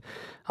stuff.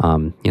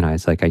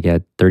 It's like I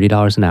get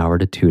 $30 an hour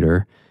to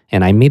tutor.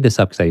 And I made this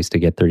up because I used to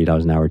get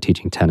 $30 an hour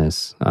teaching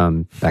tennis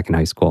back in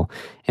high school.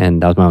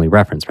 And that was my only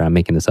reference, right? I'm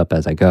making this up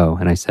as I go.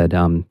 And I said,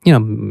 I'm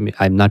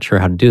not sure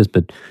how to do this,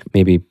 but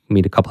maybe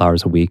meet a couple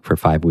hours a week for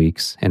 5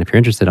 weeks. And if you're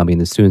interested, I'll be in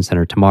the Student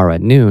Center tomorrow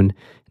at noon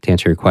to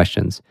answer your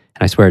questions.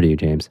 And I swear to you,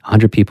 James,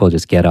 100 people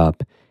just get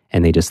up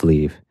and they just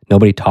leave.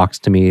 Nobody talks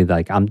to me.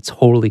 Like, I'm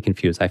totally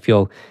confused. I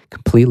feel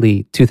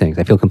two things.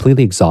 I feel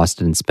completely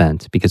exhausted and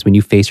spent because when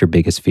you face your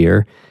biggest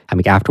fear,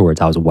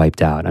 afterwards I was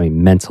wiped out.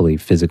 Mentally,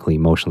 physically,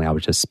 emotionally, I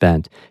was just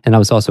spent. And I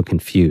was also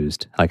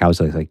confused. Like, I was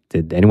like,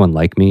 did anyone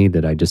like me?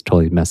 Did I just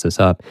totally mess this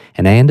up?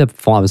 And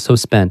I was so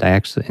spent,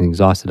 and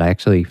exhausted, I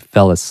actually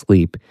fell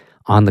asleep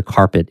on the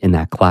carpet in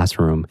that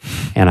classroom.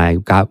 And I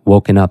got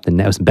woken up, it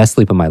was the best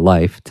sleep of my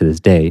life to this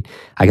day.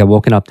 I got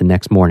woken up the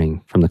next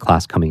morning from the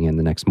class coming in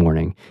the next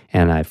morning,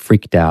 and I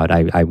freaked out.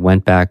 I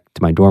went back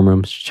to my dorm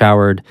room,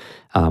 showered,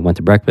 went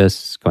to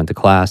breakfast, went to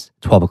class.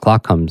 12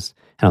 o'clock comes,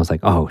 and I was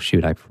like, oh,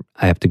 shoot, I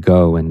have to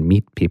go and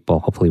meet people.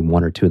 Hopefully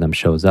 1 or 2 of them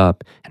shows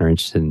up and are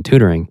interested in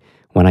tutoring.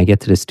 When I get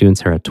to the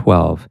students here at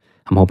 12,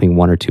 I'm hoping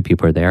 1 or 2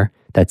 people are there.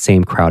 That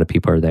same crowd of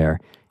people are there.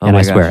 And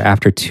I swear,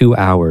 after 2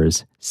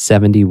 hours,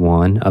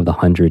 71 of the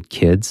 100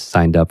 kids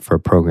signed up for a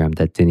program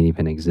that didn't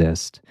even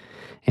exist.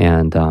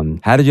 And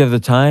how did you have the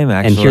time?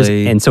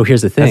 Actually, and so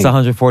here's the thing. That's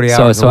 140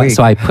 hours a week.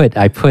 So I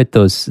put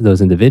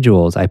those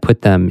individuals. I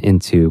put them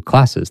into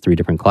classes, 3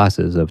 different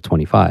classes of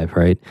 25,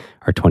 right,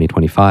 or 20,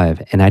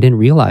 25. And I didn't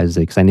realize it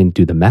because I didn't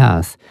do the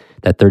math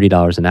that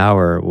 $30 an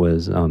hour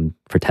was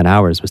for 10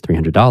 hours was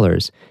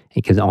 $300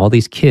 because all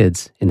these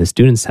kids in the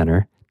student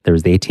center, there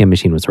was the ATM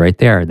machine was right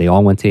there. They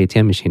all went to the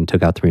ATM machine and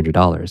took out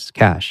 $300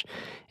 cash.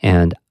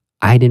 And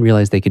I didn't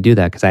realize they could do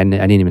that because I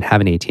didn't even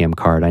have an ATM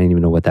card. I didn't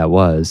even know what that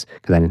was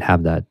because I didn't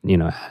have that,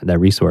 that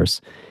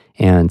resource.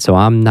 And so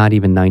I'm not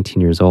even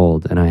 19 years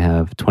old and I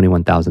have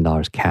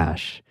 $21,000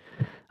 cash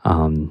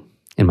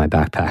in my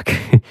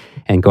backpack.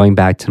 And going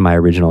back to my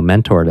original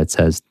mentor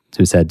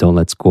who said, don't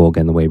let school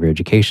get in the way of your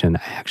education,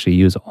 I actually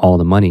use all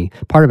the money.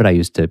 Part of it I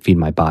used to feed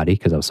my body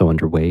because I was so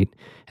underweight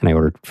and I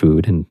ordered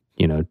food and,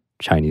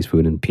 Chinese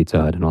food and Pizza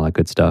Hut and all that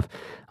good stuff.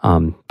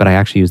 But I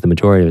actually used the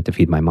majority of it to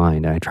feed my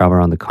mind. And I travel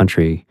around the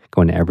country,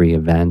 going to every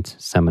event,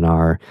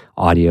 seminar,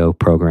 audio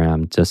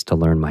program, just to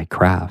learn my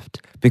craft.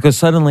 Because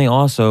suddenly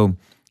also,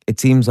 it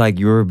seems like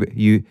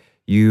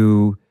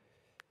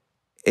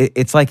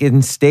it's like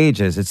in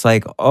stages. It's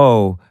like,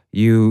 oh,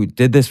 you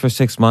did this for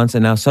 6 months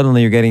and now suddenly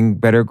you're getting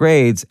better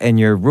grades and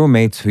your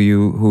roommates who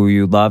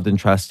you loved and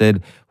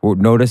trusted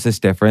noticed this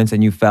difference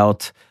and you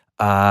felt,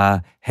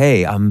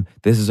 hey,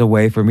 this is a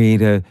way for me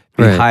to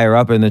be higher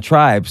up in the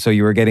tribe. So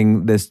you were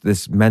getting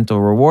this mental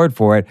reward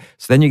for it.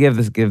 So then you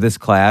give this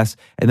class,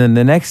 and then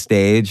the next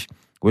stage,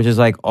 which is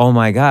like, oh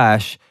my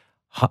gosh,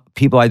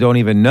 people I don't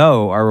even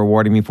know are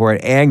rewarding me for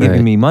it and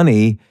giving me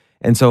money.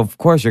 And so, of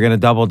course, you're going to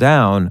double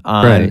down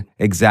on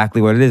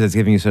exactly what it is that's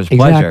giving you such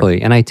pleasure.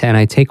 Exactly. And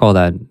I take all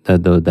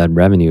that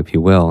revenue, if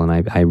you will,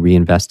 and I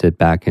reinvest it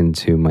back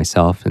into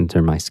myself,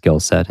 into my skill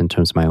set, in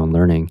terms of my own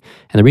learning.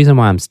 And the reason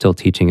why I'm still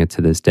teaching it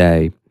to this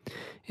day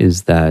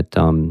is that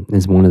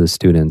is one of the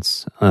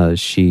students,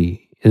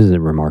 she is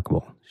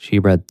remarkable. She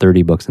read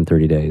 30 books in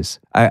 30 days.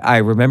 I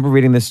remember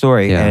reading this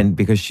story, and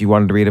because she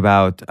wanted to read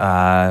about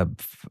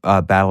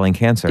battling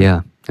cancer.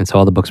 Yeah. And so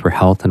all the books were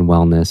health and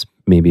wellness,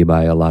 maybe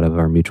by a lot of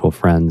our mutual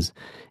friends.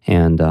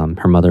 And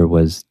her mother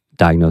was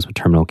diagnosed with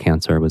terminal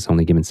cancer, was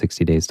only given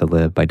 60 days to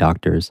live by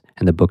doctors.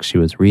 And the books she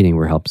was reading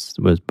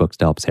was books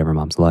to help save her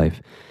mom's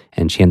life.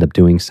 And she ended up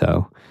doing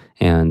so.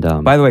 And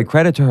by the way,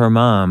 credit to her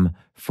mom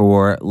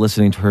for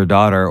listening to her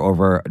daughter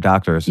over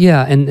doctors.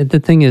 Yeah, and the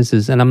thing is,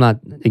 and I'm not,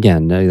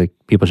 again, like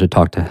people should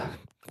talk to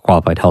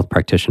qualified health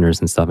practitioners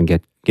and stuff and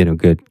get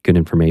good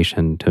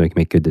information to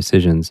make good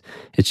decisions.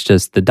 It's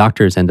just the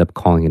doctors end up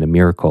calling it a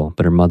miracle,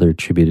 but her mother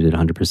attributed it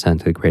 100%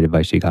 to the great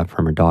advice she got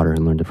from her daughter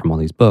and learned it from all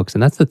these books.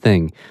 And that's the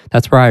thing.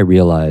 That's where I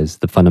realize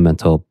the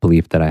fundamental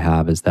belief that I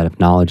have is that if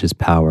knowledge is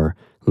power,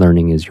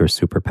 learning is your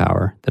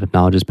superpower. That if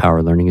knowledge is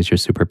power, learning is your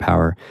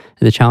superpower.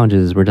 And the challenge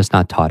is we're just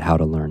not taught how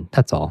to learn.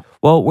 That's all.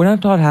 Well, we're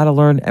not taught how to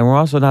learn, and we're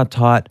also not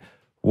taught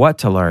what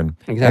to learn.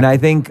 Exactly. And I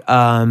think,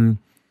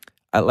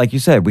 like you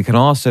said, we can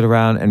all sit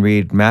around and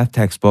read math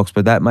textbooks,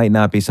 but that might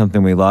not be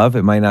something we love.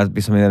 It might not be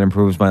something that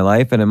improves my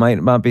life, and it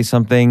might not be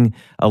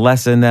a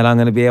lesson that I'm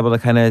going to be able to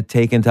kind of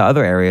take into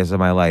other areas of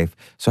my life.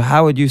 So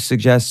how would you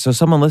suggest, so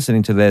someone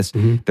listening to this,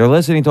 they're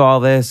listening to all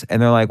this,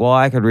 and they're like, well,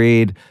 I could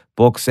read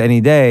books any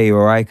day,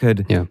 or I could,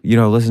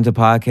 listen to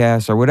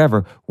podcasts or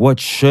whatever. What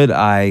should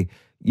I,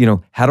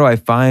 how do I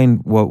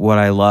find what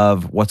I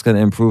love, what's going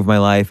to improve my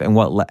life,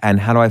 and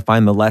how do I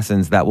find the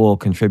lessons that will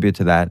contribute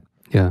to that?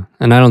 Yeah,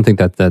 and I don't think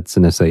that's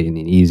necessarily an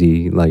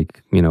easy,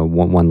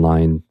 one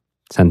line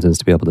sentence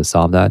to be able to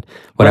solve that.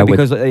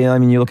 Because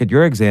you look at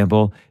your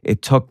example,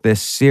 it took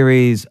this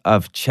series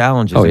of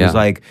challenges. It was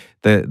like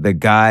the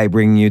guy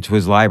bringing you to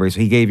his library.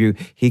 So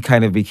he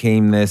kind of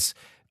became this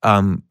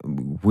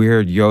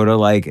weird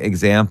Yoda-like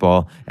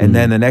example, and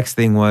then the next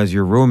thing was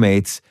your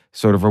roommates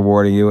sort of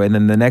rewarding you, and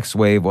then the next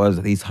wave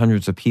was these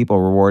hundreds of people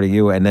rewarding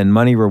you, and then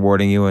money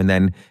rewarding you, and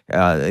then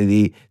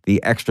the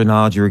extra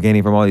knowledge you were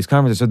gaining from all these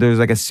conferences. So there's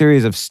like a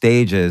series of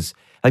stages.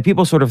 Like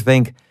people sort of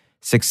think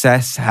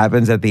success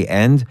happens at the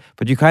end,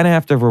 but you kind of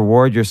have to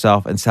reward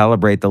yourself and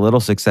celebrate the little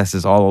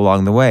successes all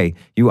along the way.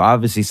 You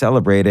obviously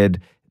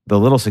celebrated the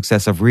little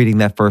success of reading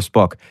that first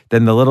book,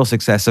 then the little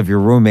success of your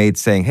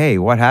roommates saying, hey,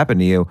 what happened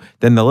to you?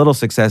 Then the little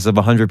success of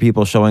 100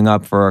 people showing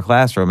up for a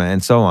classroom,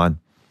 and so on.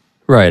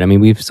 Right. I mean,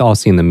 we've all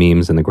seen the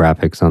memes and the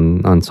graphics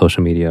on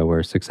social media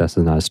where success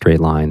is not a straight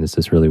line. It's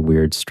this really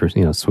weird,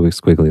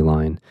 squiggly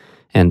line.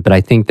 But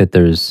I think that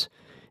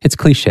it's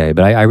cliche,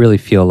 but I really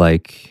feel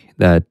like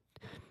that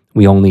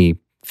we only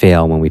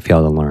fail when we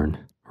fail to learn,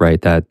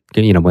 right? That,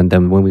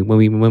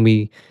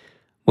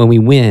 when we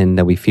win,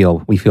 that we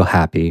feel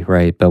happy,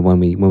 right? But when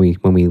we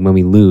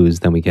lose,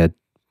 then we get,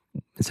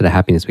 instead of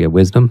happiness, we get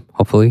wisdom,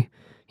 hopefully.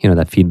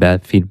 That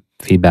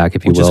feedback,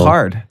 if you will. Which is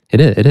hard. It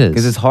is.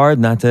 Because it's hard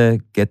not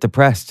to get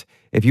depressed.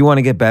 If you want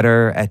to get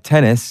better at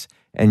tennis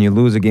and you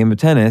lose a game of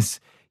tennis,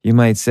 you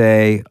might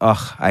say,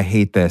 ugh, I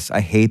hate this.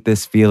 I hate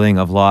this feeling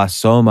of loss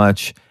so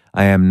much.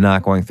 I am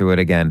not going through it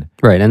again.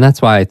 Right. And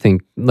that's why I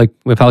think,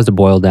 if I was to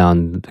boil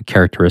down the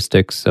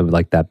characteristics of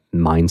that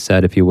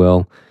mindset, if you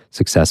will,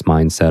 success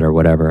mindset or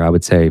whatever, I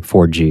would say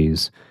 4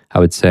 Gs. I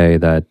would say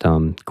that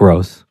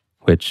growth,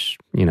 which,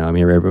 we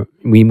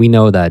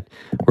know that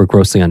we're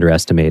grossly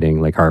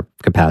underestimating our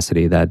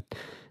capacity, that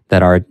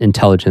our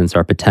intelligence,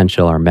 our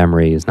potential, our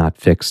memory is not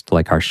fixed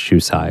like our shoe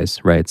size,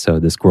 right? So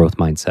this growth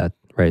mindset,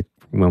 right?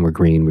 we're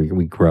green,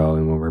 we grow,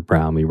 and when we're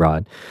brown, we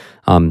rot.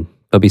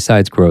 But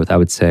besides growth, I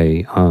would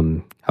say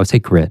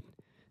grit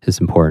is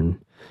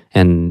important.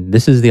 And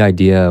this is the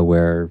idea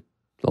where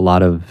a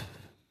lot of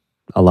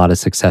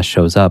success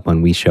shows up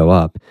when we show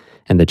up.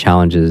 And the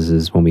challenge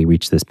is when we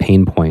reach this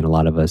pain point, a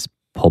lot of us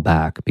pull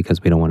back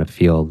because we don't want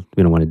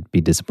to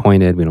be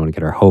disappointed. We don't want to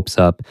get our hopes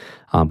up.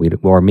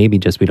 Or maybe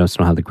just we don't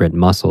have the grit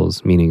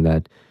muscles, meaning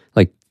that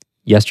like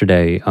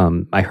yesterday,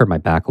 I hurt my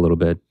back a little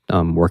bit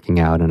working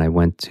out, and I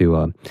went to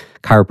a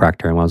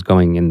chiropractor. And when I was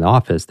going in the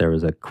office, there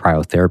was a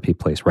cryotherapy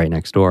place right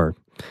next door.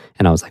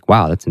 And I was like,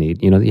 wow, that's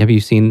neat. Have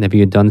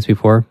you done this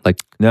before? Like,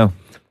 No.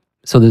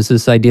 So there's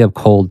this idea of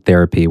cold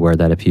therapy where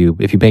that if you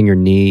bang your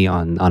knee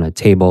on a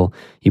table,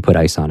 you put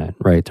ice on it,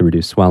 right? To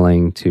reduce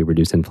swelling, to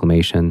reduce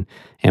inflammation.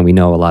 And we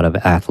know a lot of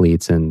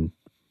athletes and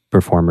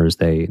performers,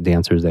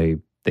 dancers, they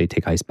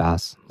take ice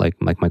baths like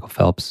Michael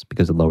Phelps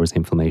because it lowers the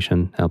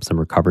inflammation, helps them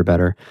recover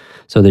better.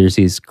 So there's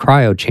these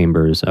cryo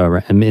chambers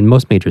in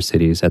most major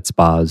cities at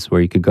spas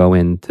where you could go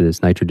into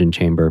this nitrogen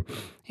chamber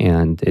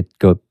and it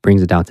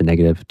brings it down to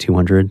negative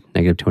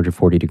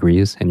 240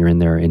 degrees, and you're in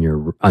there in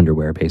your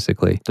underwear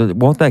basically.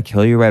 Won't that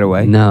kill you right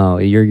away? No,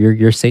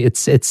 you're safe.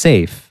 It's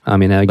safe. I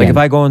mean, again, like if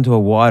I go into a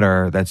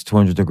water that's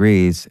 200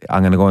 degrees,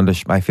 I'm going to go into.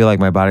 I feel like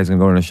my body's going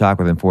to go into shock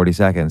within 40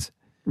 seconds.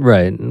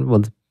 Right.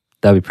 Well,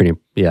 that'd be pretty.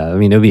 Yeah. I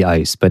mean, it'd be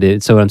ice, but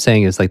so what I'm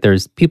saying is like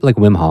there's people like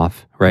Wim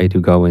Hof, right, who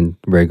go in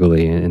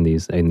regularly in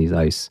these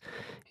ice,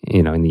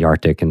 in the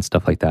Arctic and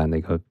stuff like that, and they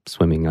go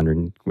swimming under.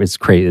 It's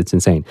crazy. It's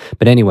insane.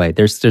 But anyway,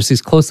 there's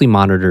these closely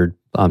monitored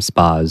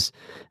spas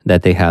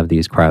that they have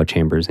these cryo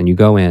chambers, and you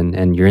go in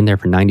and you're in there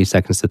for 90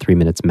 seconds to 3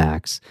 minutes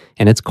max,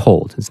 and it's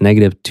cold. It's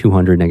negative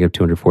 200, negative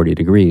 240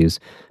 degrees.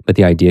 But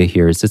the idea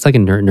here is it's like a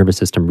nervous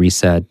system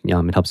reset.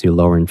 It helps you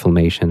lower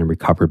inflammation and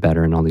recover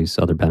better, and all these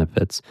other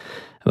benefits.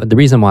 The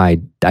reason why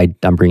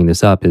I'm bringing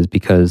this up is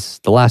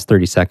because the last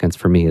 30 seconds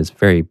for me is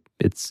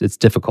it's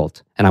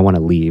difficult, and I want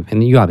to leave.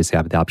 And you obviously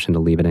have the option to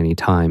leave at any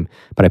time,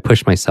 but I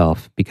push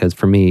myself because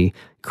for me,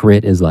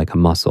 grit is like a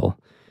muscle.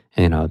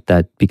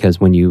 Because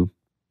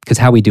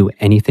how we do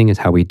anything is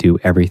how we do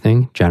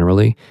everything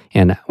generally.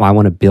 And I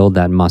want to build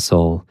that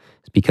muscle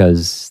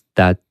because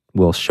that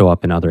will show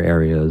up in other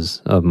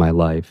areas of my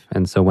life.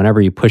 And so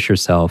whenever you push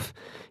yourself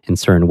in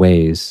certain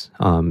ways,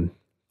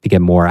 to get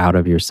more out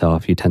of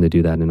yourself, you tend to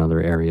do that in other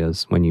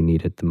areas when you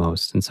need it the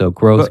most. And so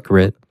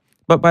grit.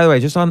 But by the way,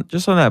 just on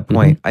that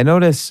point, I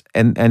notice,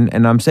 and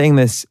I'm saying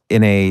this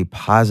in a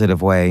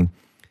positive way,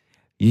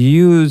 you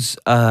use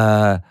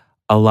a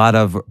lot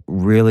of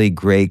really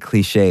great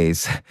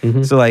cliches.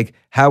 So like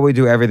how we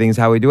do everything is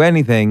how we do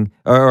anything,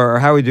 or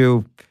how we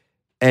do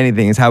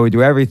anything is how we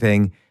do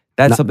everything.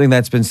 That's something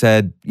that's been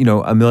said,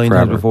 a million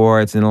times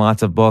before. It's in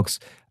lots of books.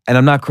 And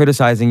I'm not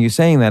criticizing you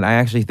saying that. I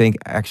actually think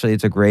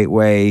it's a great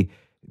way.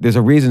 There's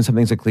a reason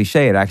something's a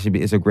cliche. It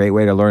actually is a great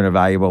way to learn a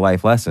valuable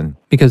life lesson.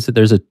 Because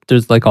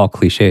there's like all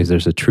cliches,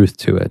 there's a truth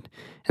to it.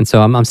 And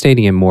so I'm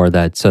stating it more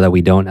so that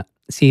we don't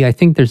see. I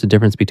think there's a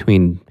difference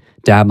between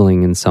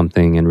dabbling in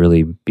something and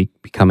really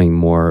becoming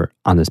more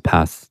on this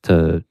path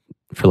to,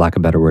 for lack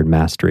of a better word,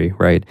 mastery.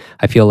 Right?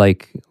 I feel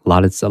like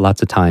lots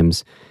of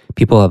times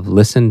people have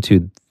listened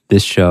to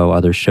this show,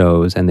 other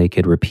shows, and they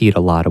could repeat a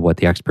lot of what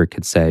the expert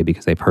could say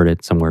because they've heard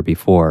it somewhere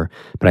before.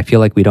 But I feel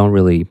like we don't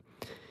really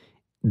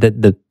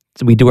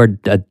we do a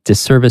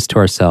disservice to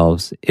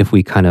ourselves if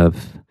we kind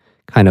of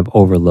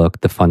overlook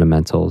the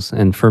fundamentals.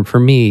 And for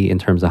me, in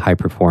terms of high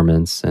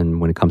performance and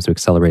when it comes to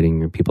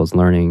accelerating people's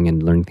learning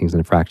and learning things in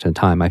a fraction of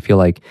time, I feel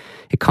like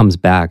it comes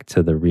back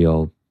to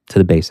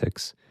the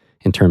basics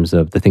in terms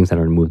of the things that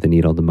are going to move the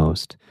needle the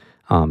most,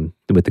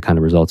 with the kind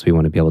of results we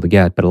want to be able to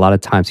get. But a lot of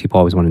times people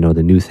always want to know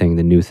the new thing.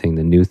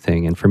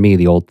 And for me,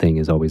 the old thing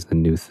is always the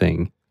new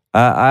thing.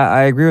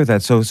 I agree with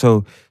that.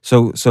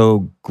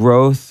 So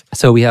growth.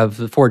 So we have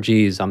the 4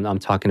 Gs I'm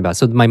talking about.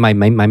 So my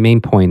main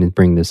point in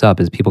bringing this up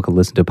is people could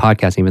listen to a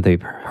podcast, even if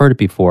they've heard it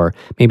before,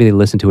 maybe they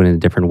listen to it in a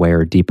different way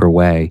or a deeper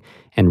way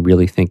and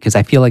really think, because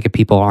I feel like if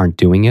people aren't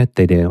doing it,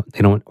 they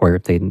don't, or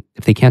if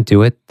they can't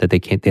do it, they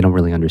don't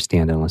really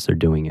understand it unless they're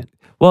doing it.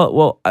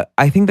 Well,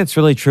 I think that's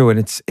really true. And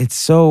it's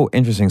so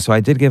interesting. So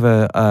I did give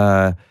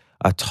a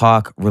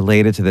talk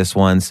related to this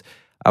once.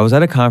 I was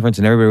at a conference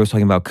and everybody was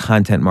talking about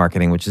content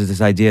marketing, which is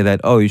this idea that,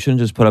 you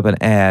shouldn't just put up an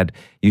ad.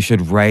 You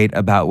should write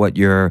about what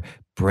your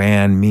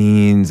brand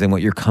means and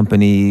what your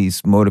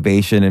company's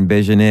motivation and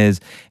vision is.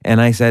 And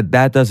I said,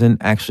 that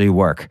doesn't actually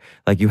work.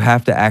 Like, you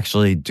have to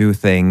actually do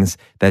things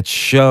that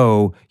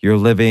show you're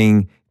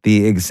living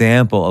the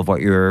example of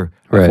what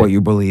what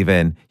you believe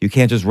in. You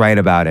can't just write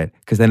about it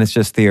because then it's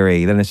just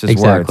theory. Then it's just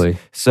words.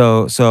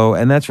 So,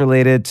 and that's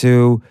related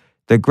to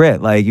the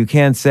grit. Like, you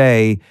can't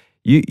say,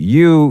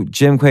 You,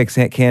 Jim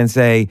Kwik, can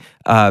say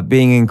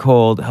being in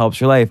cold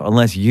helps your life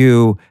unless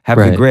you have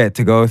the grit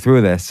to go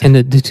through this. And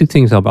the 2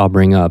 things I'll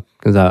bring up,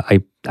 because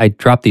I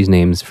drop these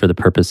names for the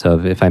purpose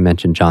of, if I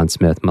mention John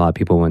Smith, a lot of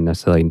people wouldn't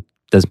necessarily,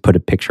 doesn't put a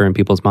picture in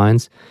people's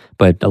minds,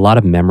 but a lot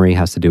of memory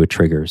has to do with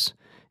triggers.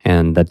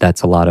 And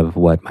that's a lot of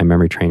what my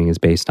memory training is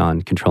based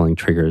on, controlling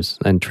triggers.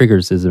 And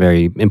triggers is a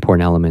very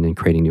important element in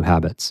creating new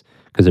habits.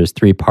 because there's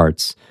three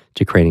parts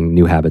to creating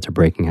new habits or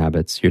breaking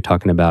habits. You're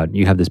talking about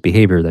you have this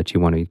behavior that you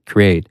want to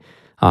create,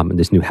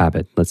 this new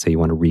habit. Let's say you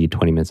want to read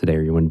 20 minutes a day,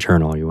 or you want to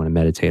journal, or you want to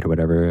meditate, or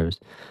whatever it is.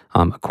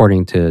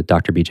 According to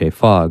Dr. BJ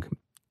Fogg,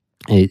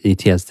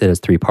 it has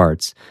three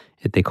parts.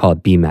 They call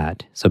it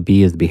BMAT. So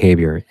B is the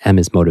behavior, M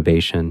is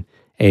motivation,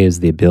 A is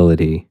the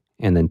ability,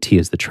 and then T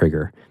is the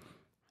trigger.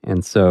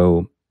 And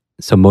so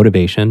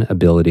motivation,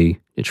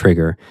 ability, the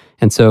trigger.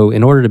 And so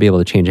in order to be able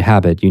to change a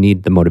habit, you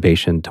need the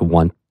motivation to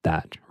want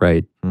that,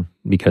 right?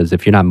 Because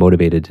if you're not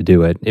motivated to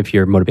do it, if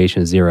your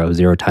motivation is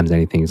zero times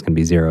anything is going to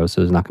be zero.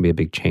 So there's not going to be a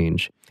big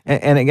change.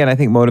 And again, I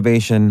think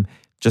motivation,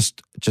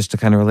 just to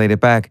kind of relate it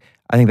back,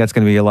 I think that's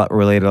going to be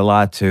related a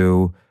lot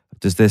to,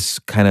 does this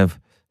kind of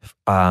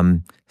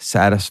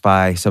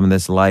satisfy some of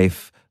this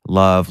life,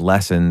 love,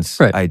 lessons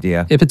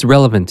idea? If it's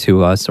relevant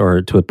to us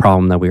or to a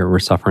problem that we're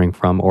suffering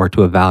from or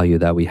to a value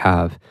that we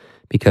have.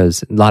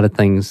 Because a lot of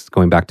things,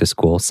 going back to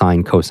school,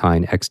 sine,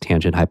 cosine, x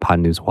tangent,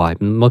 hypotenuse, y,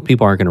 most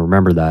people aren't going to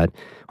remember that,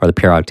 or the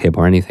periodic table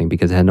or anything,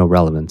 because it had no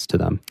relevance to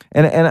them.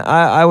 And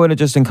I would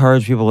just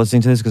encourage people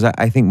listening to this, because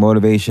I think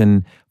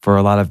motivation for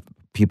a lot of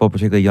people,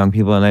 particularly young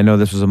people, and I know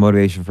this was a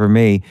motivation for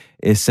me,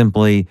 is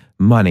simply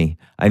money.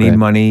 I need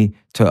money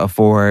to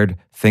afford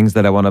things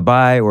that I want to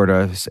buy, or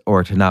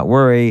to not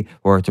worry,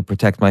 or to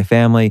protect my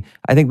family.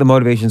 I think the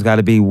motivation's got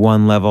to be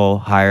one level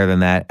higher than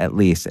that at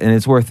least, and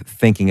it's worth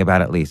thinking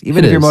about at least.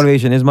 Even if your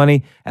motivation is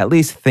money, at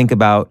least think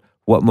about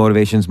what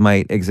motivations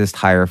might exist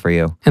higher for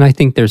you. And I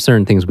think there's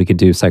certain things we could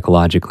do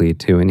psychologically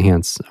to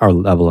enhance our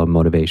level of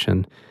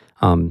motivation.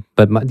 Like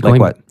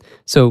what?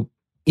 So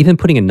even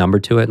putting a number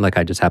to it, like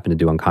I just happened to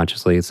do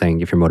unconsciously,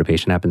 saying if your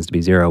motivation happens to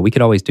be 0, we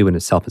could always do a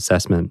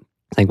self-assessment.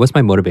 Like, what's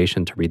my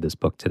motivation to read this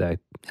book today?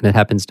 And it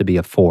happens to be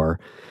a 4.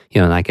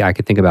 And I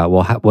could think about,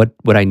 well, what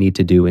would I need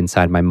to do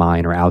inside my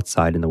mind or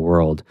outside in the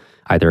world,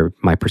 either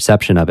my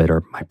perception of it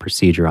or my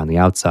procedure on the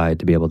outside,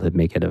 to be able to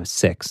make it a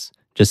 6.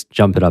 Just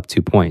jump it up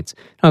 2 points.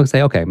 And I'll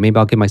say, okay, maybe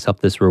I'll give myself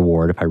this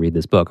reward if I read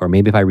this book, or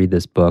maybe if I read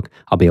this book,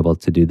 I'll be able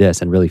to do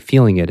this, and really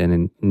feeling it and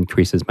it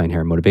increases my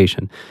inherent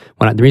motivation.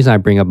 The reason I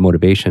bring up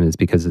motivation is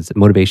because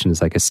motivation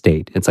is like a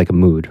state. It's like a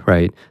mood,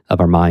 right,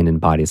 of our mind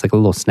and body. It's like a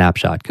little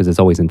snapshot because it's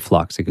always in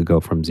flux. It could go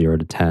from 0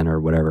 to 10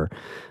 or whatever.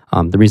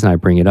 The reason I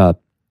bring it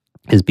up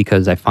is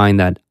because I find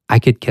that I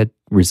could get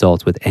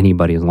results with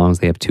anybody as long as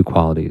they have 2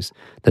 qualities,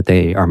 that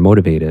they are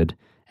motivated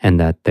and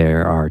that they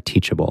are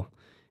teachable.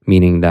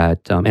 Meaning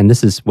that, and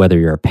this is whether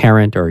you're a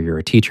parent or you're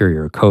a teacher,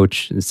 you're a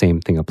coach, the same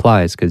thing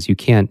applies, because you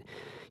can't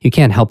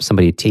help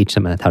somebody teach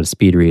them how to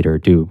speed read or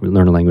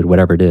learn a language,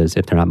 whatever it is,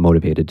 if they're not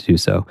motivated to do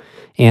so.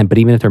 But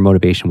even if their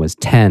motivation was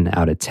 10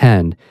 out of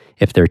 10,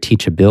 if their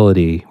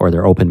teachability or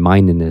their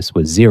open-mindedness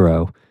was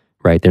 0,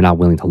 right, they're not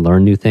willing to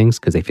learn new things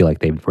because they feel like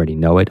they already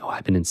know it. Oh,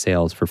 I've been in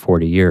sales for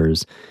 40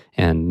 years,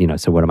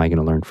 and so what am I going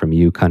to learn from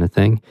you, kind of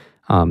thing.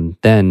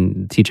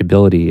 Then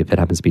teachability, if it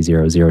happens to be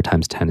 0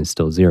 times 10 is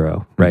still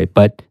 0, right?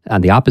 But on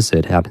the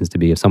opposite, it happens to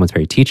be if someone's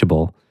very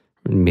teachable,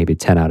 maybe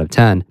 10 out of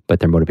 10, but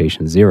their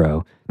motivation is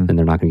 0, then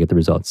they're not going to get the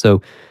results.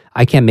 So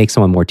I can't make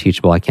someone more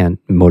teachable. I can't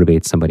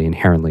motivate somebody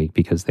inherently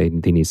because they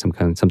need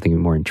something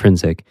more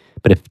intrinsic.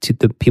 But if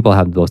the people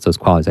have both those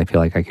qualities, I feel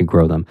like I could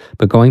grow them.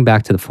 But going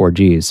back to the 4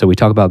 Gs, so we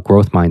talk about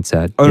growth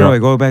mindset. Oh, no,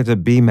 go back to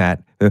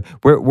BMAT.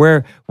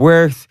 We're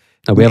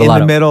we have in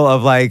the middle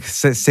of like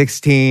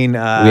 16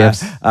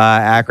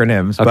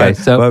 acronyms. Okay,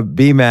 but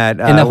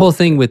BMAT. And the whole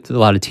thing with a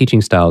lot of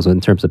teaching styles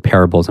in terms of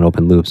parables and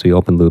open loops, we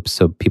open loops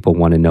so people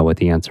want to know what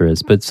the answer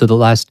is. But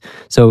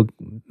so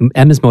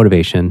M is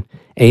motivation,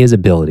 A is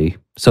ability.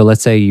 So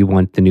let's say you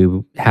want the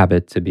new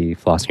habit to be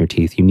flossing your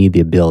teeth. You need the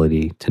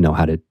ability to know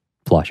how to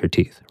floss your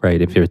teeth, right?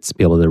 If you're to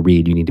be able to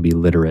read, you need to be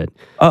literate.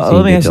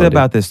 Let me ask you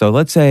about this though.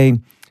 Let's say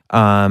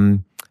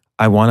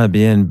I want to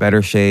be in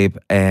better shape,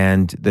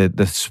 and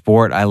the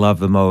sport I love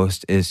the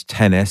most is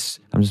tennis.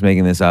 I'm just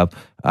making this up.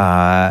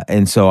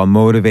 And so I'm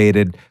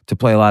motivated to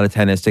play a lot of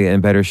tennis to get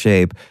in better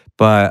shape.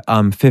 But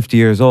I'm 50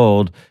 years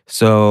old,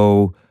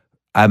 so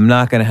I'm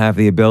not going to have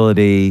the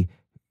ability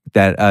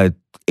that a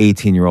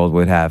 18-year-old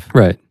would have.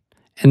 Right.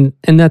 And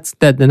that's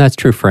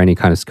true for any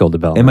kind of skill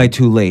development. Am I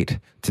too late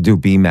to do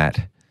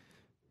BMAT?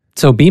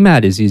 So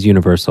BMAT is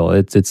universal.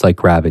 It's like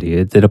gravity.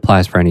 It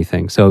applies for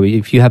anything. So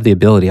if you have the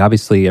ability,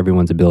 obviously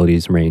everyone's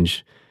abilities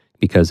range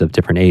because of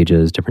different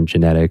ages, different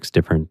genetics,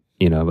 different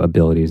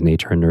abilities,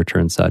 nature and nurture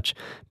and such.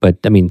 But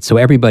so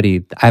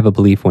everybody, I have a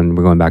belief when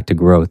we're going back to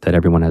growth that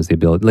everyone has the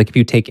ability. Like if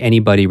you take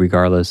anybody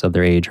regardless of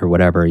their age or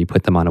whatever, you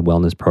put them on a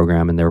wellness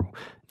program and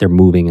they're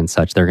moving and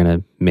such, they're going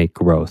to make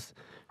growth,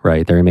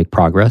 right? They're going to make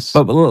progress.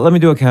 But let me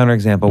do a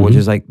counterexample, which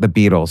is like the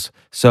Beatles.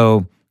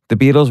 So the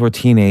Beatles were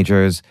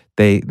teenagers.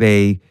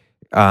 They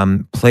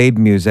played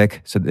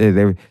music, so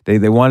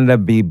they wanted to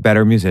be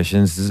better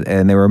musicians,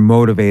 and they were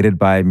motivated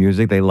by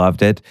music. They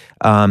loved it.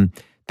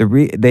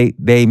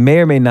 They may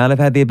or may not have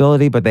had the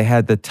ability, but they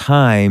had the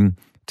time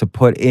to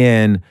put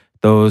in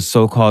those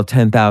so-called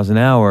 10,000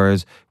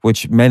 hours,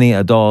 which many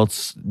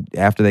adults,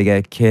 after they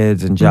get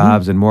kids and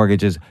jobs and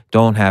mortgages,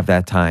 don't have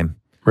that time.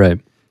 Right.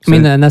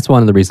 And that's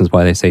one of the reasons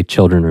why they say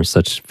children are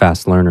such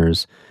fast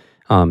learners.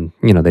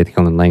 They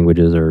can learn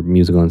languages or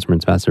musical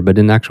instruments faster. But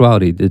in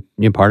actuality,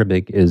 part of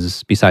it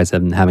is, besides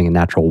them having a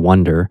natural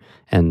wonder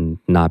and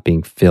not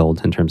being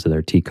filled in terms of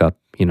their teacup,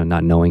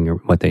 not knowing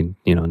what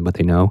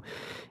they know,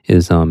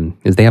 is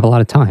they have a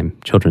lot of time.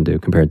 Children do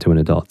compared to an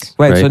adult.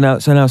 Right. So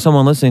now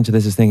someone listening to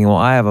this is thinking, well,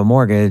 I have a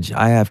mortgage,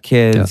 I have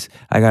kids,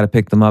 I got to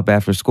pick them up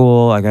after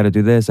school, I got to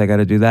do this, I got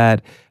to do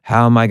that.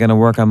 How am I going to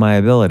work on my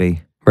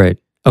ability? Right.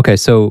 Okay.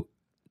 So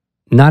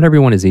not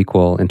everyone is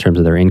equal in terms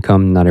of their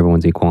income. Not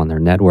everyone's equal on their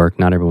network.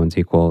 Not everyone's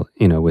equal,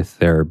 with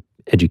their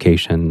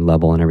education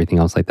level and everything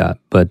else like that.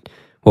 But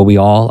what we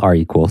all are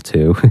equal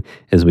to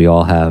is we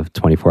all have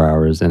 24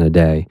 hours in a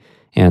day,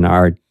 and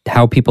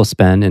how people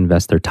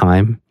invest their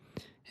time.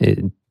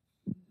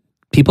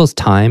 People's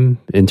time,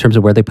 in terms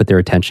of where they put their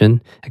attention,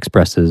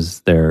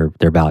 expresses their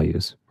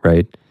values,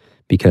 right?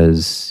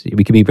 Because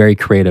we can be very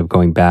creative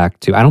going back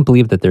to, I don't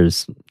believe that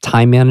there's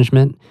time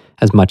management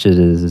as much as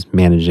it is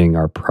managing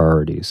our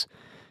priorities.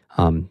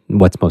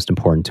 What's most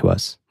important to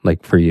us.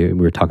 Like for you,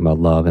 we were talking about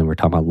love, and we're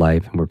talking about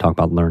life, and we're talking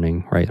about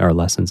learning, right? Our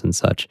lessons and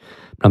such.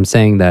 But I'm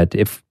saying that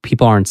if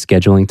people aren't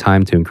scheduling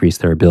time to increase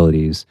their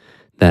abilities,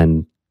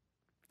 then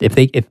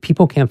if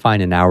people can't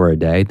find an hour a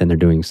day, then they're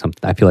doing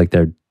something. I feel like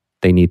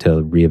they need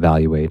to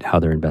reevaluate how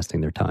they're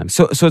investing their time.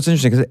 So it's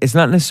interesting because it's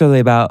not necessarily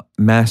about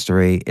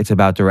mastery; it's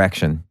about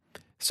direction.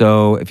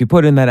 So if you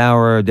put in that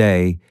hour a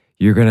day,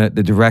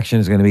 the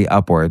direction is gonna be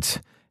upwards,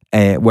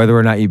 whether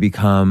or not you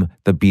become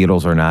the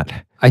Beatles or not.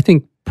 I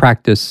think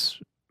practice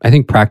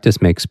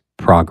makes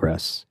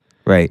progress.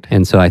 Right.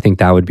 And so I think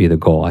that would be the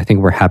goal. I think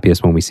we're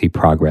happiest when we see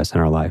progress in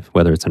our life,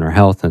 whether it's in our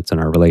health, it's in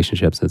our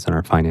relationships, it's in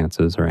our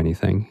finances or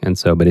anything. And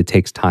so, but it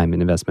takes time,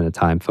 an investment of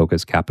time,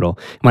 focus, capital.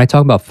 When I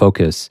talk about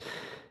focus,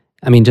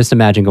 I mean, just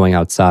imagine going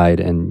outside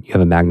and you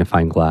have a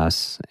magnifying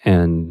glass,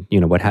 and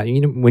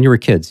when you were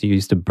kids, you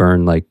used to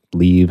burn like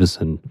leaves,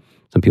 and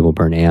some people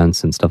burn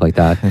ants and stuff like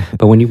that.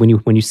 But when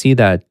you see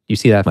that,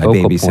 My focal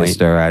baby point,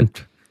 sister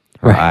at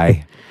her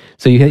eye.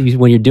 So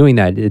when you're doing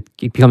that, it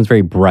becomes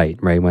very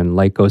bright, right? When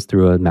light goes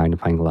through a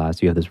magnifying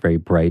glass, you have this very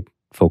bright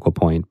focal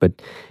point.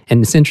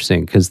 And it's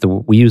interesting because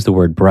we use the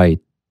word bright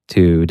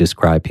to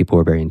describe people who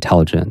are very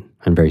intelligent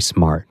and very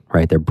smart,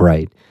 right? They're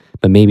bright,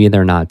 but maybe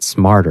they're not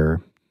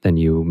smarter than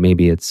you.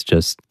 Maybe it's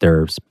just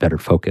they're better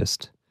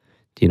focused.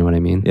 Do you know what I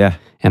mean? Yeah.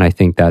 And I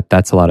think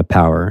that's a lot of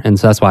power. And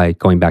so that's why,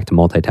 going back to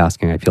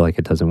multitasking, I feel like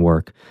it doesn't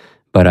work.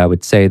 But I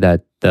would say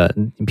that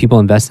people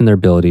invest in their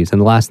abilities.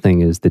 And the last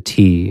thing is the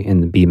T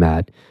in the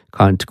BMAT,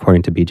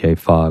 according to BJ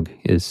Fogg,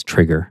 is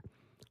trigger.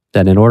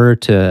 That in order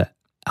to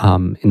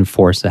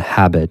enforce a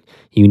habit,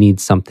 you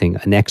need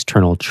an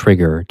external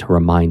trigger to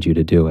remind you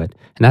to do it.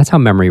 And that's how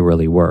memory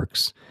really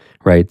works,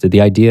 right?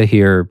 The idea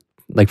here,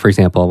 like for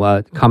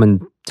example,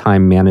 common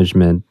time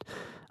management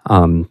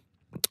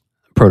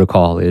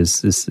protocol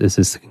is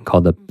this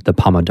called the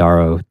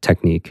Pomodoro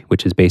technique,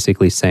 which is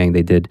basically saying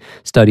they did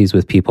studies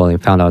with people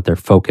and found out their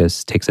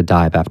focus takes a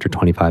dive after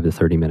 25 to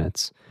 30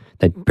 minutes.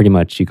 That pretty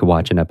much you could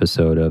watch an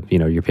episode of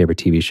your favorite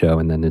TV show,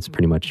 and then it's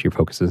pretty much your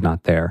focus is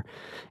not there.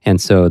 And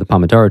so the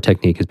Pomodoro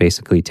technique is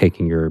basically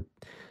taking your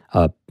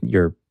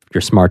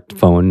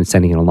smartphone and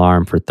sending an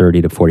alarm for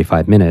 30 to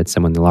 45 minutes,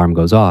 and when the alarm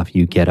goes off,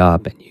 you get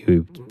up and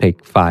you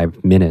take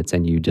 5 minutes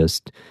and you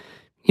just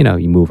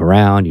you move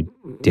around, you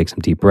take some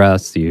deep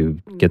breaths,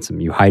 you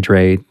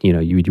hydrate,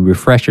 you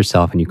refresh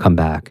yourself, and you come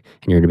back,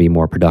 and you're going to be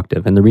more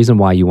productive. And the reason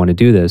why you want to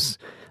do this,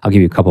 I'll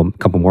give you a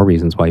couple more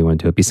reasons why you want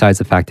to do it, besides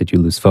the fact that you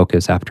lose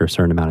focus after a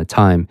certain amount of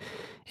time,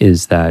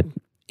 is that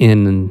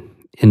in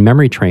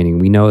memory training,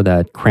 we know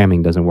that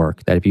cramming doesn't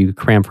work. That if you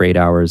cram for 8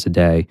 hours a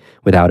day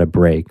without a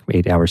break,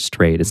 8 hours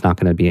straight, it's not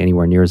going to be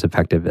anywhere near as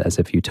effective as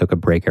if you took a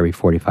break every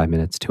 45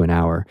 minutes to an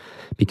hour,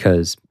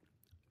 because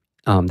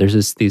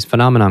there's these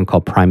phenomenon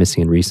called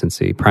primacy and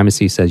recency.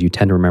 Primacy says you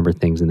tend to remember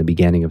things in the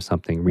beginning of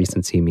something.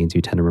 Recency means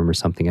you tend to remember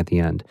something at the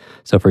end.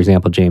 So, for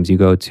example, James, you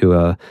go to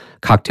a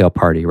cocktail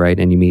party, right?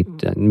 And you meet,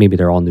 maybe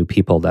they're all new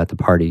people at the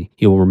party.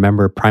 You'll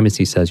remember,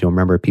 primacy says you'll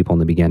remember people in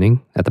the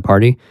beginning at the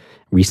party.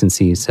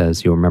 Recency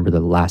says you'll remember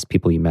the last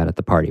people you met at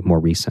the party, more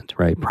recent,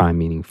 right? Prime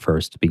meaning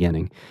first,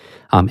 beginning.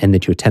 And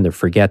that you tend to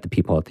forget the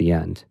people at the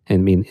end,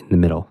 and mean in the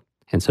middle.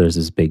 And so there's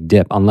this big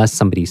dip, unless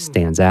somebody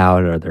stands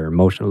out or they're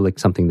emotional, like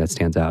something that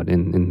stands out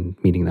in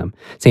meeting them.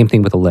 Same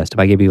thing with a list. If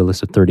I gave you a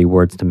list of 30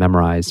 words to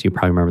memorize, you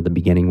probably remember the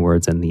beginning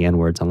words and the end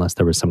words, unless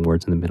there were some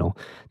words in the middle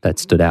that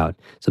stood out.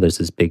 So there's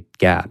this big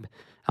gap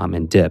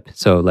and dip.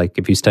 So like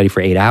if you study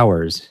for 8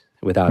 hours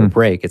without a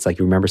break, it's like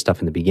you remember stuff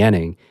in the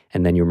beginning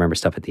and then you remember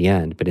stuff at the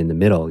end, but in the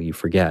middle you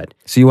forget.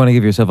 So you want to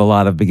give yourself a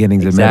lot of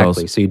beginnings and middles.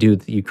 Exactly.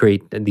 So you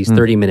create these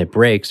 30-minute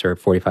breaks or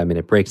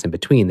 45-minute breaks in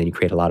between, then you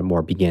create a lot of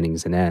more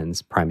beginnings and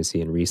ends, primacy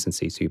and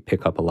recency, so you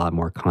pick up a lot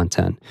more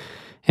content.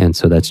 And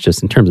so that's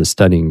just in terms of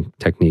studying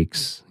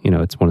techniques,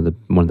 it's one of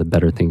the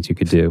better things you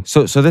could do.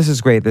 So this is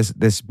great. This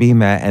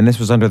BMAT, and this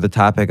was under the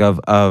topic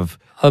of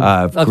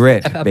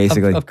grit,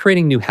 basically. Of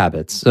creating new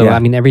habits. So Yeah. I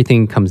mean,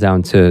 everything comes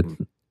down to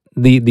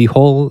the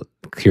whole.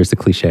 Here's the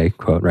cliche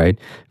quote, right?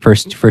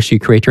 First you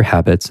create your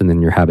habits, and then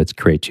your habits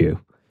create you,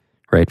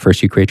 right?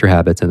 First you create your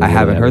habits, and then I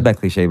haven't heard that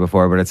cliche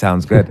before, but it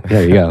sounds good.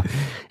 There you go.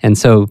 And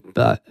so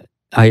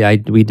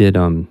we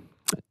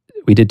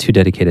did 2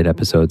 dedicated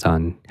episodes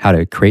on how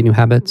to create new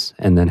habits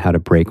and then how to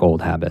break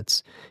old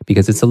habits,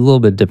 because it's a little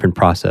bit different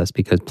process,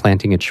 because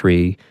planting a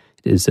tree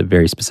is a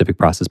very specific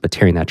process, but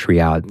tearing that tree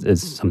out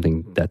is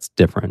something that's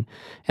different.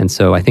 And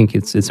so I think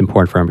it's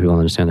important for people to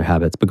understand their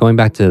habits. But going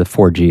back to the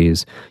 4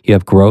 Gs, you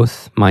have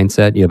growth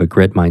mindset, you have a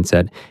grit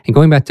mindset. And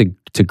going back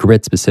to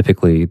grit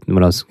specifically,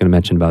 what I was going to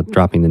mention about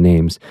dropping the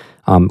names,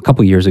 a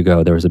couple years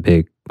ago, there was a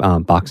big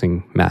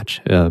boxing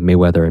match,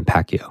 Mayweather and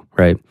Pacquiao,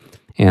 right?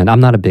 And I'm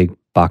not a big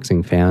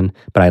boxing fan,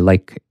 but I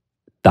like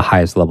the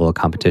highest level of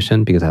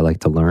competition because I like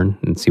to learn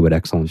and see what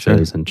excellence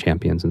is and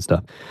champions and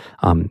stuff.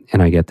 And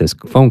I get this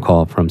phone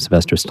call from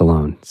Sylvester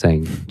Stallone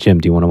saying, Jim,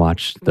 do you want to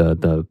watch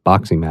the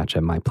boxing match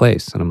at my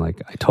place? And I'm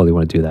like, I totally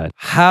want to do that.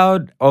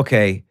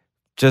 Okay,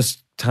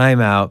 just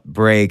time out,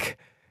 break.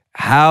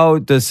 How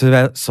does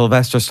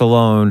Sylvester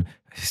Stallone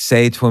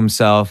say to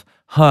himself,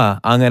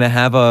 I'm going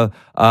to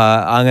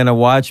I'm going to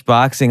watch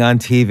boxing on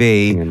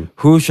TV.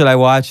 Who should I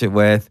watch it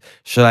with?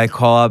 Should I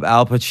call up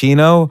Al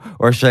Pacino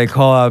or should I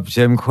call up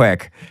Jim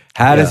Kwik?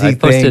 How does he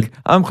think?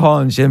 I'm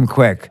calling Jim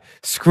Kwik.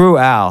 Screw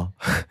Al.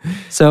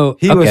 So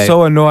he was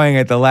so annoying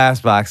at the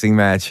last boxing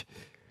match.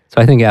 So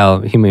I think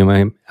Al,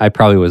 I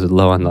probably was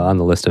low on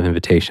the list of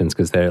invitations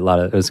because it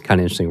was a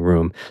kind of interesting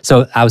room.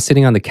 So I was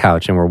sitting on the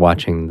couch and we're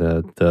watching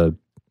the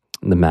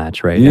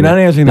match, right? You're not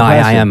answering the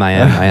question.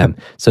 I am.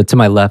 So to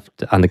my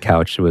left on the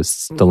couch was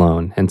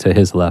Stallone, and to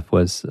his left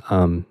was, it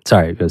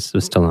was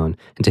Stallone,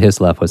 and to his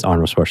left was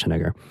Arnold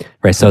Schwarzenegger,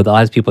 right? So the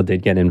last people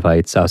did get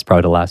invites. I was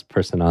probably the last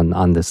person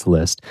on this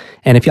list.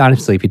 And if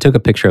you took a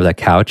picture of that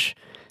couch,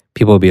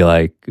 people would be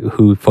like,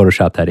 who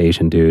photoshopped that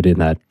Asian dude in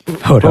that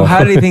photo? Well,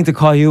 how did he think to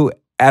call you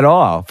at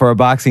all for a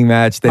boxing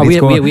match that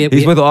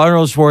he's with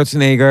Arnold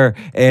Schwarzenegger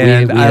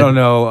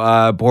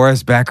and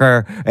Boris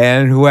Becker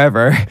and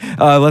whoever.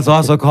 Let's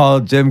also call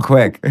Jim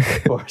Kwik.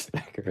 Boris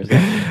Becker. It's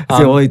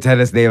the only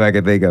tennis name I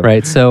could think of.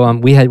 Right. So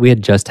we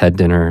had just had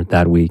dinner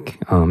that week,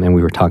 and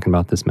we were talking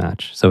about this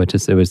match. So it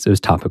was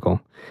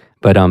topical.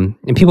 But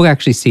and people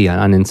actually see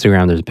on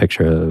Instagram there's a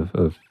picture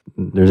of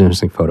there's an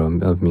interesting photo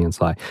of me and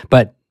Sly.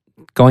 But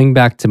going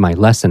back to my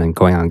lesson and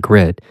going on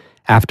grit.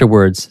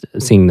 Afterwards,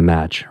 seeing the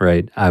match,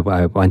 right, I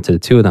went to the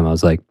 2 of them. I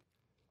was like,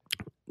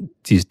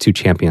 these 2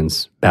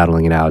 champions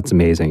battling it out. It's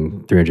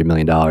amazing. $300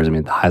 million. I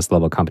mean, the highest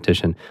level of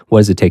competition. What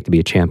does it take to be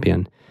a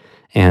champion?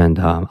 And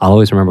I'll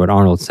always remember what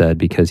Arnold said,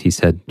 because he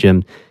said,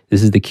 Jim,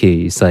 this is the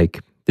key. He's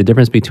like, the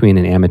difference between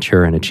an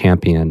amateur and a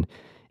champion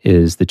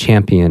is the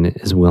champion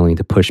is willing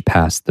to push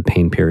past the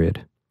pain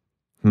period.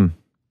 And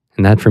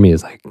that for me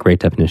is like a great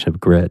definition of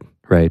grit,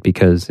 right?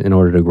 Because in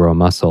order to grow a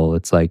muscle,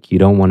 it's like you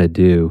don't want to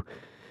do...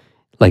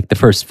 like the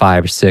first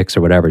 5 or 6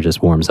 or whatever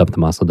just warms up the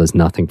muscle, does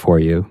nothing for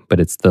you. But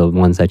it's the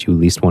ones that you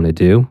least want to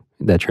do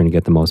that you're going to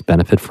get the most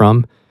benefit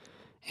from.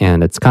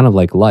 And it's kind of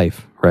like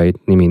life, right?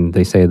 I mean,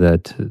 they say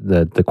that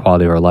the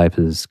quality of our life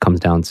comes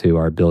down to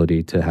our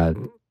ability to have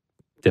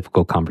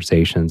difficult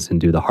conversations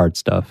and do the hard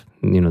stuff.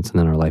 So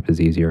then our life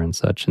is easier and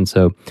such. And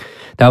so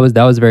that was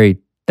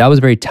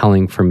very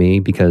telling for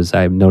me, because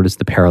I've noticed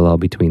the parallel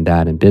between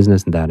that and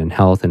business and that and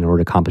health. And in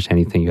order to accomplish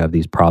anything, you have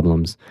these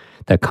problems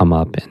that come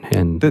up.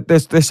 And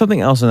there's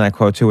something else in that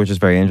quote too, which is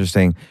very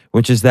interesting,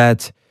 which is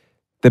that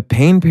the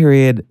pain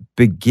period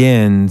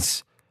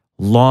begins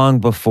long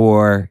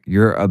before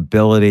your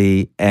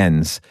ability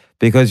ends,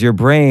 because your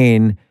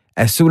brain,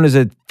 as soon as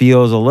it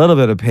feels a little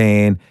bit of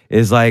pain,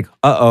 is like,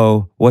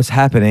 what's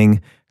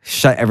happening?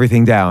 Shut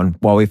everything down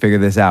while we figure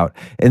this out.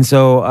 And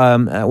so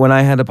when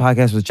I had a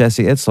podcast with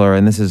Jesse Itzler,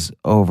 and this is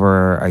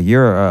over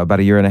about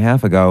a year and a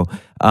half ago,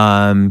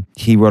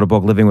 he wrote a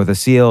book, Living with a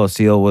SEAL. A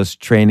SEAL was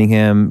training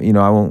him.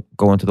 I won't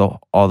go into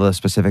all the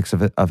specifics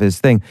of his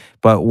thing.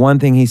 But one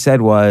thing he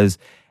said was,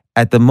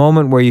 at the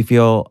moment where you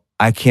feel,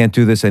 I can't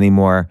do this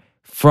anymore,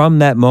 from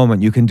that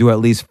moment, you can do at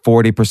least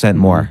 40%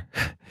 more.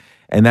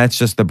 And that's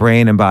just the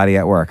brain and body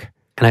at work.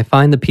 And I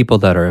find the people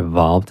that are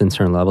involved in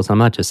certain levels, I'm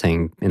not just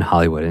saying in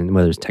Hollywood, and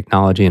whether it's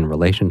technology and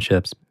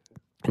relationships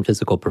and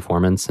physical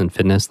performance and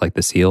fitness, like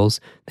the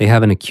SEALs, they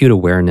have an acute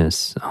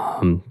awareness,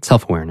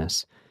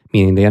 self-awareness,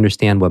 meaning they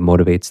understand what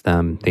motivates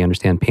them. They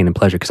understand pain and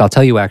pleasure. Because I'll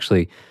tell you,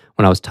 actually,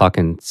 when I was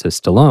talking to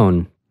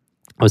Stallone,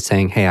 I was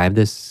saying, hey, I have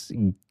this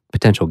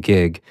potential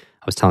gig.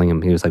 I was telling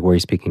him, he was like, where are you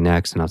speaking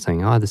next? And I was saying,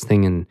 this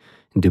thing in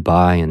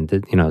Dubai. And,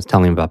 I was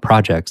telling him about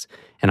projects.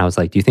 And I was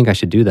like, do you think I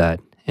should do that?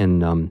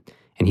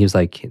 And he was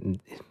like, and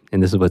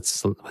this is what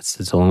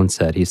Stallone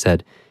said. He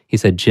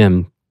said,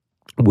 Jim,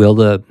 will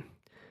the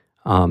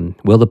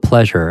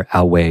pleasure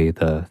outweigh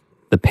the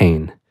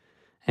pain?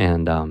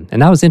 And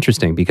that was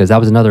interesting, because that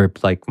was another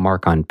like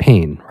mark on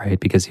pain, right?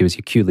 Because he was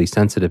acutely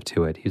sensitive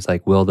to it. He's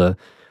like, will the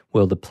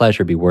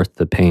pleasure be worth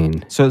the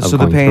pain? So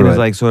the pain is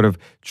like sort of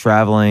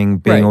traveling,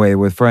 being away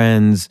with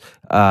friends,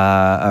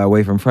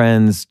 away from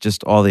friends,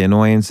 just all the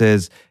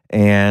annoyances,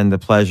 and the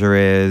pleasure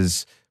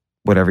is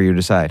whatever you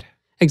decide.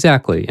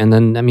 Exactly. And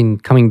then, I mean,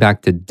 coming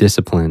back to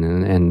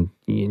discipline,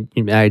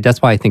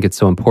 that's why I think it's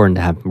so important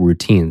to have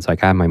routines.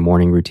 Like I have my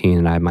morning routine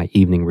and I have my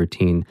evening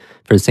routine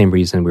for the same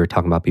reason we were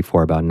talking about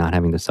before about not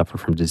having to suffer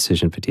from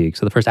decision fatigue.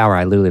 So the first hour,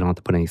 I literally don't have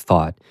to put any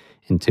thought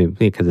into,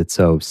 because it's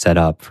so set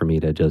up for me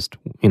to just,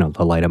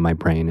 to light up my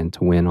brain and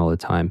to win all the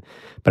time.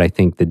 But I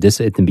think at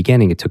the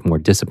beginning, it took more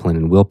discipline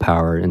and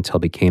willpower until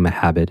it became a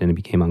habit and it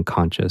became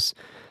unconscious.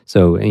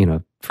 So,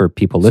 for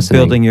people listening.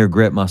 Building your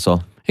grit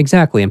muscle.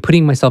 Exactly. And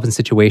putting myself in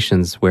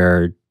situations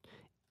where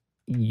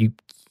you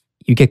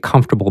get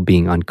comfortable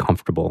being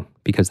uncomfortable,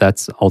 because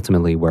that's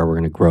ultimately where we're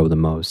going to grow the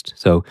most.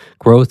 So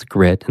growth,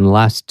 grit, and the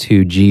last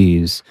two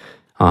G's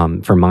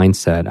for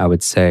mindset, I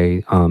would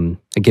say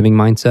a giving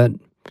mindset.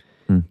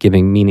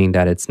 Giving meaning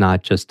that it's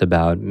not just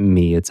about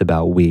me, it's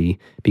about we,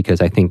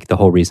 because I think the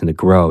whole reason to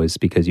grow is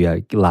because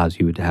it allows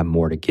you to have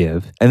more to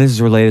give. And this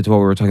is related to what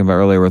we were talking about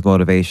earlier with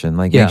motivation.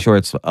 Like make sure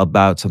it's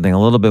about something a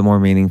little bit more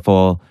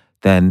meaningful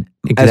than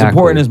as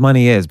important as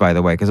money is, by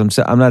the way, because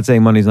I'm not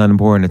saying money's not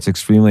important. It's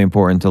extremely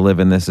important to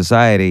live in this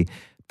society,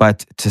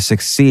 but to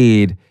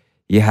succeed,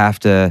 you have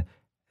to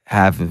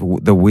have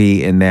the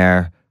we in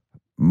there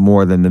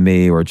more than the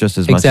me, or just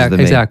as much as the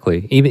me.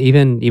 Exactly.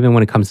 Even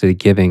when it comes to the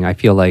giving, I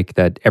feel like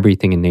that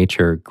everything in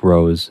nature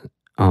grows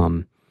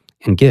and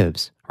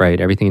gives,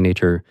 right? Everything in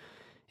nature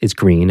is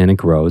green and it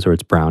grows, or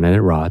it's brown and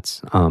it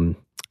rots. And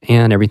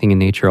everything in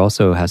nature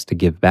also has to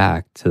give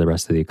back to the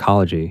rest of the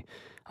ecology.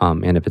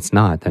 And if it's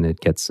not, then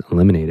it gets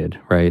eliminated,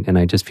 right? And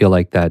I just feel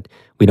like that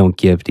we don't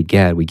give to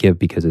get, we give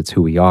because it's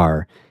who we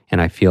are. And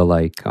I feel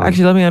like...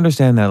 Actually, let me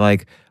understand that.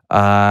 Like,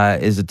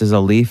 does a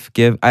leaf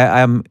give...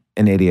 I'm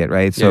an idiot,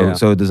 right?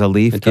 So does a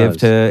leaf give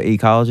to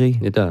ecology?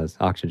 It does.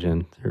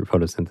 Oxygen through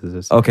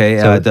photosynthesis. Okay.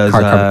 So does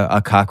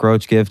a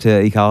cockroach give to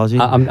ecology?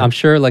 I'm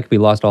sure like if we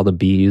lost all the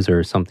bees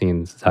or something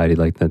in society,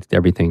 like that,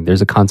 everything,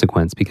 there's a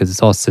consequence because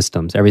it's all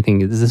systems.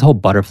 Everything, this whole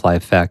butterfly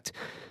effect.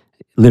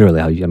 Literally,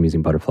 I'm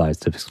using butterflies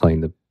to explain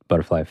the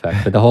butterfly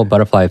effect. But the whole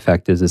butterfly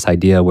effect is this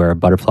idea where a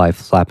butterfly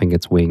flapping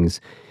its wings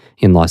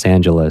in Los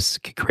Angeles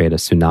could create a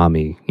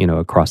tsunami,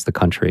 across the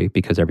country,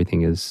 because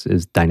everything is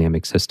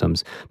dynamic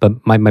systems. But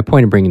my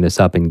point of bringing this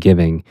up and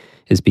giving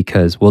is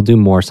because we'll do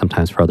more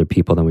sometimes for other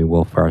people than we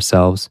will for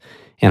ourselves.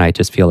 And I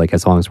just feel like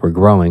as long as we're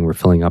growing, we're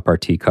filling up our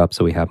teacup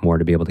so we have more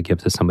to be able to give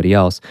to somebody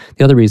else.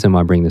 The other reason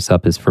why I bring this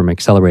up is from an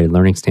accelerated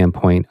learning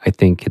standpoint, I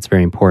think it's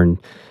very important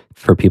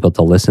for people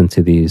to listen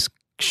to these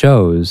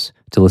shows,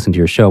 to listen to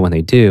your show when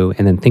they do,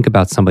 and then think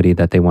about somebody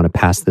that they want to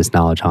pass this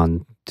knowledge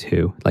on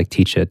to, like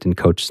teach it and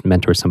coach,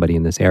 mentor somebody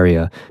in this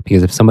area.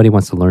 Because if somebody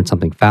wants to learn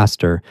something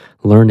faster,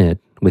 learn it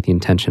with the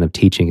intention of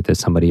teaching it to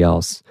somebody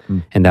else.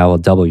 And that will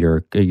double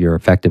your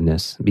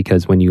effectiveness.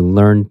 Because when you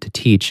learn to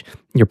teach,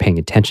 you're paying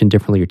attention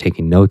differently, you're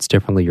taking notes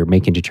differently, you're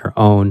making it your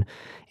own.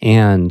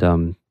 And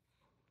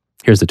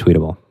here's the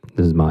tweetable.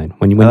 This is mine.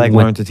 When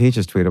learn to teach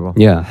is tweetable.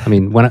 Yeah. I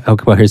mean,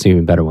 here's an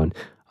even better one.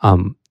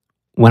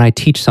 When I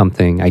teach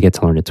something, I get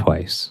to learn it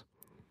twice.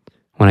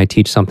 When I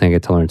teach something, I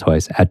get to learn it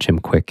twice. At Jim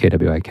Kwik,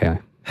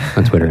 Kwik,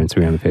 on Twitter,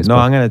 Instagram, and Facebook. No,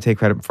 I'm going to take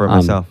credit for it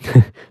myself.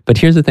 But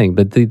here's the thing.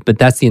 But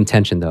that's the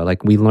intention, though.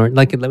 Like we learn,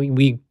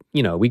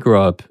 we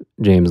grow up,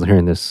 James,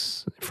 hearing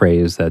this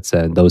phrase that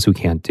said, "Those who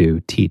can't do,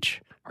 teach."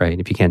 Right?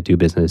 If you can't do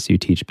business, you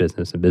teach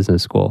business in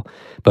business school.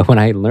 But when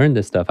I learned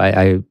this stuff,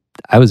 I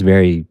was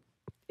very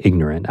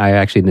ignorant. I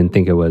actually didn't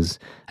think it was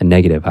a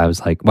negative. I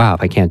was like, wow,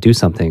 if I can't do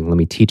something, let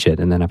me teach it.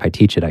 And then if I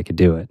teach it, I could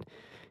do it.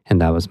 And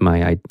that was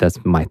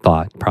that's my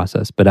thought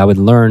process. But I would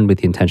learn with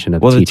the intention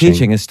of teaching. Well, the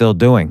teaching is still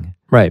doing.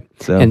 Right.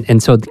 So.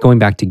 And so going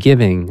back to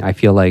giving, I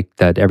feel like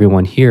that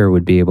everyone here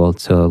would be able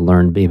to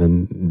learn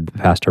even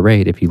faster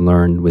rate if you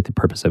learn with the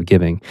purpose of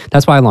giving.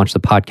 That's why I launched the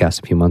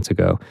podcast a few months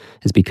ago,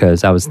 is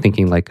because I was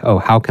thinking like, oh,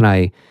 how can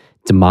I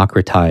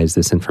democratize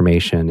this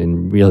information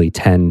in really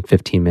 10,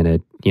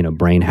 15-minute,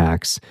 brain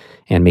hacks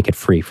and make it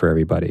free for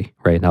everybody,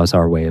 right? And that was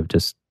our way of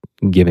just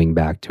giving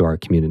back to our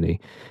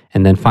community.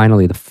 And then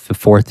finally, the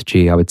fourth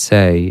G, I would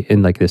say,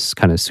 in like this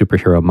kind of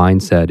superhero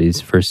mindset is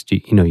first,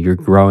 you're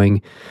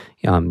growing,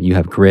 you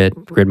have grit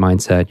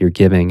mindset, you're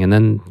giving, and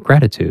then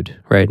gratitude,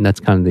 right? And that's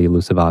kind of the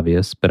elusive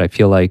obvious. But I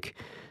feel like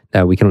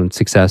that you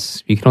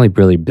can only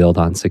really build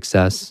on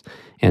success.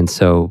 And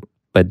so,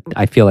 but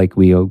I feel like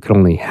we could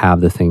only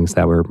have the things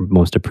that we're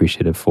most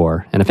appreciative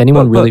for. And if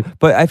anyone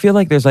But I feel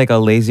like there's like a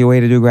lazy way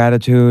to do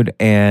gratitude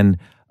and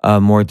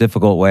a more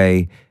difficult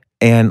way.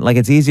 And like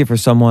it's easy for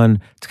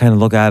someone to kind of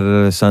look out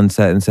at the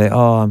sunset and say,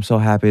 "Oh, I'm so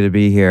happy to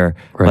be here."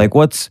 Right. Like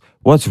what's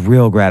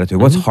real gratitude?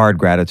 What's hard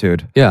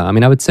gratitude? Yeah, I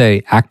mean, I would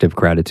say active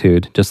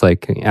gratitude, just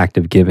like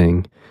active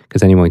giving,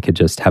 because anyone could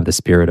just have the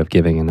spirit of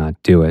giving and not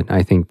do it.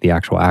 I think the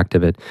actual act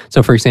of it.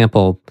 So, for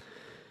example,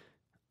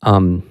 a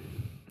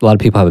lot of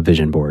people have a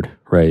vision board,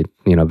 right?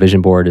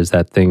 Vision board is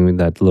that thing,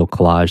 that little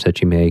collage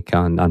that you make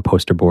on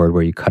poster board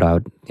where you cut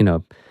out,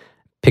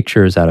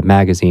 pictures out of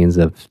magazines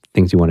of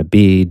things you want to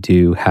be,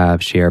 do,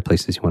 have, share,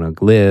 places you want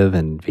to live,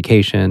 and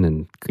vacation,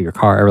 and your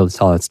car, all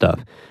that stuff.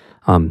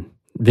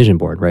 Vision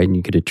board, right? And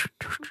you could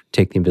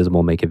take the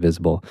invisible, make it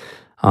visible.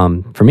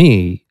 For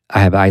me,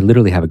 I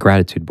literally have a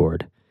gratitude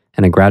board.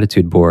 And a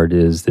gratitude board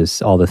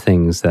is all the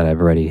things that I've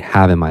already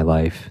have in my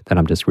life that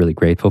I'm just really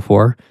grateful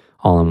for,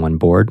 all on one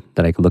board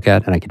that I could look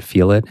at and I could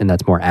feel it. And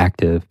that's more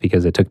active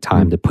because it took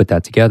time to put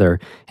that together.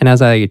 And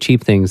as I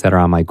achieve things that are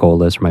on my goal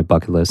list or my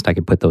bucket list, I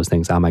can put those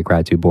things on my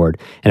gratitude board.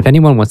 And if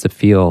anyone wants to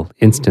feel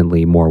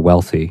instantly more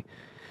wealthy,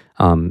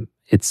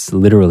 it's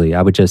literally,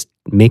 I would just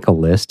make a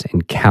list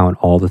and count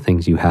all the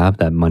things you have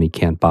that money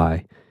can't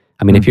buy.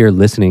 I mean, if you're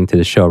listening to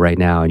the show right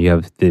now and you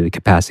have the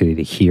capacity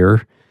to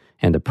hear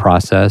and to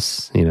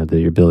process,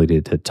 your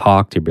ability to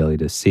talk, your ability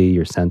to see,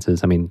 your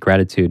senses. I mean,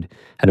 gratitude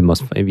at the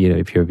most, if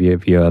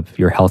you have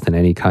your health in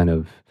any kind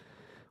of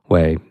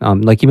way.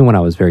 Like even when I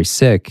was very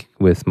sick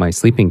with my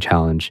sleeping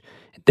challenge,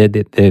 they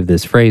have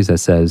this phrase that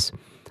says,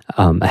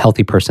 a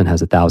healthy person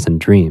has 1,000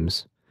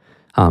 dreams,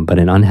 but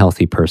an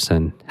unhealthy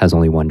person has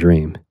only one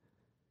dream.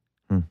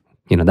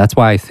 That's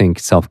why I think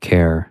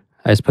self-care,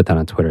 I just put that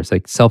on Twitter. It's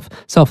like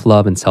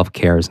self-love and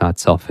self-care is not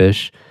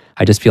selfish.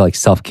 I just feel like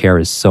self-care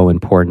is so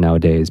important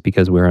nowadays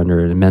because we're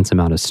under an immense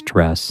amount of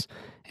stress.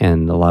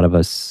 And a lot of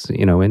us,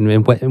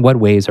 in what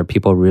ways are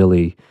people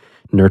really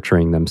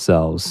nurturing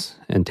themselves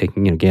and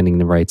getting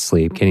the right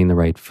sleep, getting the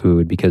right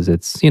food? Because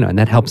it's, and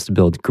that helps to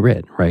build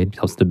grit, right? It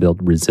helps to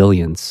build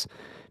resilience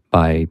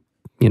by,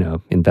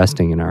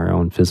 investing in our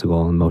own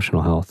physical and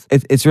emotional health.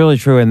 It's really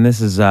true. And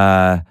this is,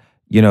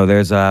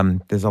 there's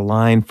a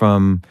line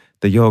from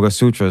the Yoga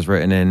Sutras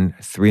written in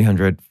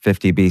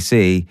 350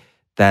 BC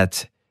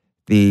that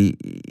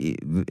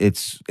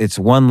it's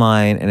one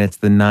line, and it's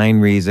the 9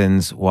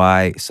 reasons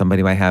why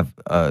somebody might have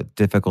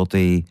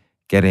difficulty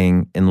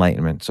getting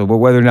enlightenment. So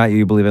whether or not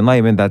you believe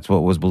enlightenment, that's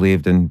what was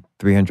believed in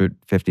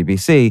 350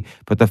 BC.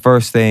 But the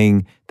first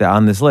thing that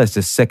on this list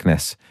is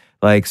sickness.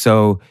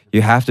 So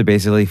you have to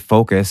basically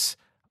focus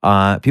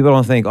on, people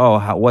don't think,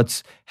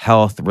 what's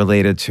health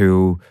related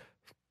to,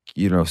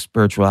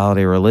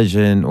 spirituality or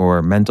religion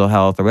or mental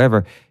health or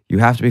whatever. You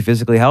have to be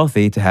physically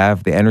healthy to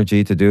have the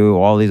energy to do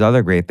all these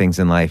other great things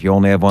in life. You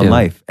only have one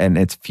life, and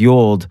it's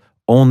fueled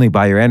only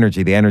by your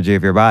energy, the energy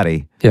of your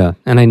body. Yeah,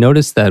 and I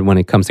noticed that when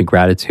it comes to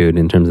gratitude,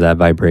 in terms of that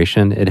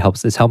vibration,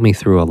 it's helped me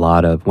through a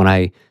lot of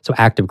so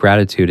active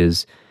gratitude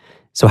is,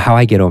 so how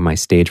I get over my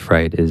stage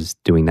fright is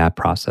doing that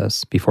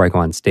process. Before I go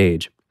on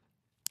stage,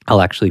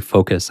 I'll actually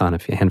focus on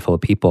a handful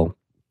of people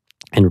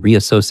and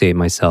reassociate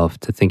myself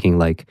to thinking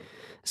like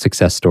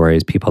success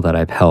stories, people that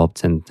I've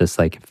helped, and just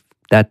like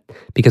that,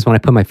 because when I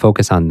put my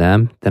focus on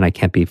them, then I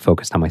can't be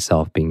focused on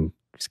myself being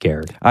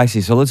scared. I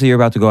see. So let's say you're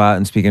about to go out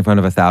and speak in front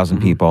of 1,000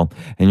 people,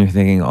 and you're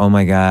thinking, oh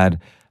my God,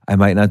 I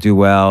might not do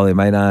well. They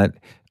might not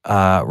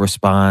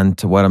respond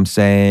to what I'm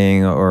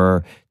saying,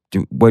 or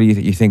what do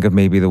you think of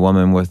maybe the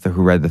woman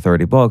who read the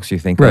 30 books? You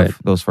think of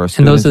those first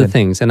and those are the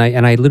things. And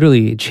I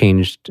literally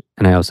changed,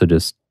 and I also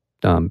just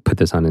put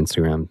this on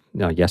Instagram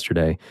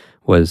yesterday,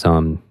 was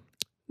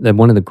that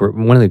one of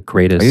the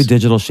greatest. Are you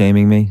digital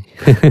shaming me?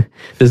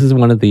 This is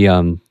one of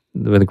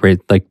the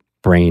great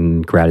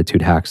brain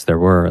gratitude hacks there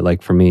were.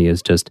 Like for me,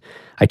 is just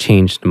I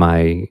changed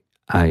my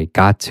I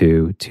got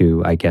to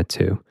I get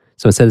to.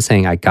 So instead of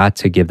saying I got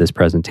to give this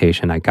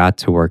presentation, I got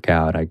to work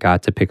out, I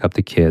got to pick up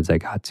the kids, I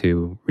got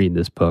to read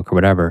this book or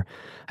whatever,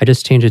 I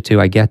just change it to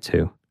I get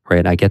to.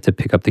 Right? I get to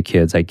pick up the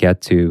kids, I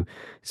get to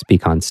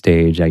speak on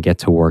stage, I get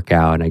to work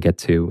out, and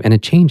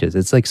it changes.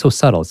 It's like so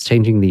subtle. It's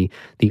changing the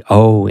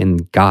O in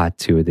got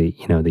to the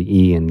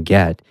E in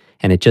get,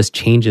 and it just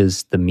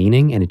changes the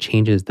meaning and it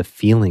changes the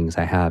feelings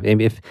I have.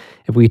 If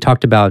we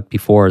talked about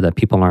before that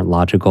people aren't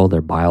logical,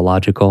 they're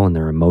biological and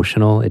they're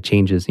emotional, it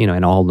changes,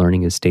 and all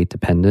learning is state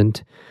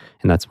dependent.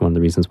 And that's one of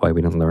the reasons why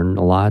we don't learn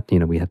a lot.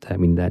 We have to,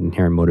 that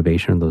inherent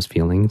motivation of those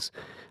feelings.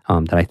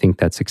 That I think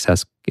that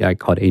success, I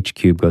call it H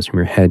cube, goes from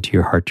your head to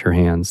your heart to your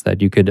hands.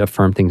 That you could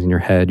affirm things in your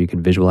head, you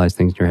could visualize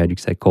things in your head, you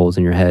could set goals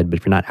in your head, but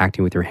if you're not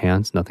acting with your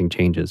hands, nothing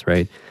changes,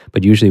 right?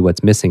 But usually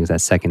what's missing is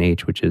that second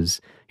H, which is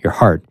your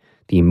heart,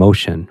 the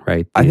emotion,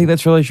 right? I think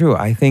that's really true.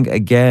 I think,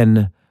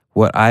 again,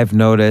 what I've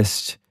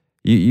noticed,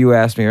 you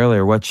asked me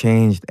earlier, what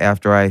changed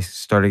after I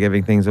started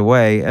giving things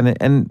away,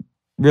 and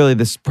really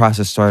this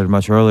process started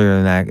much earlier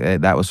than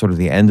that. That was sort of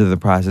the end of the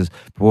process.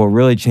 But what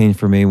really changed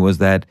for me was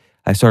that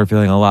I started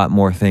feeling a lot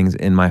more things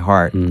in my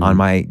heart on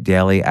my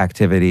daily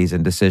activities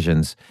and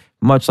decisions.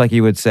 Much like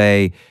you would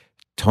say,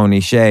 Tony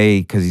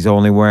Hsieh, because he's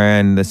only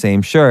wearing the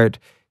same shirt,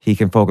 he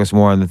can focus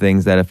more on the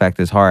things that affect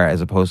his heart,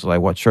 as opposed to like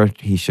what shirt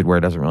he should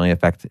wear doesn't really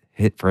affect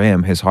for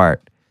him his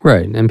heart.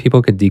 Right, and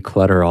people could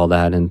declutter all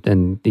that,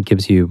 and it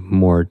gives you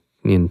more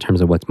in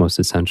terms of what's most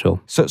essential.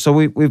 So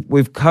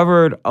we've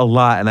covered a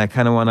lot, and I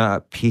kind of want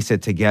to piece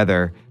it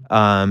together.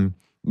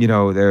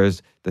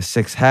 There's the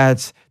 6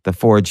 hats, the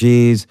 4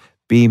 Gs.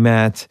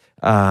 BMAT,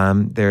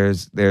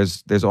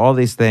 there's all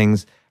these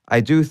things.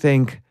 I do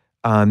think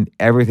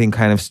everything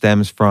kind of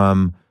stems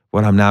from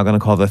what I'm now going to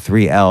call the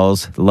 3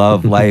 L's,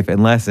 love, life,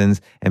 and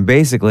lessons. And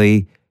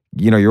basically,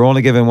 you're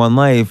only given one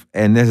life,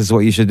 and this is what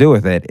you should do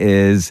with it,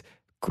 is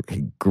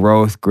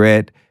growth,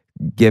 grit,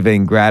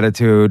 giving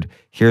gratitude.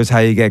 Here's how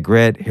you get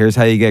grit. Here's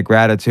how you get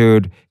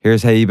gratitude.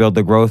 Here's how you build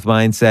the growth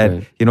mindset.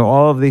 Right. You know,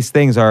 all of these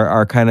things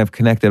are kind of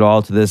connected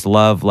all to this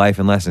love, life,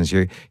 and lessons.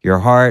 Your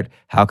heart,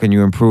 how can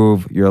you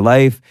improve your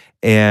life?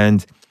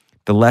 And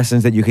the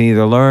lessons that you can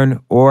either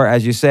learn or,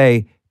 as you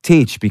say,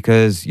 teach,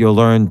 because you'll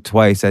learn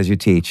twice as you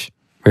teach.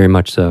 Very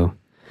much so.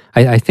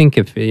 I think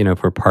if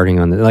we're parting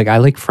on like, I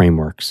like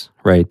frameworks,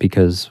 right?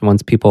 Because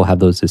once people have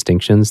those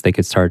distinctions, they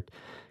could start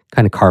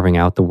kind of carving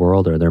out the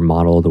world or their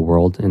model of the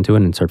world into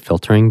it and start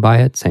filtering by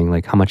it, saying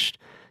like how much,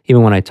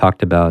 even when I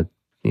talked about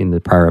in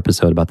the prior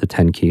episode about the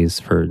 10 keys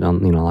for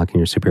unlocking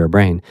your superior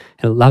brain,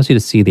 it allows you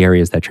to see the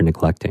areas that you're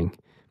neglecting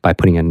by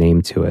putting a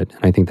name to it.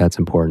 And I think that's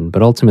important.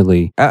 But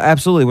ultimately...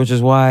 Absolutely, which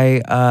is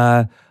why,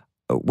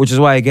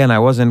 again, I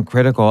wasn't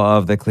critical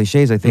of the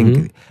cliches. I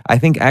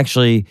think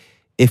actually,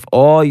 if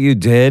all you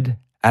did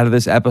out of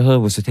this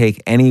episode was to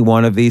take any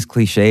one of these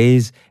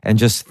cliches and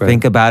just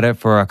think about it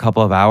for a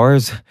couple of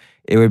hours,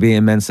 it would be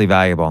immensely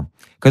valuable.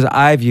 Because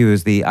I've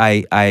used the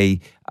I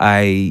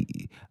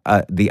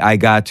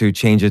got to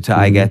change it to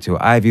I get to.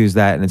 I've used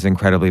that, and it's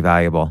incredibly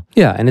valuable.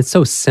 Yeah, and it's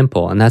so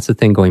simple. And that's the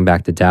thing, going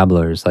back to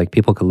dabblers, like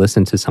people could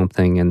listen to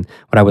something, and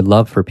what I would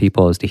love for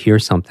people is to hear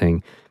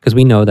something, because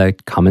we know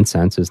that common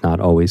sense is not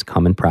always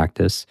common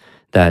practice,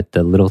 that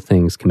the little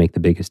things can make the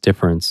biggest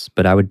difference.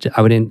 But I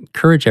would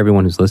encourage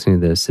everyone who's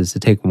listening to this is to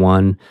take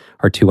one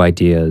or two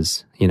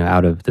ideas,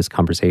 out of this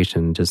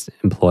conversation, just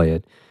employ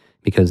it.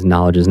 Because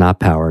knowledge is not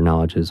power.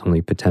 Knowledge is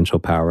only potential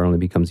power. It only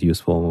becomes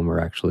useful when we're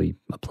actually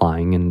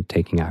applying and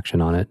taking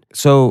action on it.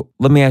 So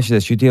let me ask you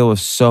this. You deal with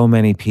so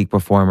many peak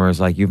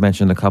performers, like you've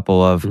mentioned a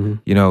couple of,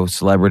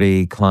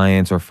 celebrity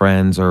clients or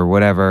friends or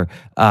whatever.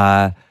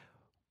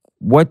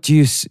 What do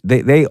you,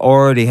 they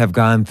already have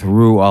gone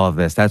through all of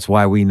this. That's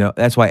why we know,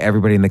 that's why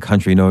everybody in the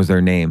country knows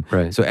their name.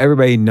 Right. So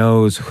everybody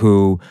knows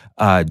who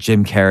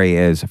Jim Carrey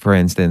is, for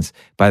instance.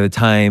 By the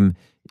time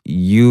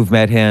you've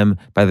met him,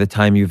 by the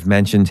time you've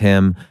mentioned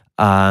him,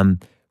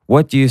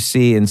 what do you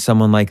see in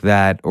someone like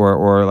that,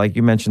 or like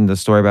you mentioned the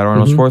story about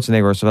Arnold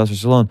Schwarzenegger or Sylvester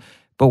Stallone,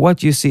 but what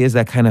do you see as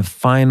that kind of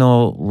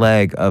final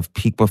leg of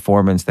peak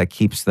performance that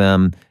keeps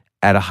them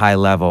at a high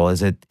level?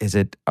 Is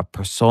it a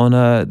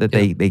persona that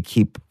they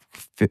keep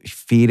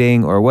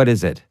feeding, or what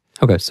is it?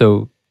 Okay,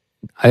 so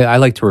I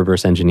like to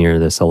reverse engineer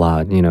this a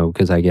lot,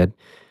 because I get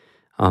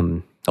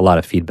a lot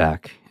of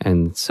feedback.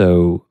 And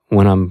so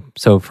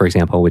for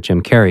example, with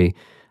Jim Carrey,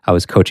 I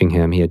was coaching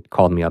him. He had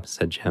called me up and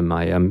said, Jim,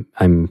 I'm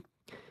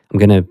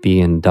going to be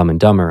in Dumb and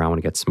Dumber. I want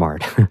to get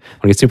smart. I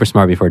want to get super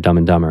smart before Dumb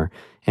and Dumber.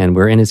 And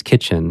we're in his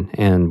kitchen,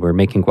 and we're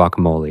making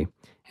guacamole.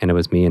 And it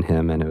was me and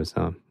him, and it was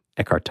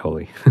Eckhart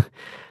Tolle,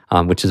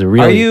 which is a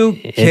really... Are you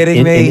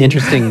kidding me? An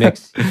interesting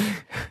mix.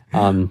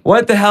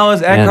 What the hell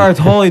is Eckhart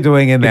Tolle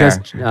doing in there?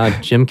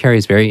 Because Jim Carrey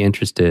is very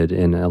interested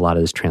in a lot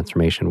of this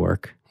transformation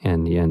work.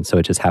 And so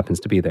it just happens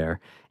to be there.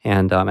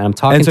 And I'm talking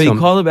to him. And so you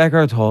called up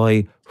Eckhart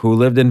Tolle, who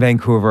lived in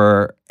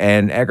Vancouver,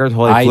 and Eckhart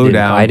Tolle flew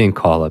down. I didn't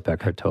call up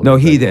Eckhart Tolle. No,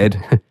 he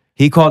did.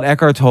 He called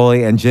Eckhart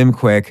Tolle and Jim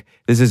Kwik.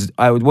 This is,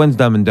 when's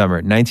Dumb and Dumber?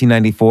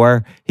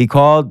 1994. He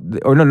called,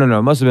 or no,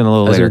 it must have been a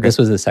little later. This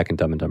was the second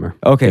Dumb and Dumber.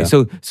 Okay, yeah.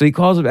 so he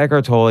calls up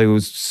Eckhart Tolle,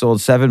 who's sold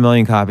 7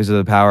 million copies of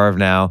The Power of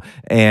Now,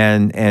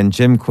 and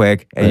Jim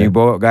Kwik, and you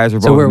both guys were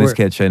both in this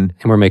kitchen.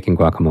 And we're making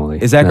guacamole.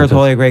 Is Eckhart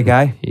Tolle a great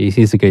guy?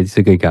 He's a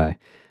good guy.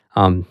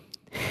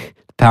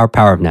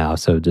 Power of Now.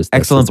 So just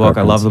excellent book.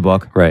 I love the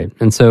book. Right.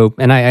 And so,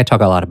 I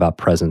talk a lot about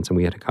presence, and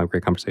we had a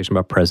great conversation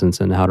about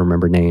presence and how to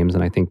remember names.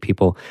 And I think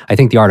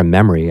the art of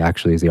memory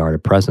actually is the art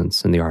of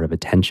presence and the art of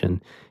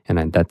attention.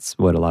 And that's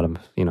what a lot of,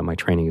 my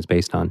training is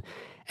based on.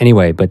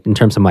 Anyway, but in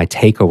terms of my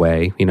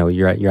takeaway,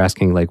 you're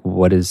asking like,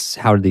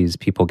 how do these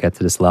people get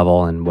to this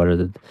level, and what are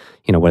the,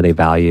 what do they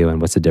value, and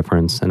what's the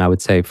difference? And I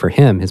would say for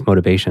him, his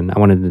motivation, I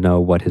wanted to know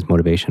what his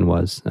motivation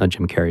was,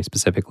 Jim Carrey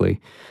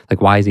specifically.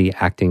 Like, why is he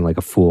acting like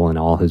a fool in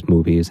all his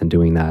movies and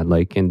doing that?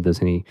 Like, and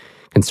doesn't he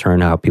concern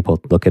how people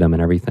look at him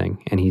and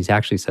everything? And he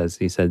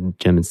said,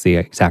 Jim, it's the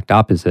exact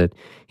opposite.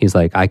 He's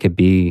like, I could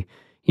be,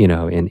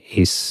 an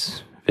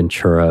Ace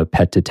Ventura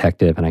pet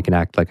detective, and I can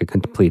act like a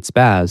complete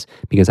spaz,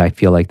 because I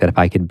feel like that if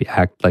I could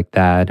act like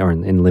that, or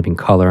in living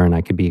color, and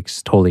I could be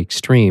totally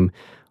extreme,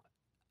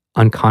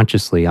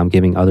 unconsciously I'm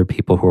giving other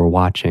people who are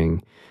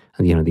watching,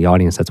 the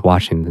audience that's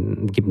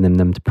watching, giving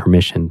them the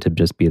permission to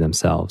just be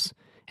themselves.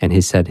 And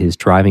he said his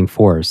driving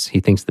force,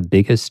 he thinks the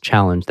biggest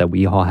challenge that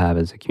we all have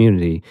as a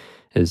community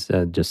is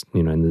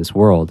in this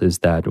world, is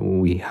that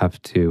we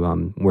have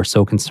to, we're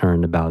so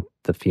concerned about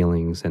the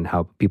feelings and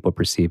how people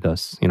perceive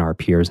us, our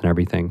peers and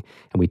everything.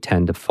 And we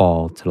tend to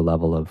fall to the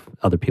level of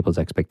other people's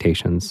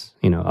expectations,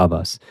 of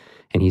us.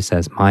 And he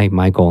says,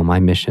 my goal, my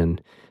mission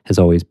has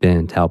always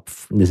been to help,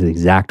 this is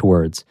exact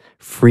words,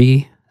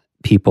 free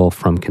people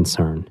from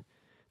concern.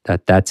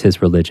 That's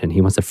his religion.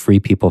 He wants to free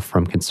people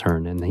from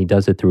concern. And he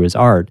does it through his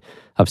art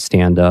of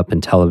stand-up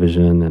and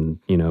television and,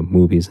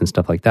 movies and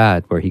stuff like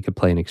that, where he could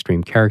play an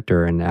extreme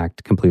character and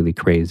act completely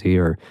crazy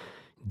or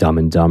dumb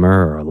and dumber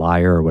or a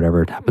liar or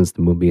whatever it happens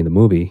to be in the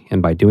movie.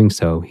 And by doing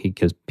so, he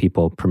gives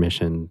people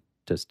permission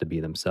just to be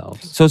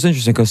themselves. So it's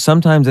interesting because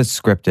sometimes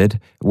it's scripted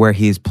where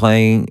he's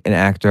playing an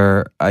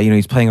actor,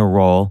 he's playing a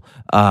role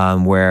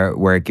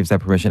where it gives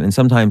that permission. And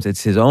sometimes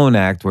it's his own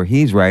act where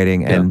he's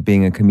writing and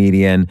being a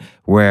comedian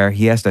where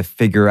he has to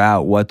figure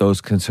out what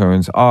those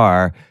concerns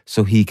are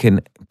so he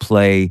can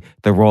play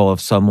the role of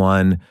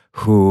someone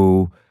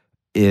who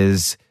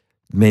is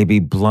maybe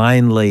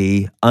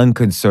blindly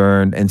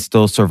unconcerned and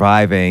still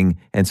surviving,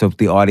 and so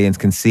the audience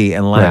can see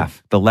and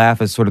laugh. Right. The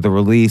laugh is sort of the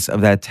release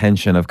of that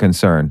tension of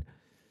concern.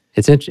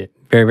 It's very,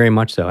 very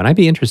much so. And I'd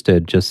be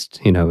interested just,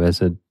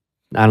 as a,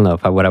 I don't know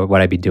if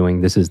what I'd be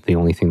doing. This is the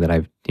only thing that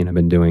I've,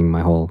 been doing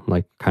my whole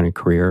kind of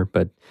career,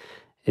 but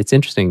it's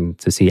interesting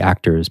to see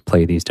actors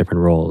play these different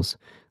roles.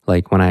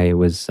 Like when I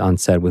was on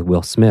set with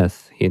Will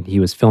Smith, he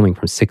was filming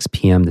from 6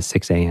 p.m. to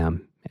 6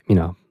 a.m.,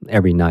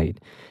 every night.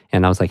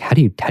 And I was like, how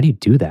do you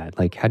do that?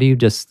 Like, how do you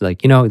just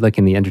like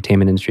in the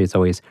entertainment industry, it's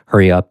always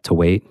hurry up to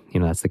wait.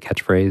 That's the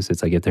catchphrase.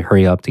 It's like you have to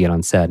hurry up to get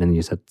on set and you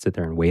just have to sit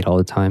there and wait all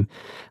the time.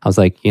 I was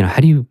like, how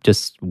do you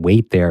just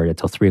wait there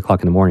until 3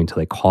 o'clock in the morning until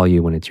they call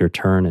you when it's your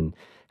turn? And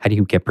how do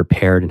you get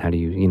prepared and how do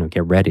you,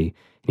 get ready?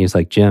 And he was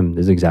like, Jim,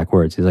 this is exact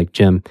words. He's like,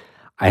 Jim,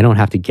 I don't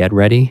have to get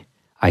ready.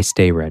 I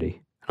stay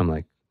ready. And I'm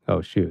like,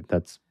 oh shoot,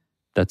 that's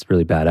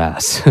really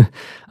badass.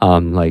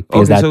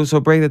 So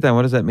break that down.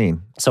 What does that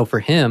mean? So for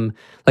him,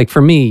 like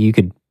for me, you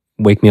could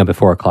wake me up at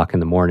 4 o'clock in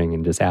the morning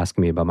and just ask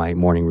me about my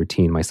morning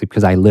routine, my sleep,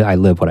 because I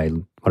live what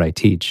I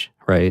teach,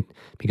 right?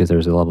 Because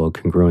there's a level of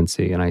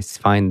congruency, and I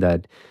find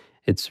that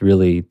it's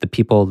really the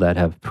people that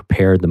have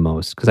prepared the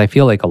most. Because I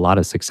feel like a lot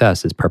of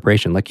success is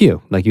preparation. Like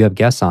you have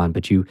guests on,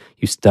 but you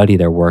study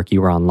their work. You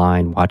were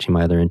online watching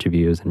my other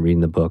interviews and reading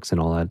the books and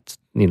all that.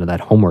 That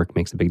homework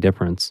makes a big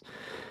difference.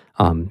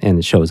 And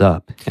it shows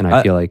up. And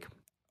I feel like...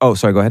 Oh,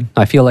 sorry, go ahead.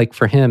 I feel like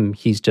for him,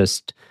 he's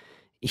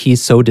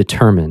so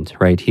determined,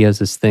 right? He has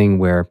this thing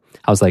where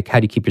I was like, how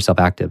do you keep yourself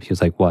active? He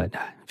was like, what?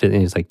 And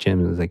he's like,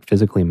 Jim, it was like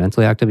physically and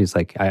mentally active. He's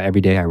like,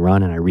 every day I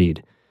run and I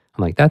read.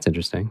 I'm like, that's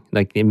interesting.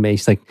 Like it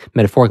makes like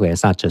metaphorically,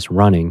 it's not just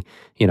running,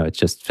 it's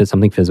just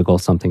something physical,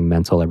 something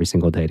mental every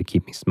single day to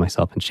keep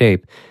myself in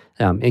shape.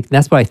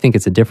 That's why I think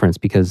it's a difference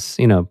because,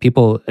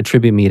 people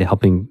attribute me to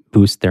helping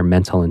boost their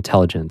mental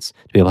intelligence,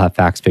 to be able to have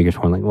facts, figures,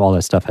 formula, all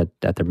that stuff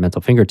at their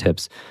mental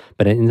fingertips.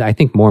 But I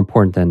think more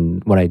important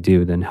than what I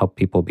do than help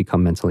people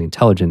become mentally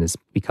intelligent is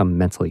become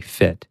mentally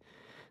fit.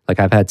 Like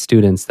I've had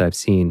students that I've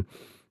seen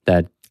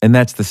that... And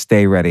that's the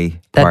stay ready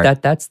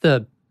part. That's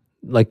the...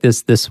 Like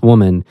this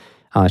woman...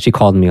 she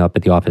called me up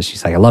at the office.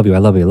 She's like, I love you.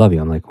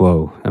 I'm like,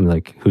 whoa. I'm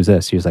like, who's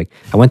this? She was like,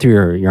 I went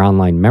through your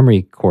online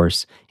memory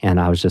course and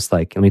I was just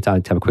like, let me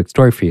have a quick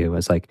story for you. I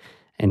was like,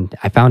 and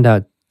I found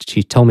out,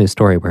 she told me a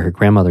story where her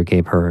grandmother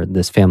gave her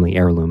this family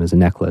heirloom as a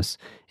necklace.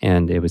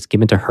 And it was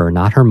given to her,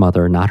 not her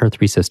mother, not her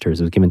 3 sisters.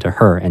 It was given to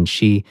her. And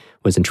she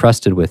was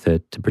entrusted with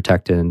it to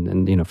protect it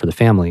and for the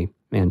family.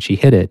 And she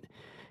hid it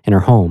in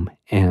her home.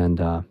 And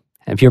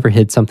have you ever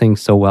hid something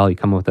so well, you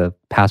come up with a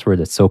password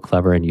that's so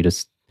clever and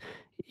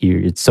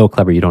it's so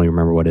clever you don't even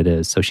remember what it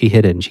is. So she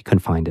hid it and she couldn't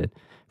find it.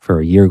 For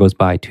a year goes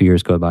by, 2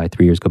 years go by,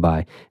 3 years go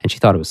by, and she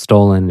thought it was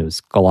stolen. It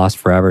was lost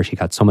forever. She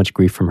got so much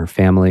grief from her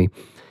family,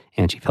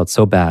 and she felt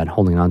so bad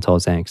holding on to all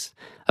his angst.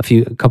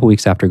 A couple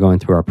weeks after going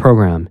through our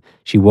program,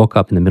 she woke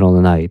up in the middle of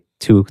the night,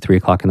 2, 3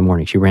 o'clock in the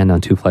morning. She ran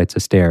down 2 flights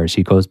of stairs.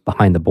 She goes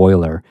behind the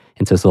boiler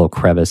into this little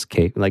crevice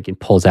cave, like it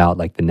pulls out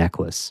like the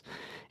necklace.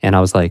 And I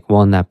was like,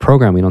 well, in that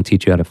program, we don't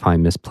teach you how to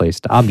find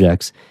misplaced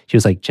objects. She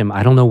was like, Jim,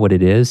 I don't know what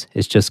it is.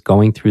 It's just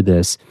going through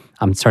this.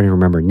 I'm starting to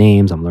remember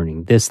names. I'm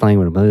learning this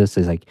language. This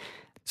is like...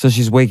 So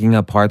she's waking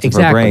up parts of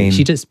her brain.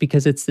 She just,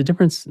 because it's the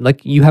difference,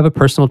 like you have a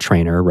personal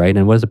trainer, right?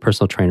 And what is a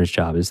personal trainer's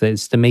job?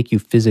 It's to make you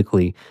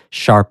physically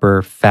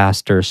sharper,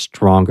 faster,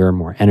 stronger,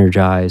 more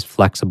energized,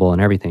 flexible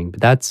and everything. But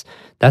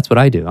that's what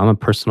I do. I'm a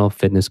personal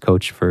fitness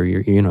coach for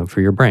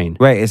your brain.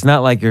 Right. It's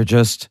not like you're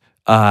just...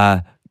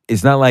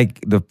 it's not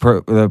like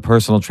the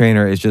personal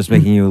trainer is just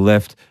making you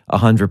lift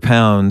 100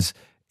 pounds.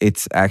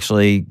 It's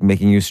actually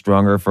making you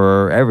stronger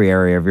for every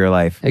area of your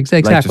life.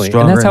 Exactly. Like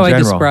and that's how I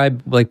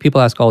describe, like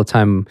people ask all the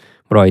time,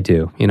 what do I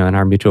do? And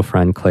our mutual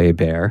friend, Clay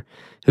Bear,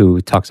 who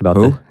talks about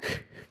Who?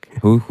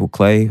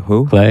 Clay?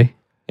 Who? Clay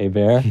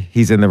Bear.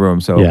 He's in the room,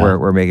 so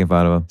we're making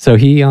fun of him. So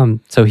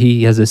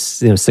he has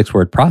this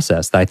 6-word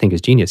process that I think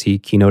is genius. He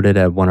keynoted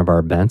at one of our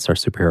events, our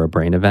Superhero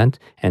Brain event,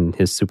 and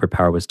his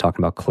superpower was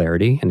talking about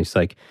clarity. And he's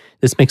like,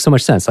 this makes so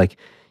much sense. Like,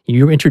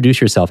 you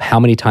introduce yourself how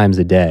many times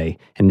a day,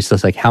 and it's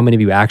just like how many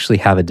of you actually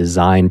have a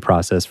design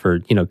process for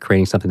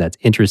creating something that's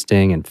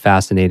interesting and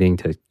fascinating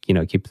to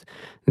keep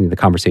the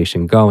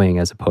conversation going,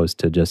 as opposed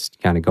to just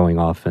kind of going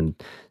off and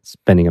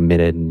spending a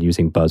minute and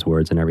using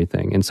buzzwords and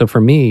everything. And so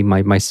for me,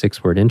 my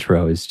 6-word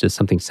intro is just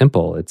something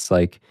simple. It's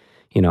like,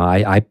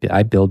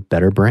 I build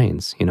better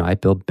brains. I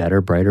build better,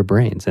 brighter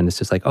brains, and it's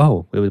just like,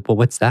 oh, well,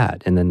 what's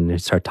that? And then they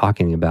start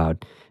talking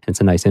about, and it's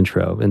a nice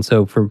intro. And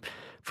so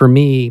for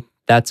me,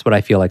 that's what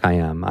I feel like I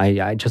am.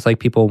 I just like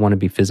people want to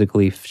be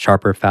physically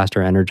sharper,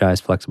 faster,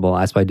 energized, flexible.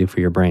 That's what I do for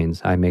your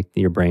brains. I make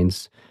your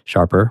brains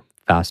sharper,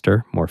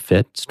 faster, more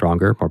fit,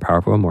 stronger, more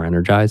powerful, more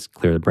energized,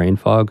 clear the brain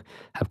fog,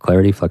 have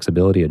clarity,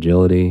 flexibility,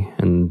 agility,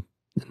 and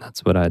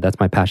that's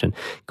my passion.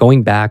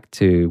 Going back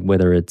to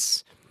whether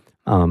it's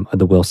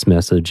the Will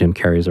Smiths or the Jim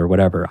Carreys or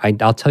whatever,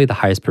 I'll tell you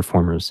the highest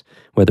performers,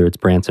 whether it's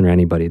Branson or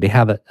anybody, they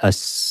have a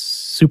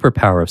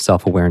superpower of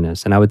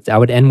self-awareness. And I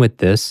would end with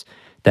this,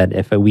 that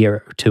if we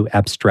are to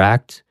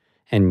abstract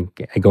and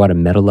go at a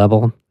meta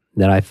level,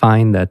 that I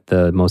find that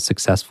the most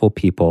successful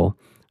people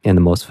and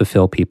the most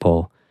fulfilled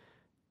people,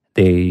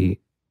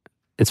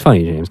 it's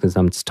funny, James, because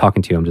I'm just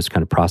talking to you, I'm just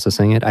kind of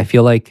processing it. I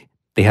feel like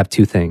they have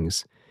two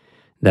things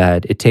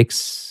that it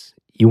takes.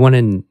 You want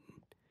to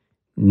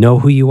know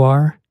who you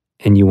are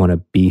and you want to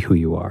be who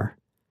you are.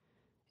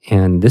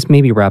 And this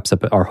maybe wraps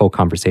up our whole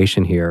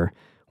conversation here,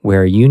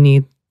 where you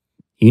need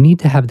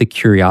to have the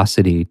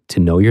curiosity to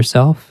know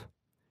yourself,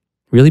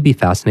 really be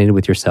fascinated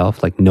with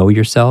yourself, like know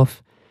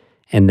yourself,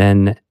 and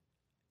then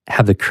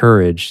have the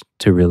courage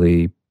to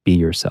really be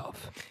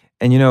yourself.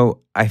 And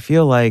I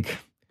feel like,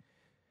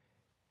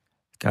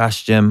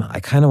 gosh, Jim, I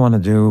kind of want to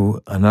do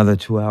another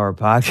 2-hour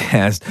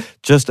podcast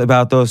just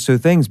about those two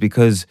things,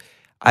 because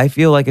I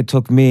feel like it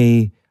took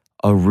me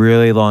a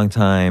really long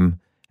time,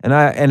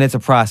 and it's a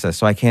process.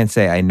 So I can't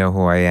say I know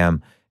who I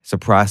am. It's a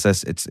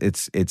process.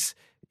 It's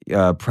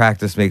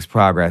practice makes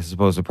progress as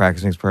opposed to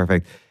practice makes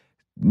perfect.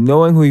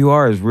 Knowing who you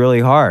are is really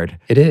hard.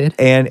 It is.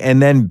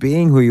 And then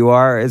being who you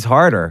are is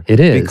harder. It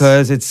is.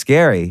 Because it's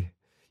scary.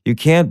 You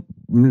can't,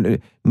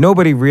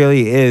 nobody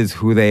really is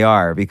who they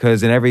are,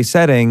 because in every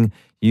setting,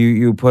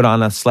 you put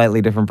on a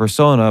slightly different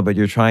persona, but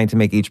you're trying to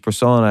make each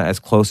persona as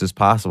close as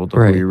possible to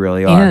who you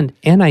really are.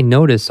 And I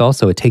notice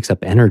also it takes up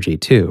energy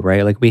too,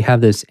 right? Like we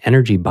have this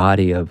energy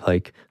body of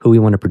like who we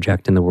want to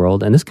project in the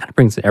world. And this kind of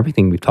brings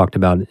everything we've talked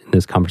about in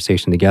this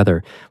conversation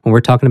together. When we're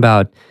talking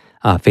about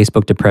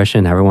Facebook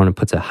depression, everyone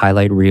puts a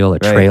highlight reel, a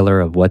trailer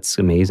of what's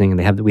amazing.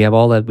 And we have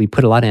all that. We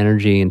put a lot of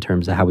energy in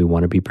terms of how we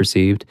want to be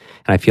perceived.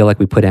 And I feel like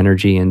we put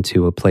energy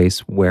into a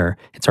place where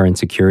it's our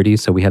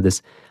insecurities. So we have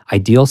this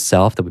ideal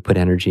self that we put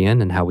energy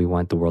in and how we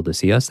want the world to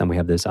see us. And we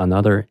have this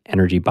another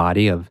energy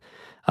body of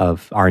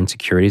our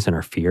insecurities and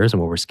our fears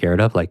and what we're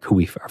scared of, like who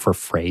we are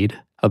afraid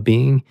of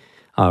being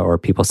or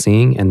people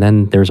seeing. And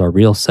then there's our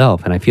real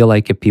self. And I feel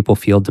like if people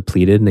feel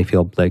depleted and they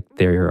feel like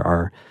they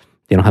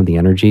don't have the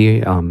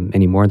energy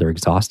anymore, they're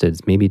exhausted,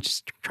 it's maybe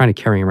just trying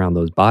to carry around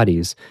those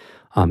bodies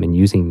and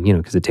using,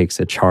 because it takes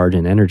a charge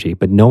and energy.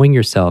 But knowing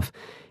yourself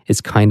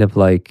is kind of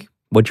like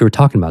what you were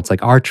talking about. It's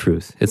like our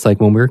truth. It's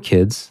like when we were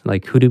kids,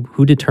 like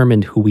who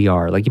determined who we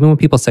are? Like even when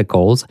people set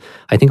goals,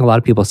 I think a lot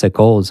of people set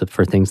goals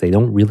for things they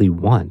don't really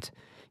want,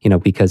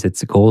 because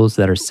it's goals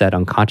that are set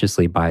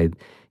unconsciously by,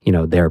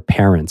 their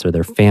parents or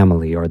their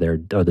family or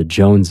the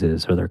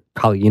Joneses or their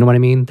colleague. You know what I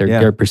mean?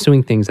 They're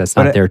pursuing things that's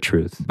not their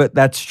truth. But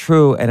that's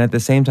true. And at the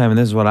same time, and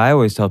this is what I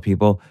always tell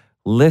people,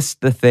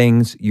 list the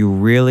things you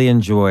really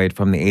enjoyed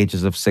from the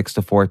ages of 6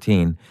 to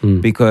 14,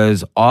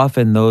 because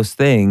often those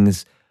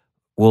things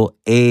will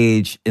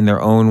age in their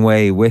own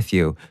way with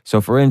you. So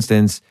for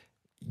instance,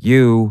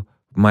 you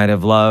might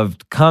have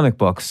loved comic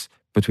books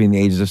between the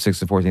ages of 6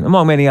 to 14,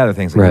 among many other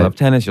things. Like you love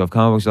tennis, you love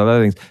comic books, you love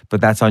other things, but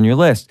that's on your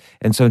list.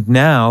 And so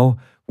now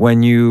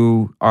when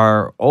you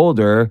are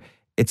older,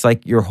 it's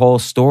like your whole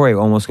story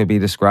almost could be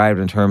described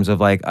in terms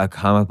of like a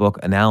comic book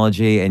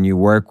analogy, and you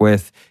work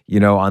with,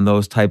 on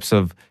those types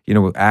of,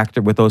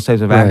 with those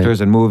types of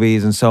actors and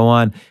movies and so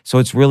on. So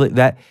it's really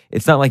that,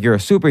 it's not like you're a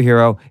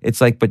superhero.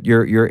 It's like, but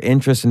your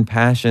interests and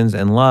passions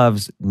and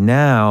loves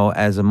now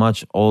as a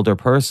much older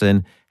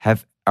person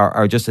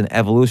are just an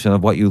evolution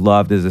of what you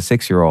loved as a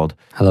 6-year-old.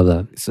 I love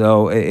that.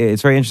 So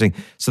it's very interesting.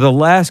 So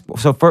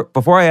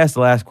before I ask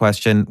the last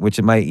question, which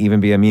it might even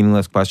be a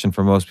meaningless question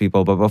for most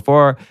people, but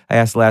before I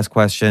ask the last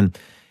question,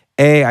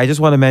 I just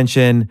want to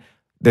mention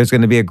there's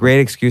going to be a great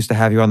excuse to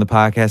have you on the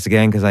podcast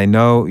again, because I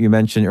know you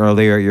mentioned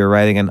earlier you're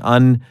writing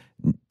an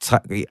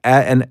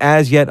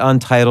as yet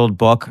untitled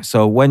book.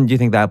 So when do you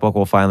think that book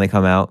will finally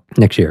come out?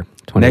 Next year.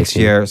 Next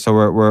year. So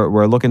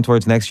we're looking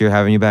towards next year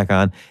having you back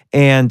on.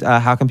 And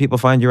how can people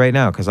find you right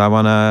now? Because I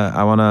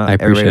wanna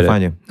everybody to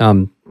find you.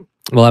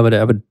 Well, I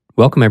would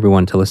welcome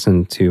everyone to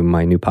listen to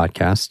my new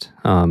podcast.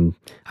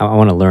 I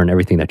want to learn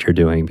everything that you're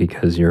doing,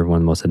 because you're one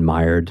of the most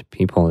admired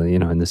people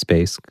in the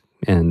space.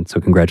 And so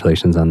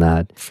congratulations on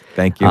that.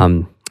 Thank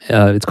you.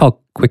 It's called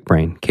Kwik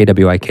Brain,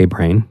 Kwik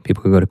Brain.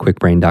 People can go to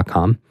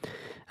kwikbrain.com.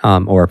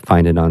 Or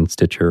find it on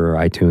Stitcher or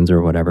iTunes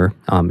or whatever.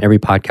 Every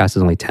podcast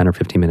is only 10 or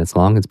 15 minutes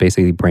long. It's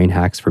basically brain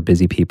hacks for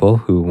busy people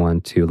who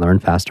want to learn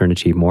faster and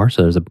achieve more.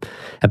 So there's an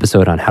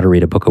episode on how to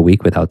read a book a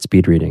week without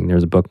speed reading.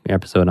 There's a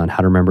episode on how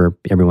to remember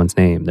everyone's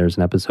name. There's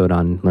an episode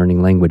on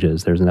learning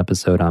languages. There's an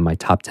episode on my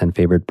top 10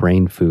 favorite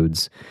brain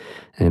foods.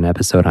 An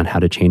episode on how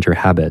to change your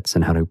habits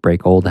and how to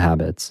break old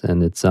habits.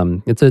 And it's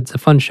a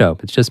fun show.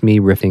 It's just me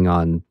riffing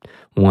on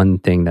one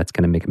thing that's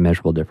going to make a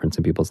measurable difference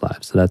in people's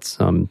lives. So that's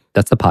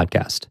the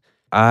podcast.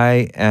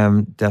 I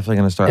am definitely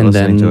going to start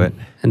listening to it.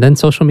 And then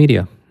social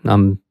media.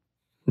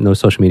 No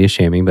social media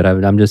shaming, but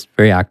I'm just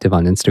very active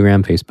on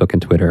Instagram, Facebook,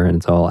 and Twitter, and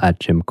it's all at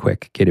Jim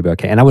Kwik,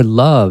 KWK. And I would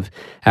love,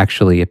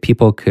 actually, if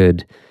people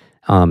could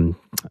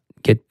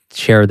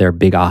share their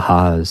big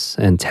ahas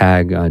and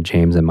tag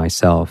James and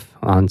myself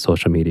on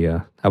social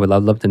media. I'd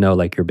love to know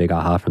like your big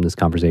aha from this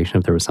conversation,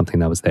 if there was something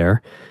that was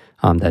there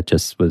that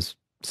just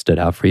stood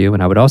out for you.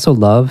 And I would also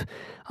love,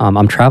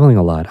 I'm traveling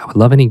a lot. I would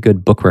love any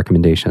good book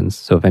recommendations.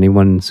 So if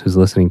anyone who's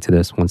listening to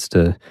this wants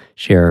to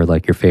share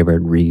like your favorite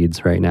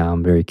reads right now,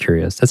 I'm very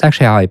curious. That's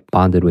actually how I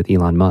bonded with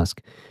Elon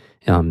Musk.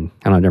 I don't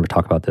never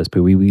talk about this,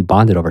 but we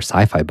bonded over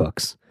sci-fi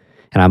books.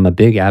 And I'm a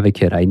big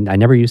advocate. I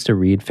never used to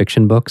read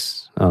fiction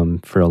books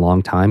for a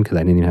long time because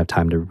I didn't even have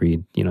time to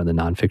read, the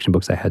nonfiction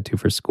books I had to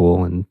for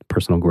school and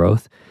personal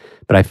growth.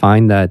 But I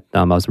find that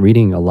I was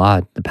reading a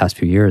lot the past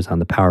few years on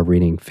the power of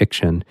reading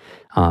fiction.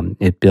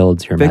 It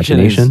builds your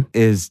imagination.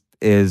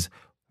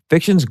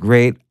 Fiction's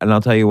great, and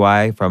I'll tell you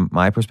why from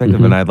my perspective.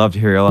 And I'd love to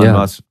hear Elon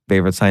Musk's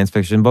favorite science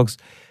fiction books.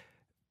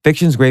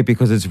 Fiction's great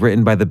because it's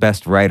written by the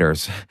best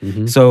writers.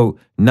 So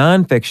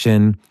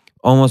nonfiction,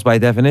 almost by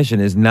definition,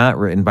 is not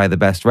written by the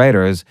best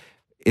writers.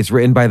 It's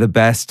written by the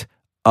best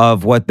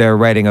of what they're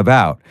writing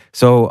about.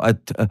 So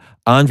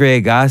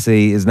Andre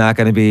Agassi is not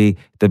going to be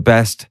the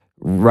best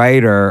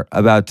writer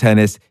about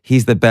tennis.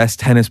 He's the best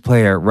tennis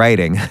player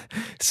writing.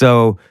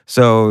 So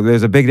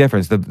there's a big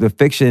difference. The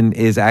fiction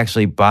is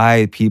actually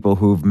by people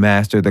who've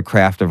mastered the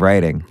craft of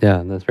writing.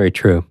 Yeah, that's very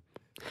true.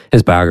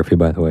 His biography,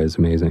 by the way, is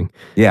amazing.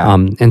 Yeah.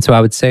 And so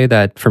I would say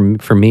that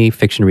for me,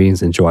 fiction reading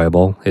is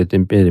enjoyable. It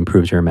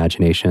improves your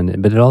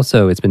imagination, but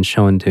it's been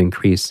shown to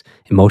increase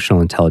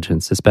emotional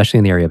intelligence, especially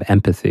in the area of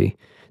empathy.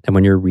 And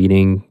when you're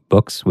reading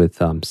books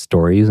with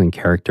stories and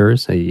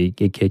characters,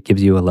 it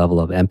gives you a level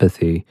of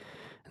empathy,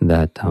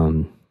 that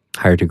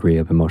higher degree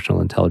of emotional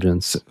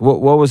intelligence.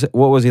 What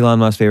was Elon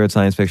Musk's favorite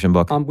science fiction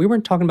book? We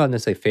weren't talking about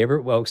necessarily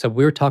favorite. Well, so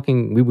we were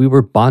talking. We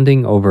were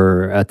bonding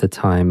over at the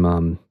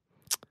time.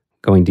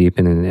 Going deep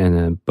in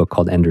a book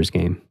called Ender's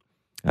Game.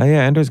 Oh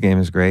yeah, Ender's Game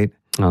is great.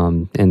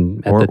 And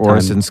at the time,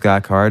 Orson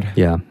Scott Card.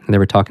 Yeah, and they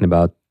were talking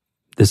about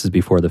this is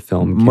before the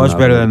film came much out,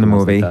 better than the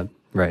movie. Like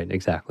right,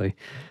 exactly.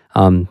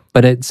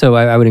 So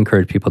I would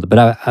encourage people to.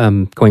 But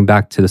going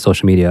back to the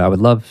social media, I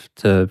would love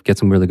to get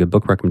some really good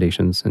book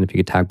recommendations, and if you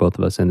could tag both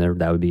of us in there,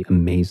 that would be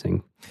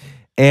amazing.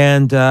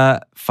 And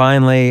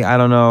finally, I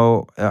don't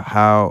know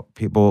how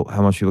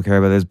much people care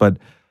about this, but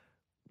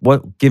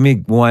give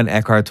me one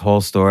Eckhart Tolle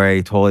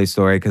story,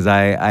 because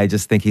I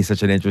just think he's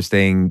such an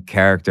interesting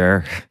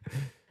character.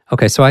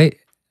 Okay,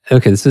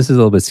 this is a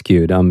little bit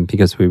skewed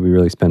because we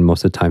really spend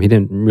most of the time. He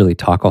didn't really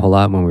talk a whole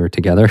lot when we were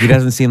together. He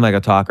doesn't seem like a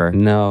talker.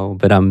 No,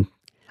 but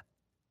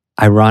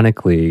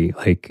ironically,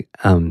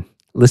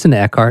 listen to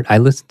Eckhart.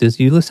 Do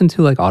you listen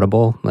to like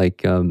Audible?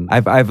 Like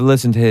I've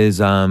listened to his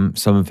some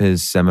of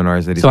his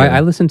seminars that he's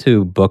I listen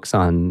to books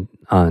on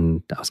I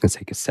was going to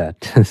say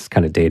cassette. This is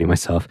kind of dating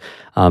myself.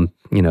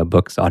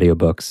 Books,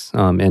 audiobooks,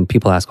 and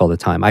people ask all the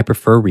time. I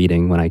prefer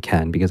reading when I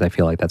can because I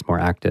feel like that's more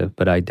active,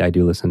 but I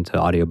do listen to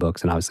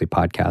audiobooks and obviously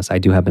podcasts. I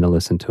do happen to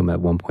listen to them at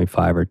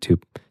 1.5 or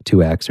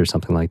 2x or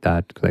something like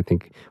that because I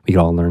think we can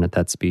all learn at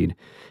that speed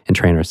and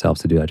train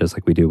ourselves to do that just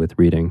like we do with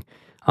reading.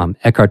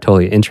 Eckhart Tolle,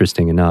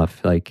 interesting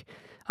enough,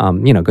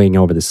 going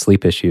over the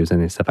sleep issues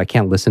and stuff. I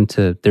can't listen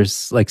to,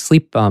 there's like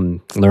sleep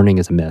learning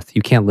is a myth.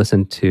 You can't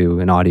listen to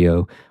an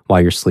audio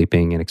while you're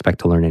sleeping and expect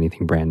to learn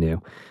anything brand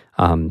new.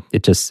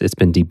 It's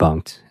been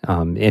debunked.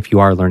 If you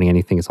are learning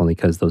anything, it's only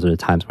because those are the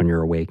times when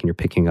you're awake and you're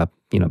picking up,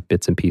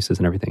 bits and pieces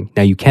and everything.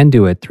 Now you can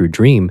do it through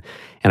dream.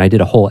 And I did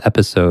a whole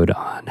episode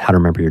on how to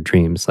remember your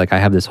dreams. Like I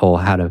have this whole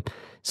how to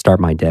start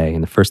my day.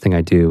 And the first thing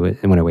I do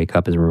when I wake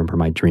up is remember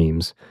my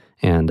dreams.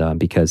 And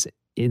because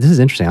this is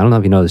interesting. I don't know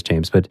if you know this,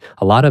 James, but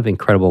a lot of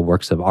incredible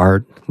works of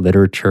art,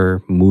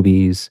 literature,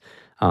 movies,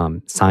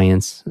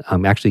 science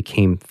actually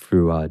came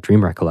through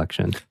dream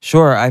recollection.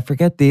 Sure. I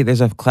forget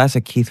there's a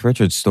classic Keith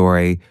Richards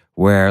story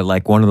where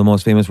like one of the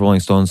most famous Rolling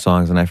Stones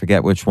songs, and I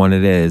forget which one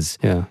it is.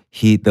 Yeah.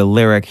 The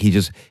lyric,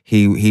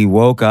 he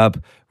woke up,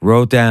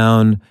 wrote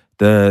down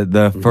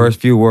the first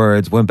few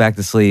words, went back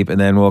to sleep, and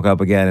then woke up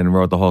again and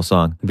wrote the whole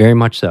song. Very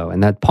much so.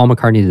 And that Paul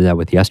McCartney did that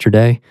with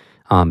Yesterday.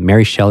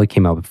 Mary Shelley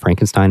came out with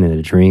Frankenstein in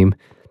a dream.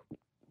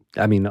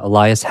 I mean,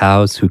 Elias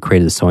Howe, who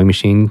created the sewing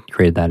machine,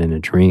 created that in a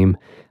dream.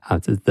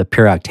 The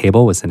periodic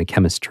table was in a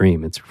chemist's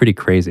dream. It's pretty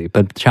crazy.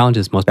 But the challenge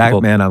is most people...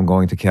 That man I'm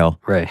going to kill.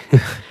 Right.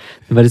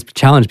 But it's a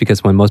challenge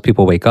because when most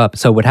people wake up...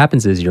 So what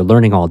happens is you're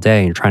learning all day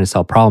and you're trying to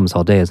solve problems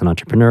all day as an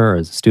entrepreneur or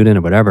as a student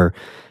or whatever.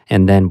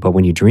 But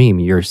when you dream,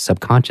 your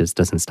subconscious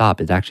doesn't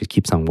stop. It actually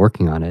keeps on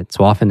working on it.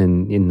 So often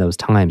in those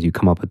times, you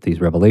come up with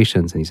these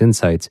revelations and these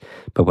insights.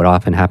 But what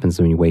often happens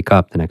when you wake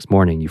up the next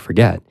morning, you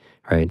forget,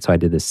 right? So I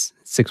did this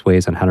 6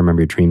 ways on how to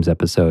remember your dreams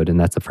episode. And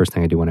that's the first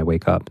thing I do when I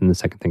wake up. And the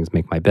second thing is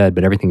make my bed.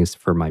 But everything is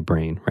for my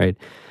brain, right?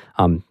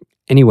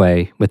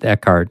 Anyway, with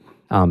Eckhart,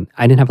 I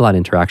didn't have a lot of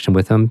interaction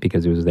with him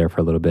because he was there for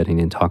a little bit and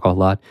he didn't talk a whole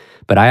lot.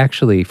 But I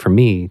actually, for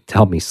me, to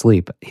help me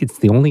sleep, it's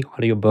the only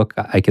audiobook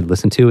I could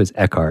listen to is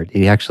Eckhart.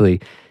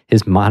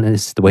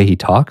 The way he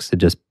talks, it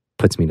just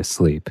puts me to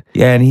sleep.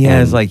 Yeah, and he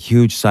has like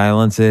huge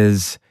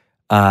silences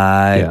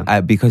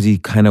because he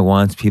kind of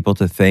wants people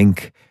to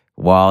think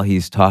while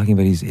he's talking,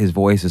 but his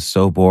voice is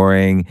so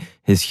boring.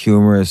 His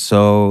humor is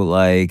so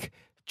like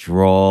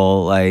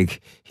droll.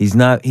 Like he's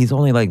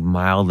only like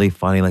mildly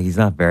funny. Like he's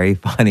not very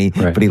funny,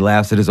 Right. but he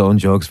laughs at his own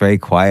jokes very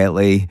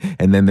quietly.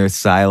 And then there's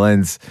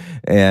silence.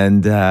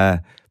 And,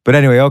 but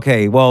anyway,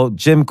 okay. Well,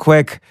 Jim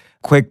Kwik,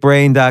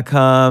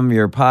 kwikbrain.com,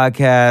 your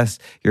podcast,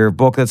 your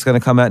book that's going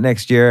to come out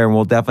next year. And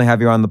we'll definitely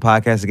have you on the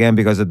podcast again,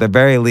 because at the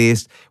very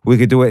least, we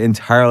could do it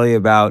entirely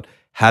about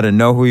how to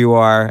know who you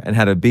are and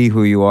how to be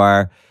who you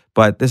are.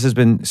 But this has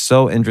been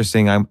so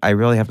interesting. I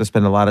really have to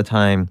spend a lot of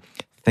time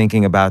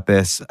thinking about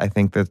this. I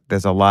think that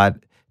there's a lot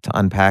to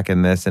unpack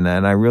in this, and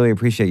I really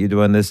appreciate you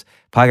doing this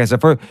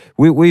podcast.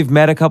 We've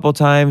met a couple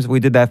times. We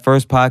did that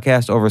first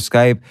podcast over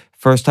Skype.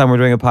 First time we're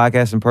doing a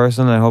podcast in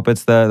person, and I hope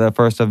it's the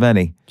first of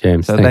many.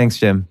 James, so thanks,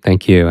 Jim.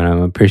 Thank you, and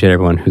I appreciate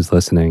everyone who's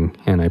listening,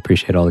 and I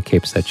appreciate all the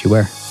capes that you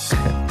wear.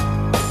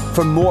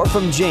 For more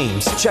from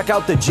James, check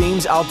out The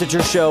James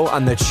Altucher Show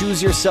on the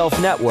Choose Yourself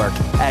Network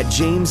at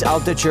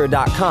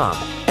jamesaltucher.com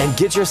and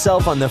get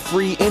yourself on the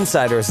free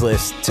insiders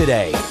list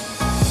today.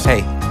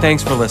 Hey,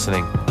 thanks for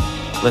listening.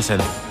 Listen,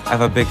 I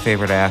have a big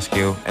favor to ask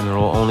you, and it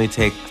will only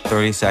take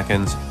 30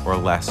 seconds or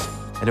less,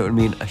 and it would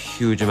mean a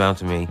huge amount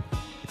to me.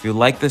 If you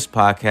like this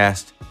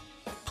podcast,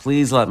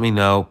 please let me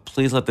know.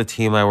 Please let the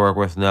team I work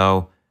with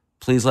know.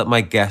 Please let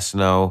my guests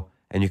know,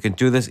 and you can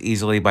do this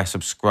easily by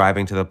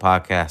subscribing to the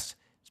podcast.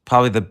 It's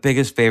probably the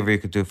biggest favor you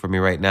could do for me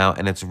right now,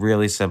 and it's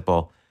really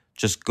simple.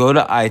 Just go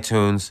to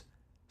iTunes,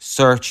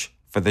 search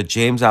for The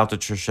James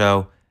Altucher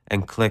Show,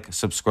 and click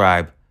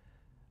subscribe.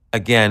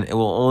 Again, it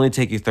will only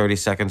take you 30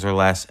 seconds or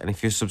less, and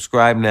if you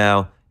subscribe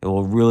now, it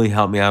will really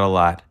help me out a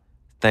lot.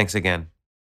 Thanks again.